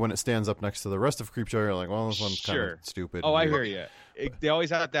obviously, when it stands up next to the rest of Creepshow, you're like, well, this one's kind of stupid. Oh, I hear you. They always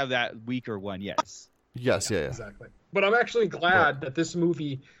have to have that weaker one. Yes. Yes. Yeah. Exactly. But I'm actually glad that this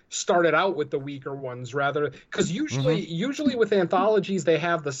movie started out with the weaker ones rather, because usually with anthologies they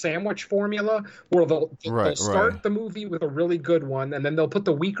have the sandwich formula where they'll start the movie with a really good one and then they'll put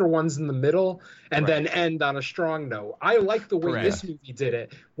the weaker ones in the middle and then end on a strong note. I like the way this movie did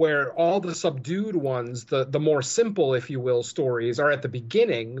it, where all the subdued ones, the more simple, if you will, stories are at the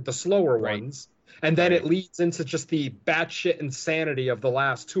beginning, the slower ones. And then it leads into just the batshit insanity of the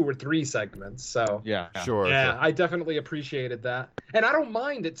last 2 or 3 segments. So sure. I definitely appreciated that, and I don't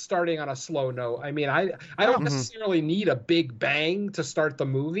mind it starting on a slow note. I mean, I don't necessarily need a big bang to start the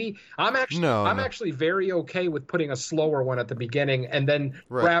movie. I'm actually very okay with putting a slower one at the beginning and then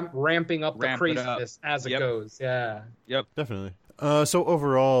ramping up the craziness as it goes. Yeah. Yep. Definitely. So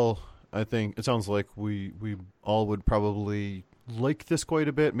overall, I think it sounds like we all would probably like this quite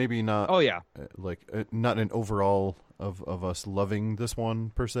a bit. Maybe not. Oh yeah. Not an overall of us loving this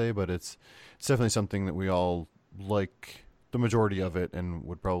one per se, but it's definitely something that we all like the majority of it and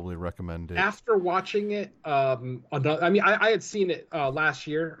would probably recommend it. After watching it, I had seen it last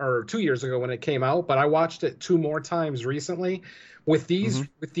year or 2 years ago when it came out, but I watched it 2 more times recently. With these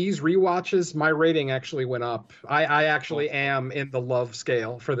rewatches, my rating actually went up. I actually am in the love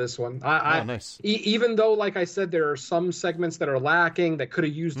scale for this one. Nice. Even though, like I said, there are some segments that are lacking that could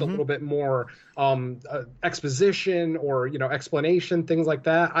have used a little bit more exposition or explanation, things like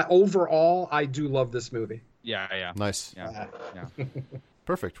that. Overall, I do love this movie. Yeah. Nice. Yeah.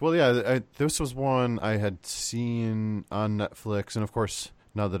 Perfect. Well, this was one I had seen on Netflix, and of course,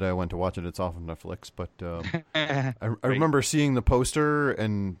 now that I went to watch it, it's off of Netflix. But I remember seeing the poster,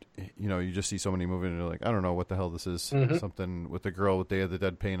 and you just see so many movies, and you're like, I don't know what the hell this is. Something with the girl with Day of the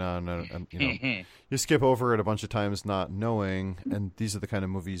Dead paint on, and you skip over it a bunch of times, not knowing. And these are the kind of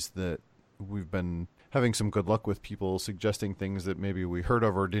movies that we've been having some good luck with, people suggesting things that maybe we heard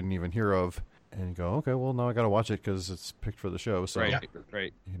of or didn't even hear of. And you go, okay, well, now I got to watch it because it's picked for the show. So,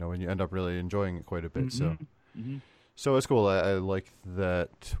 right. And you end up really enjoying it quite a bit. So it's cool. I like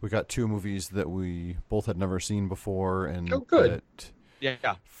that we got 2 movies that we both had never seen before, and good.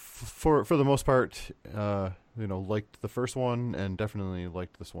 For the most part, liked the first one and definitely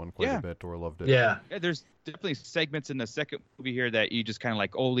liked this one quite a bit, or loved it. Yeah. There's definitely segments in the second movie here that you just kind of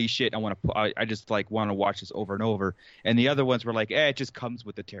like, holy shit, I just like want to watch this over and over. And the other ones were like, it just comes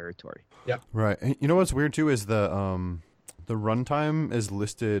with the territory. Yeah. Right. And you know what's weird too is the runtime is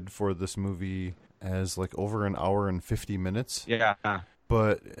listed for this movie as like over an hour and 50 minutes. Yeah.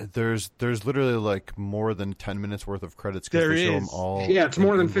 But there's literally like more than 10 minutes worth of credits because they show them all. Yeah, it's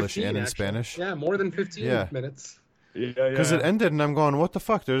more than English 15 and in actually. Spanish. Yeah, more than 15 minutes. Because it ended, and I'm going, what the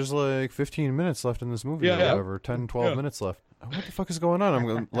fuck? There's like 15 minutes left in this movie, or whatever, 10, 12 minutes left. What the fuck is going on? I'm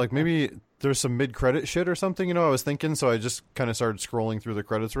going, like, maybe there's some mid-credit shit or something, I was thinking, so I just kind of started scrolling through the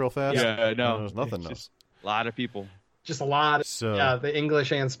credits real fast. Yeah, no. There's nothing else. A lot of people. Just a lot. The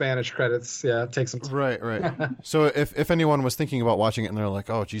English and Spanish credits. Yeah, it takes some time. Right. So if anyone was thinking about watching it and they're like,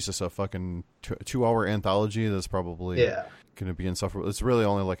 oh, Jesus, a fucking 2-hour anthology, that's probably going to be insufferable. It's really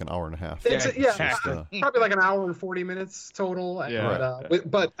only like an hour and a half. Probably like an hour and 40 minutes total.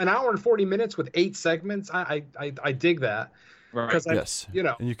 But an hour and 40 minutes with 8 segments, I dig that. Right. Yes.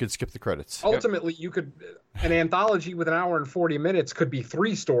 And you could skip the credits. Ultimately, you could an anthology with an hour and 40 minutes could be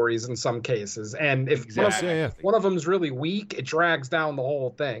 3 stories in some cases, and if one of them's really weak, it drags down the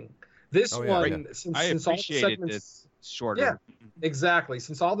whole thing. This one, since all the segments shorter. Yeah, exactly.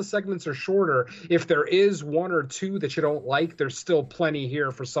 Since all the segments are shorter, if there is 1 or 2 that you don't like, there's still plenty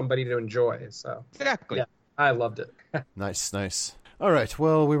here for somebody to enjoy. So exactly, I loved it. Nice. All right.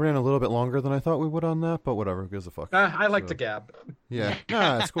 Well, we ran a little bit longer than I thought we would on that, but whatever. Who gives a fuck? I like to gab. Yeah.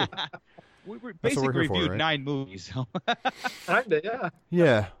 Nah, it's cool. We basically reviewed 9 movies. Kinda, yeah.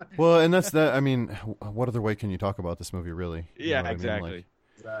 Yeah. Well, and that's that. I mean, what other way can you talk about this movie, really? Yeah, exactly.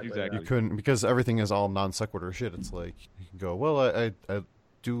 Exactly. You couldn't, because everything is all non sequitur shit. It's like you can go, well, I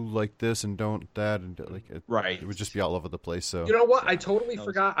do like this and don't that, and like it would just be all over the place. So you know what? I totally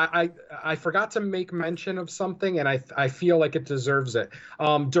forgot. I forgot to make mention of something, and I feel like it deserves it.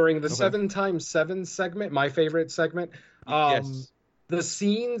 During the 7x7 segment, my favorite segment, the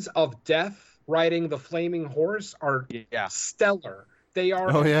scenes of Death riding the flaming horse are stellar. They are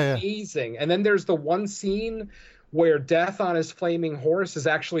amazing. And then there's the one scene where Death on his flaming horse is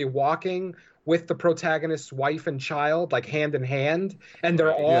actually walking with the protagonist's wife and child, like hand in hand, and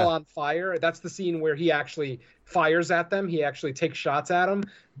they're all on fire. That's the scene where he actually fires at them. He actually takes shots at them.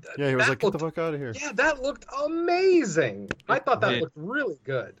 Yeah, he was like, get the fuck out of here. Yeah, that looked amazing. I thought that looked really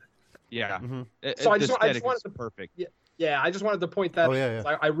good. Yeah. Mm-hmm. So I just wanted to perfect. Yeah, I just wanted to point that. Oh,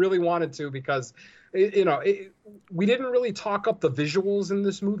 yeah. I really wanted to because, we didn't really talk up the visuals in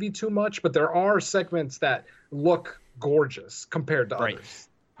this movie too much, but there are segments that look gorgeous compared to others.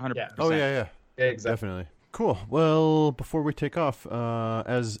 100%. Yeah. Oh yeah, exactly. Definitely. Cool. Well, before we take off,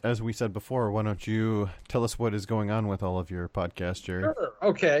 as we said before, why don't you tell us what is going on with all of your podcasts, Jerry? Sure.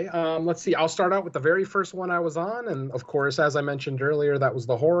 Okay. Let's see. I'll start out with the very first one I was on, and of course, as I mentioned earlier, that was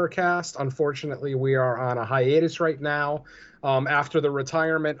the Horror Cast. Unfortunately, we are on a hiatus right now. After the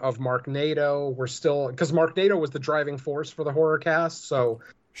retirement of Mark Nato, we're still, because Mark Nato was the driving force for the Horror Cast, so.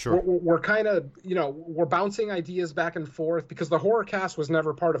 Sure. We're kind of, we're bouncing ideas back and forth because the Horror Cast was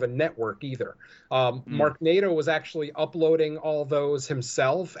never part of a network either. Mark Nato was actually uploading all those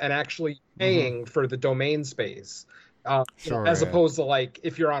himself and actually paying for the domain space. Sure, as opposed to like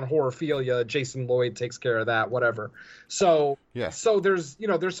if you're on Horrorphilia, Jason Lloyd takes care of that, whatever. So there's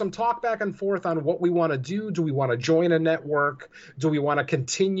there's some talk back and forth on what we want to do. Do we want to join a network? Do we want to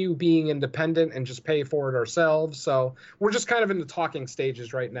continue being independent and just pay for it ourselves? So we're just kind of in the talking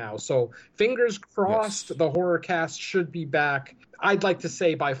stages right now. So fingers crossed, the Horror Cast should be back. I'd like to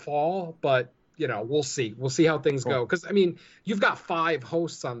say by fall, but we'll see. We'll see how things go. Because, I mean, you've got 5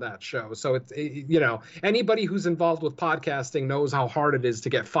 hosts on that show. So, anybody who's involved with podcasting knows how hard it is to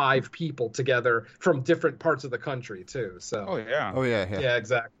get 5 people together from different parts of the country, too. So. Oh, yeah. Yeah,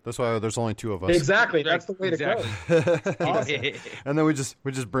 exactly. That's why there's only 2 of us. Exactly. That's the way to go. Awesome. And then we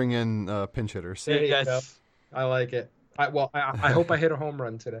just bring in pinch hitters. There you go. I like it. I hope I hit a home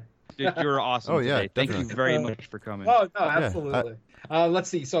run today. Dude, you were awesome today. Thank you very much for coming. Oh, no, absolutely. Let's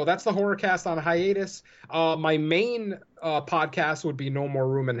see. So that's the Horror Cast on hiatus. My main podcast would be No More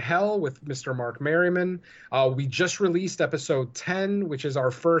Room in Hell with Mr. Mark Merriman. We just released episode 10, which is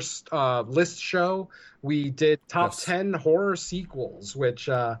our first list show. We did top 10 horror sequels, which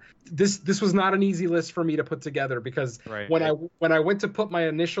this was not an easy list for me to put together because when I went to put my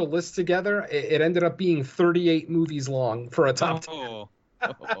initial list together, it ended up being 38 movies long for a top 10.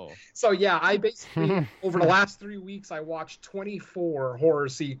 So yeah, I basically over the last 3 weeks I watched 24 horror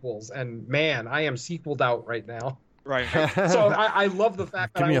sequels, and man, I am sequeled out right now. Right. So I love the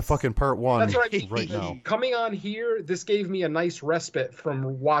fact that give me a fucking part 1 that's what I mean. right now. Coming on here, this gave me a nice respite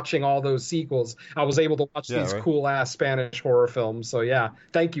from watching all those sequels. I was able to watch these cool ass Spanish horror films. So yeah,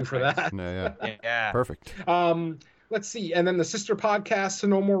 thank you for that. Yeah. Perfect. Let's see. And then the sister podcast to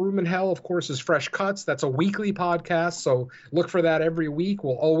No More Room in Hell, of course, is Fresh Cuts. That's a weekly podcast, so look for that every week.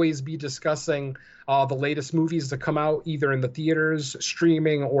 We'll always be discussing the latest movies that come out either in the theaters,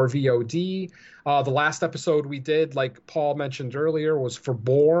 streaming, or VOD. The last episode we did, like Paul mentioned earlier, was for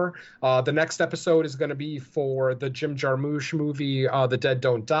Boar. The next episode is going to be for the Jim Jarmusch movie, The Dead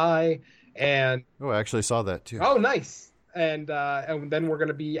Don't Die. And I actually saw that, too. Oh, nice. And then we're going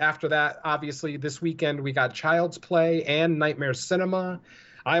to be, after that, obviously, this weekend, we got Child's Play and Nightmare Cinema.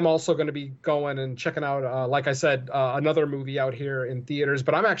 I'm also going to be going and checking out, like I said, another movie out here in theaters.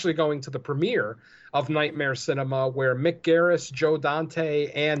 But I'm actually going to the premiere of Nightmare Cinema, where Mick Garris, Joe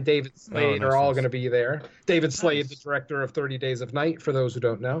Dante, and David Slade are all going to be there. David Slade, the director of 30 Days of Night, for those who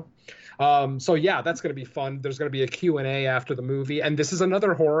don't know. So yeah, that's going to be fun. There's going to be a Q&A after the movie, and this is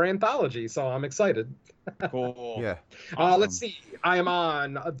another horror anthology, so I'm excited. Cool. Yeah. Let's see. I am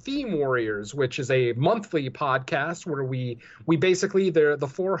on Theme Warriors, which is a monthly podcast where we basically, they're the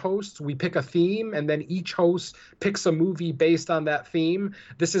 4 hosts, we pick a theme, and then each host picks a movie based on that theme.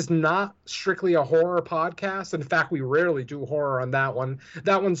 This is not strictly a horror podcast. In fact, we rarely do horror on that one.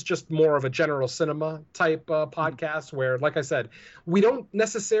 That one's just more of a general cinema type podcast where, like I said, we don't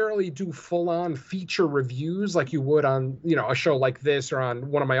necessarily do full-on feature reviews like you would on, a show like this or on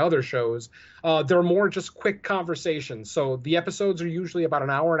one of my other shows. They're more just quick conversations. So the episodes are usually about an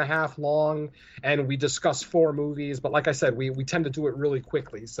hour and a half long, and we discuss 4 movies. But like I said, we tend to do it really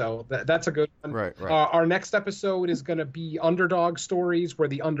quickly. So that's a good one. Right. Our next episode is going to be underdog stories where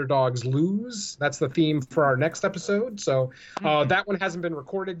the underdogs lose. That's the theme for our next episode. So that one hasn't been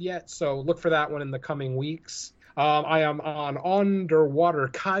recorded yet. So look for that one in the coming weeks. I am on Underwater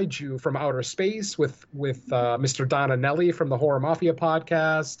Kaiju from Outer Space with Mr. Don Anelli from the Horror Mafia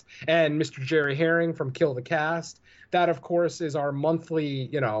podcast and Mr. Jerry Herring from Kill the Cast. That, of course, is our monthly,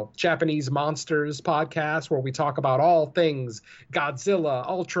 Japanese monsters podcast where we talk about all things Godzilla,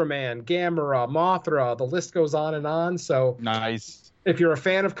 Ultraman, Gamera, Mothra. The list goes on and on. So nice. If you're a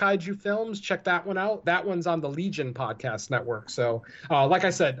fan of kaiju films, check that one out. That one's on the Legion Podcast Network. So, like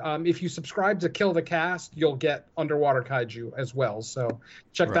I said, if you subscribe to Kill the Cast, you'll get Underwater Kaiju as well. So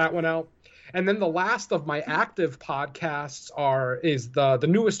check that one out. And then the last of my active podcasts is the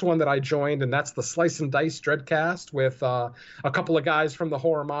newest one that I joined, and that's the Slice and Dice Dreadcast with a couple of guys from the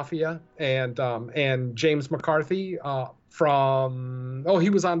Horror Mafia and James McCarthy he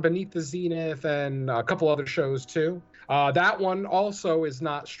was on Beneath the Zenith and a couple other shows too. That one also is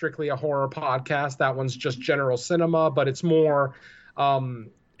not strictly a horror podcast. That one's just general cinema, but it's more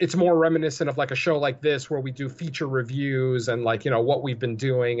reminiscent of like a show like this where we do feature reviews and like, you know, what we've been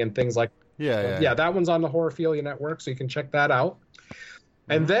doing and things like Yeah, that one's on the Horrorphilia Network, so you can check that out.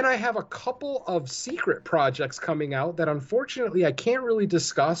 And then I have a couple of secret projects coming out that unfortunately I can't really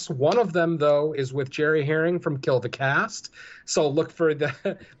discuss. One of them, though, is with Jerry Herring from Kill the Cast. So look for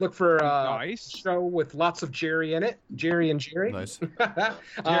a show with lots of Jerry in it. Jerry and Jerry. Nice. Jerry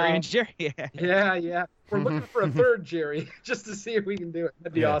and Jerry. Yeah. We're looking for a third Jerry just to see if we can do it.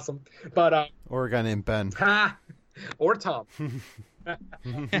 That'd be awesome. But or a guy named Ben. Or Tom.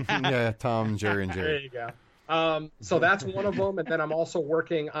 Yeah, Tom, Jerry, and Jerry. There you go. So that's one of them, and then I'm also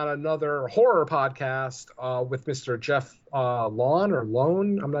working on another horror podcast with Mr. Jeff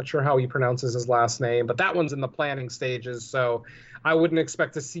Lone. I'm not sure how he pronounces his last name, but that one's in the planning stages, so I wouldn't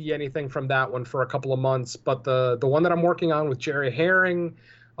expect to see anything from that one for a couple of months. But the one that I'm working on with Jerry Herring,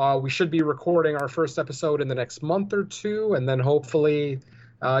 we should be recording our first episode in the next month or two, and then hopefully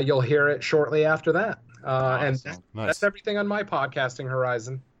you'll hear it shortly after that. And that's everything on my podcasting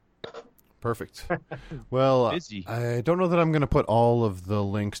horizon. Perfect. Well, I don't know that I'm going to put all of the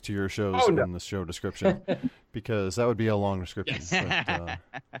links to your shows in the show description because that would be a long description.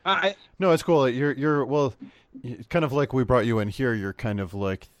 But, no, it's cool. You're kind of like we brought you in here. You're kind of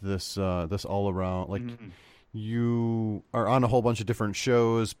like this all around, like you are on a whole bunch of different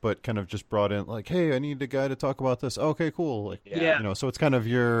shows, but kind of just brought in like, hey, I need a guy to talk about this. Okay, cool. Like, you know, so it's kind of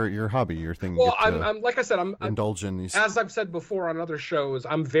your hobby, your thing. Well, I'm like I said, I'm indulge in these. As I've said before on other shows,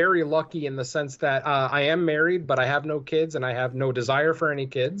 I'm very lucky in the sense that I am married, but I have no kids and I have no desire for any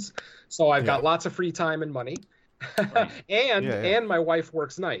kids. So I've got lots of free time and money. Right. and my wife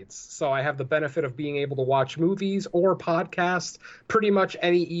works nights, so I have the benefit of being able to watch movies or podcast pretty much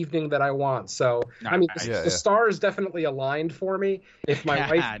any evening that I want. So I mean, the stars definitely aligned for me. If my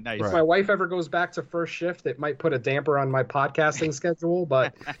wife, if my wife ever goes back to first shift, it might put a damper on my podcasting schedule.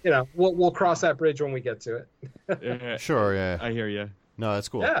 But you know, we'll cross that bridge when we get to it. Sure, yeah, I hear you. No, that's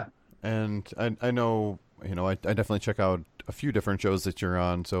cool. Yeah, and I know, you know, I definitely check out a few different shows that you're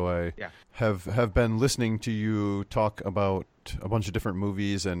on, so I have been listening to you talk about a bunch of different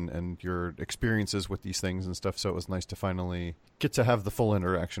movies and your experiences with these things and stuff, so it was nice to finally get to have the full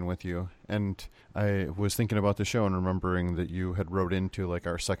interaction with you. And I was thinking about the show and remembering that you had wrote into like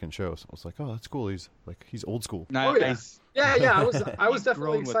our second show, so I was like, oh, that's cool. He's old school. Nice. Yeah. I was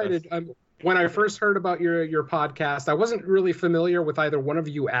definitely excited. When I first heard about your podcast, I wasn't really familiar with either one of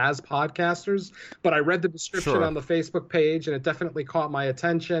you as podcasters, but I read the description on the Facebook page, and it definitely caught my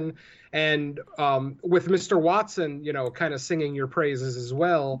attention. And with Mr. Watson, you know, kind of singing your praises as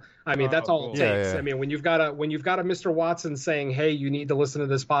well. I mean, that's all it takes. I mean, when you've got a Mr. Watson saying, "Hey, you need to listen to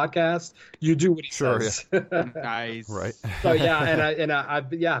this podcast," you do what he says. Nice, right? So I've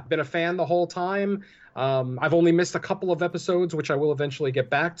been a fan the whole time. I've only missed a couple of episodes, which I will eventually get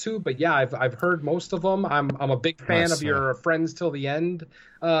back to. But yeah, I've heard most of them. I'm a big fan of your Friends Till the End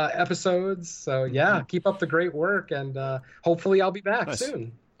episodes. So yeah, keep up the great work, and hopefully I'll be back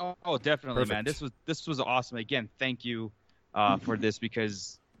soon. Oh, definitely, man. This was awesome. Again, thank you for this,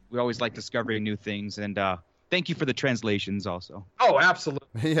 because we always like discovering new things, and thank you for the translations also. Oh, absolutely.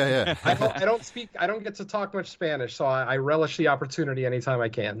 Yeah. I don't get to talk much Spanish, so I relish the opportunity anytime I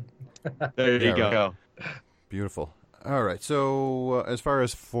can. There you go. Beautiful. All right. So as far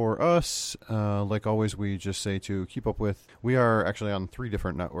as for us, like always, we just say to keep up with. We are actually on 3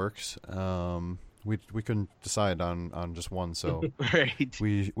 different networks. We couldn't decide on just one, so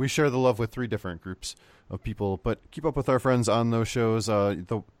we share the love with 3 different groups of people. But keep up with our friends on those shows.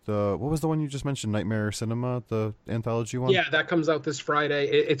 The what was the one you just mentioned? Nightmare Cinema, the anthology one. Yeah, that comes out this Friday.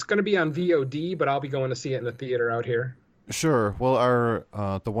 It's going to be on VOD, but I'll be going to see it in the theater out here. Sure. Well, our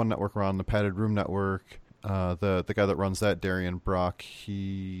the one network we're on, the Padded Room Network. The guy that runs that, Darian Brock,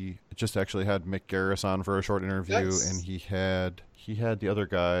 he just actually had Mick Garris on for a short interview, and he had the other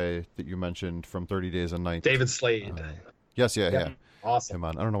guy that you mentioned from 30 Days a Night, David Slade. Yes, yeah. Awesome. Him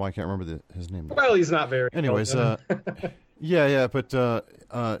on. I don't know why I can't remember his name. Well, he's not very. Anyways, but you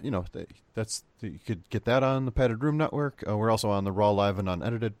know, you could get that on the Padded Room Network. We're also on the Raw Live and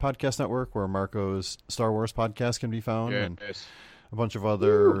Unedited Podcast Network, where Marco's Star Wars podcast can be found, and a bunch of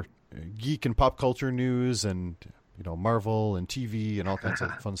other geek and pop culture news, and you know, Marvel and TV and all kinds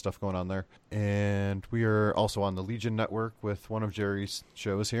of fun stuff going on there. And we are also on the Legion Network with one of Jerry's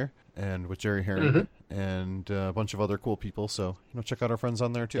shows here. and with Jerry Herring and a bunch of other cool people. So, check out our friends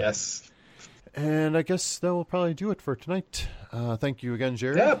on there too. Yes. And I guess that will probably do it for tonight. Thank you again,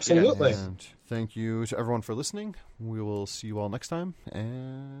 Jerry. Yeah, absolutely. And thank you to everyone for listening. We will see you all next time,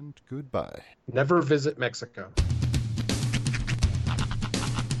 and goodbye. Never visit Mexico.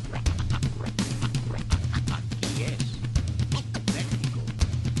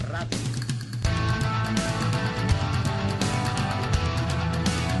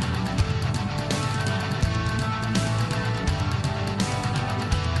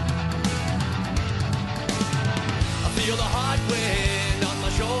 Feel the hot wind on my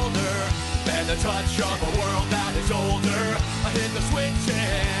shoulder and the touch of a world that is older. I hit the switch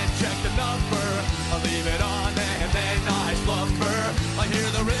and check the number. I leave it on and then I slumber. I hear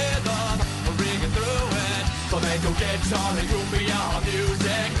the rhythm ringing through it. Flamenco guitar and cumbia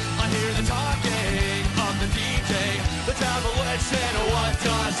music. I hear the talking of the DJ. The devil listen, what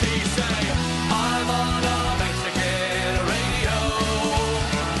does he say? I'm on a Mexican radio.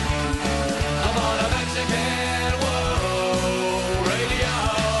 I'm on a Mexican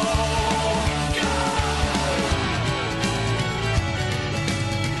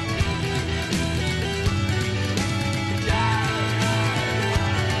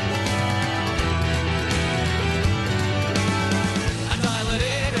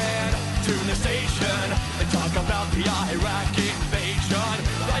about the Iraq invasion.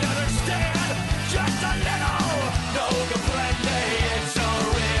 I understand just a little. No comprende, it's a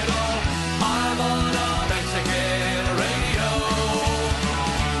riddle. I'm on a Mexican radio.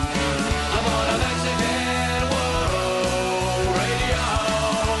 I'm on a Mexican world radio.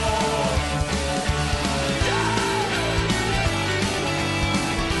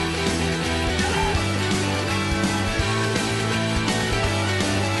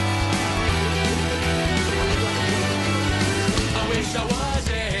 I was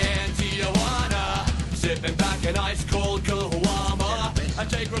in Tijuana, sipping back an ice-cold caguama. I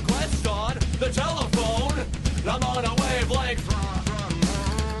take requests on the telephone. I'm on a wavelength.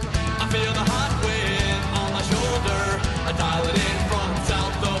 I feel the hot wind on my shoulder. I dial it in from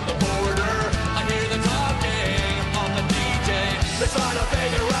south of the border. I hear the talking of the DJ. They're trying to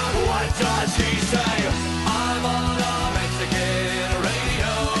figure out what does he say. I'm on a Mexican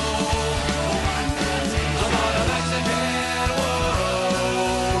radio. I'm on a Mexican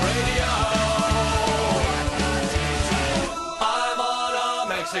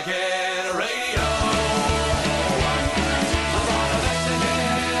Mexican radio. I'm on a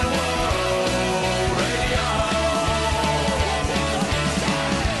Mexican world radio.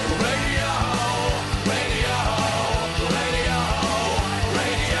 Radio, radio, radio,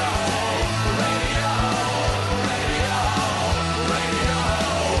 radio, radio,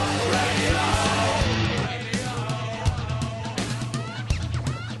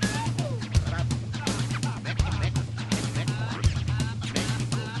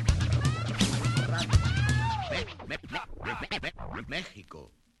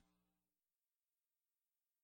 México.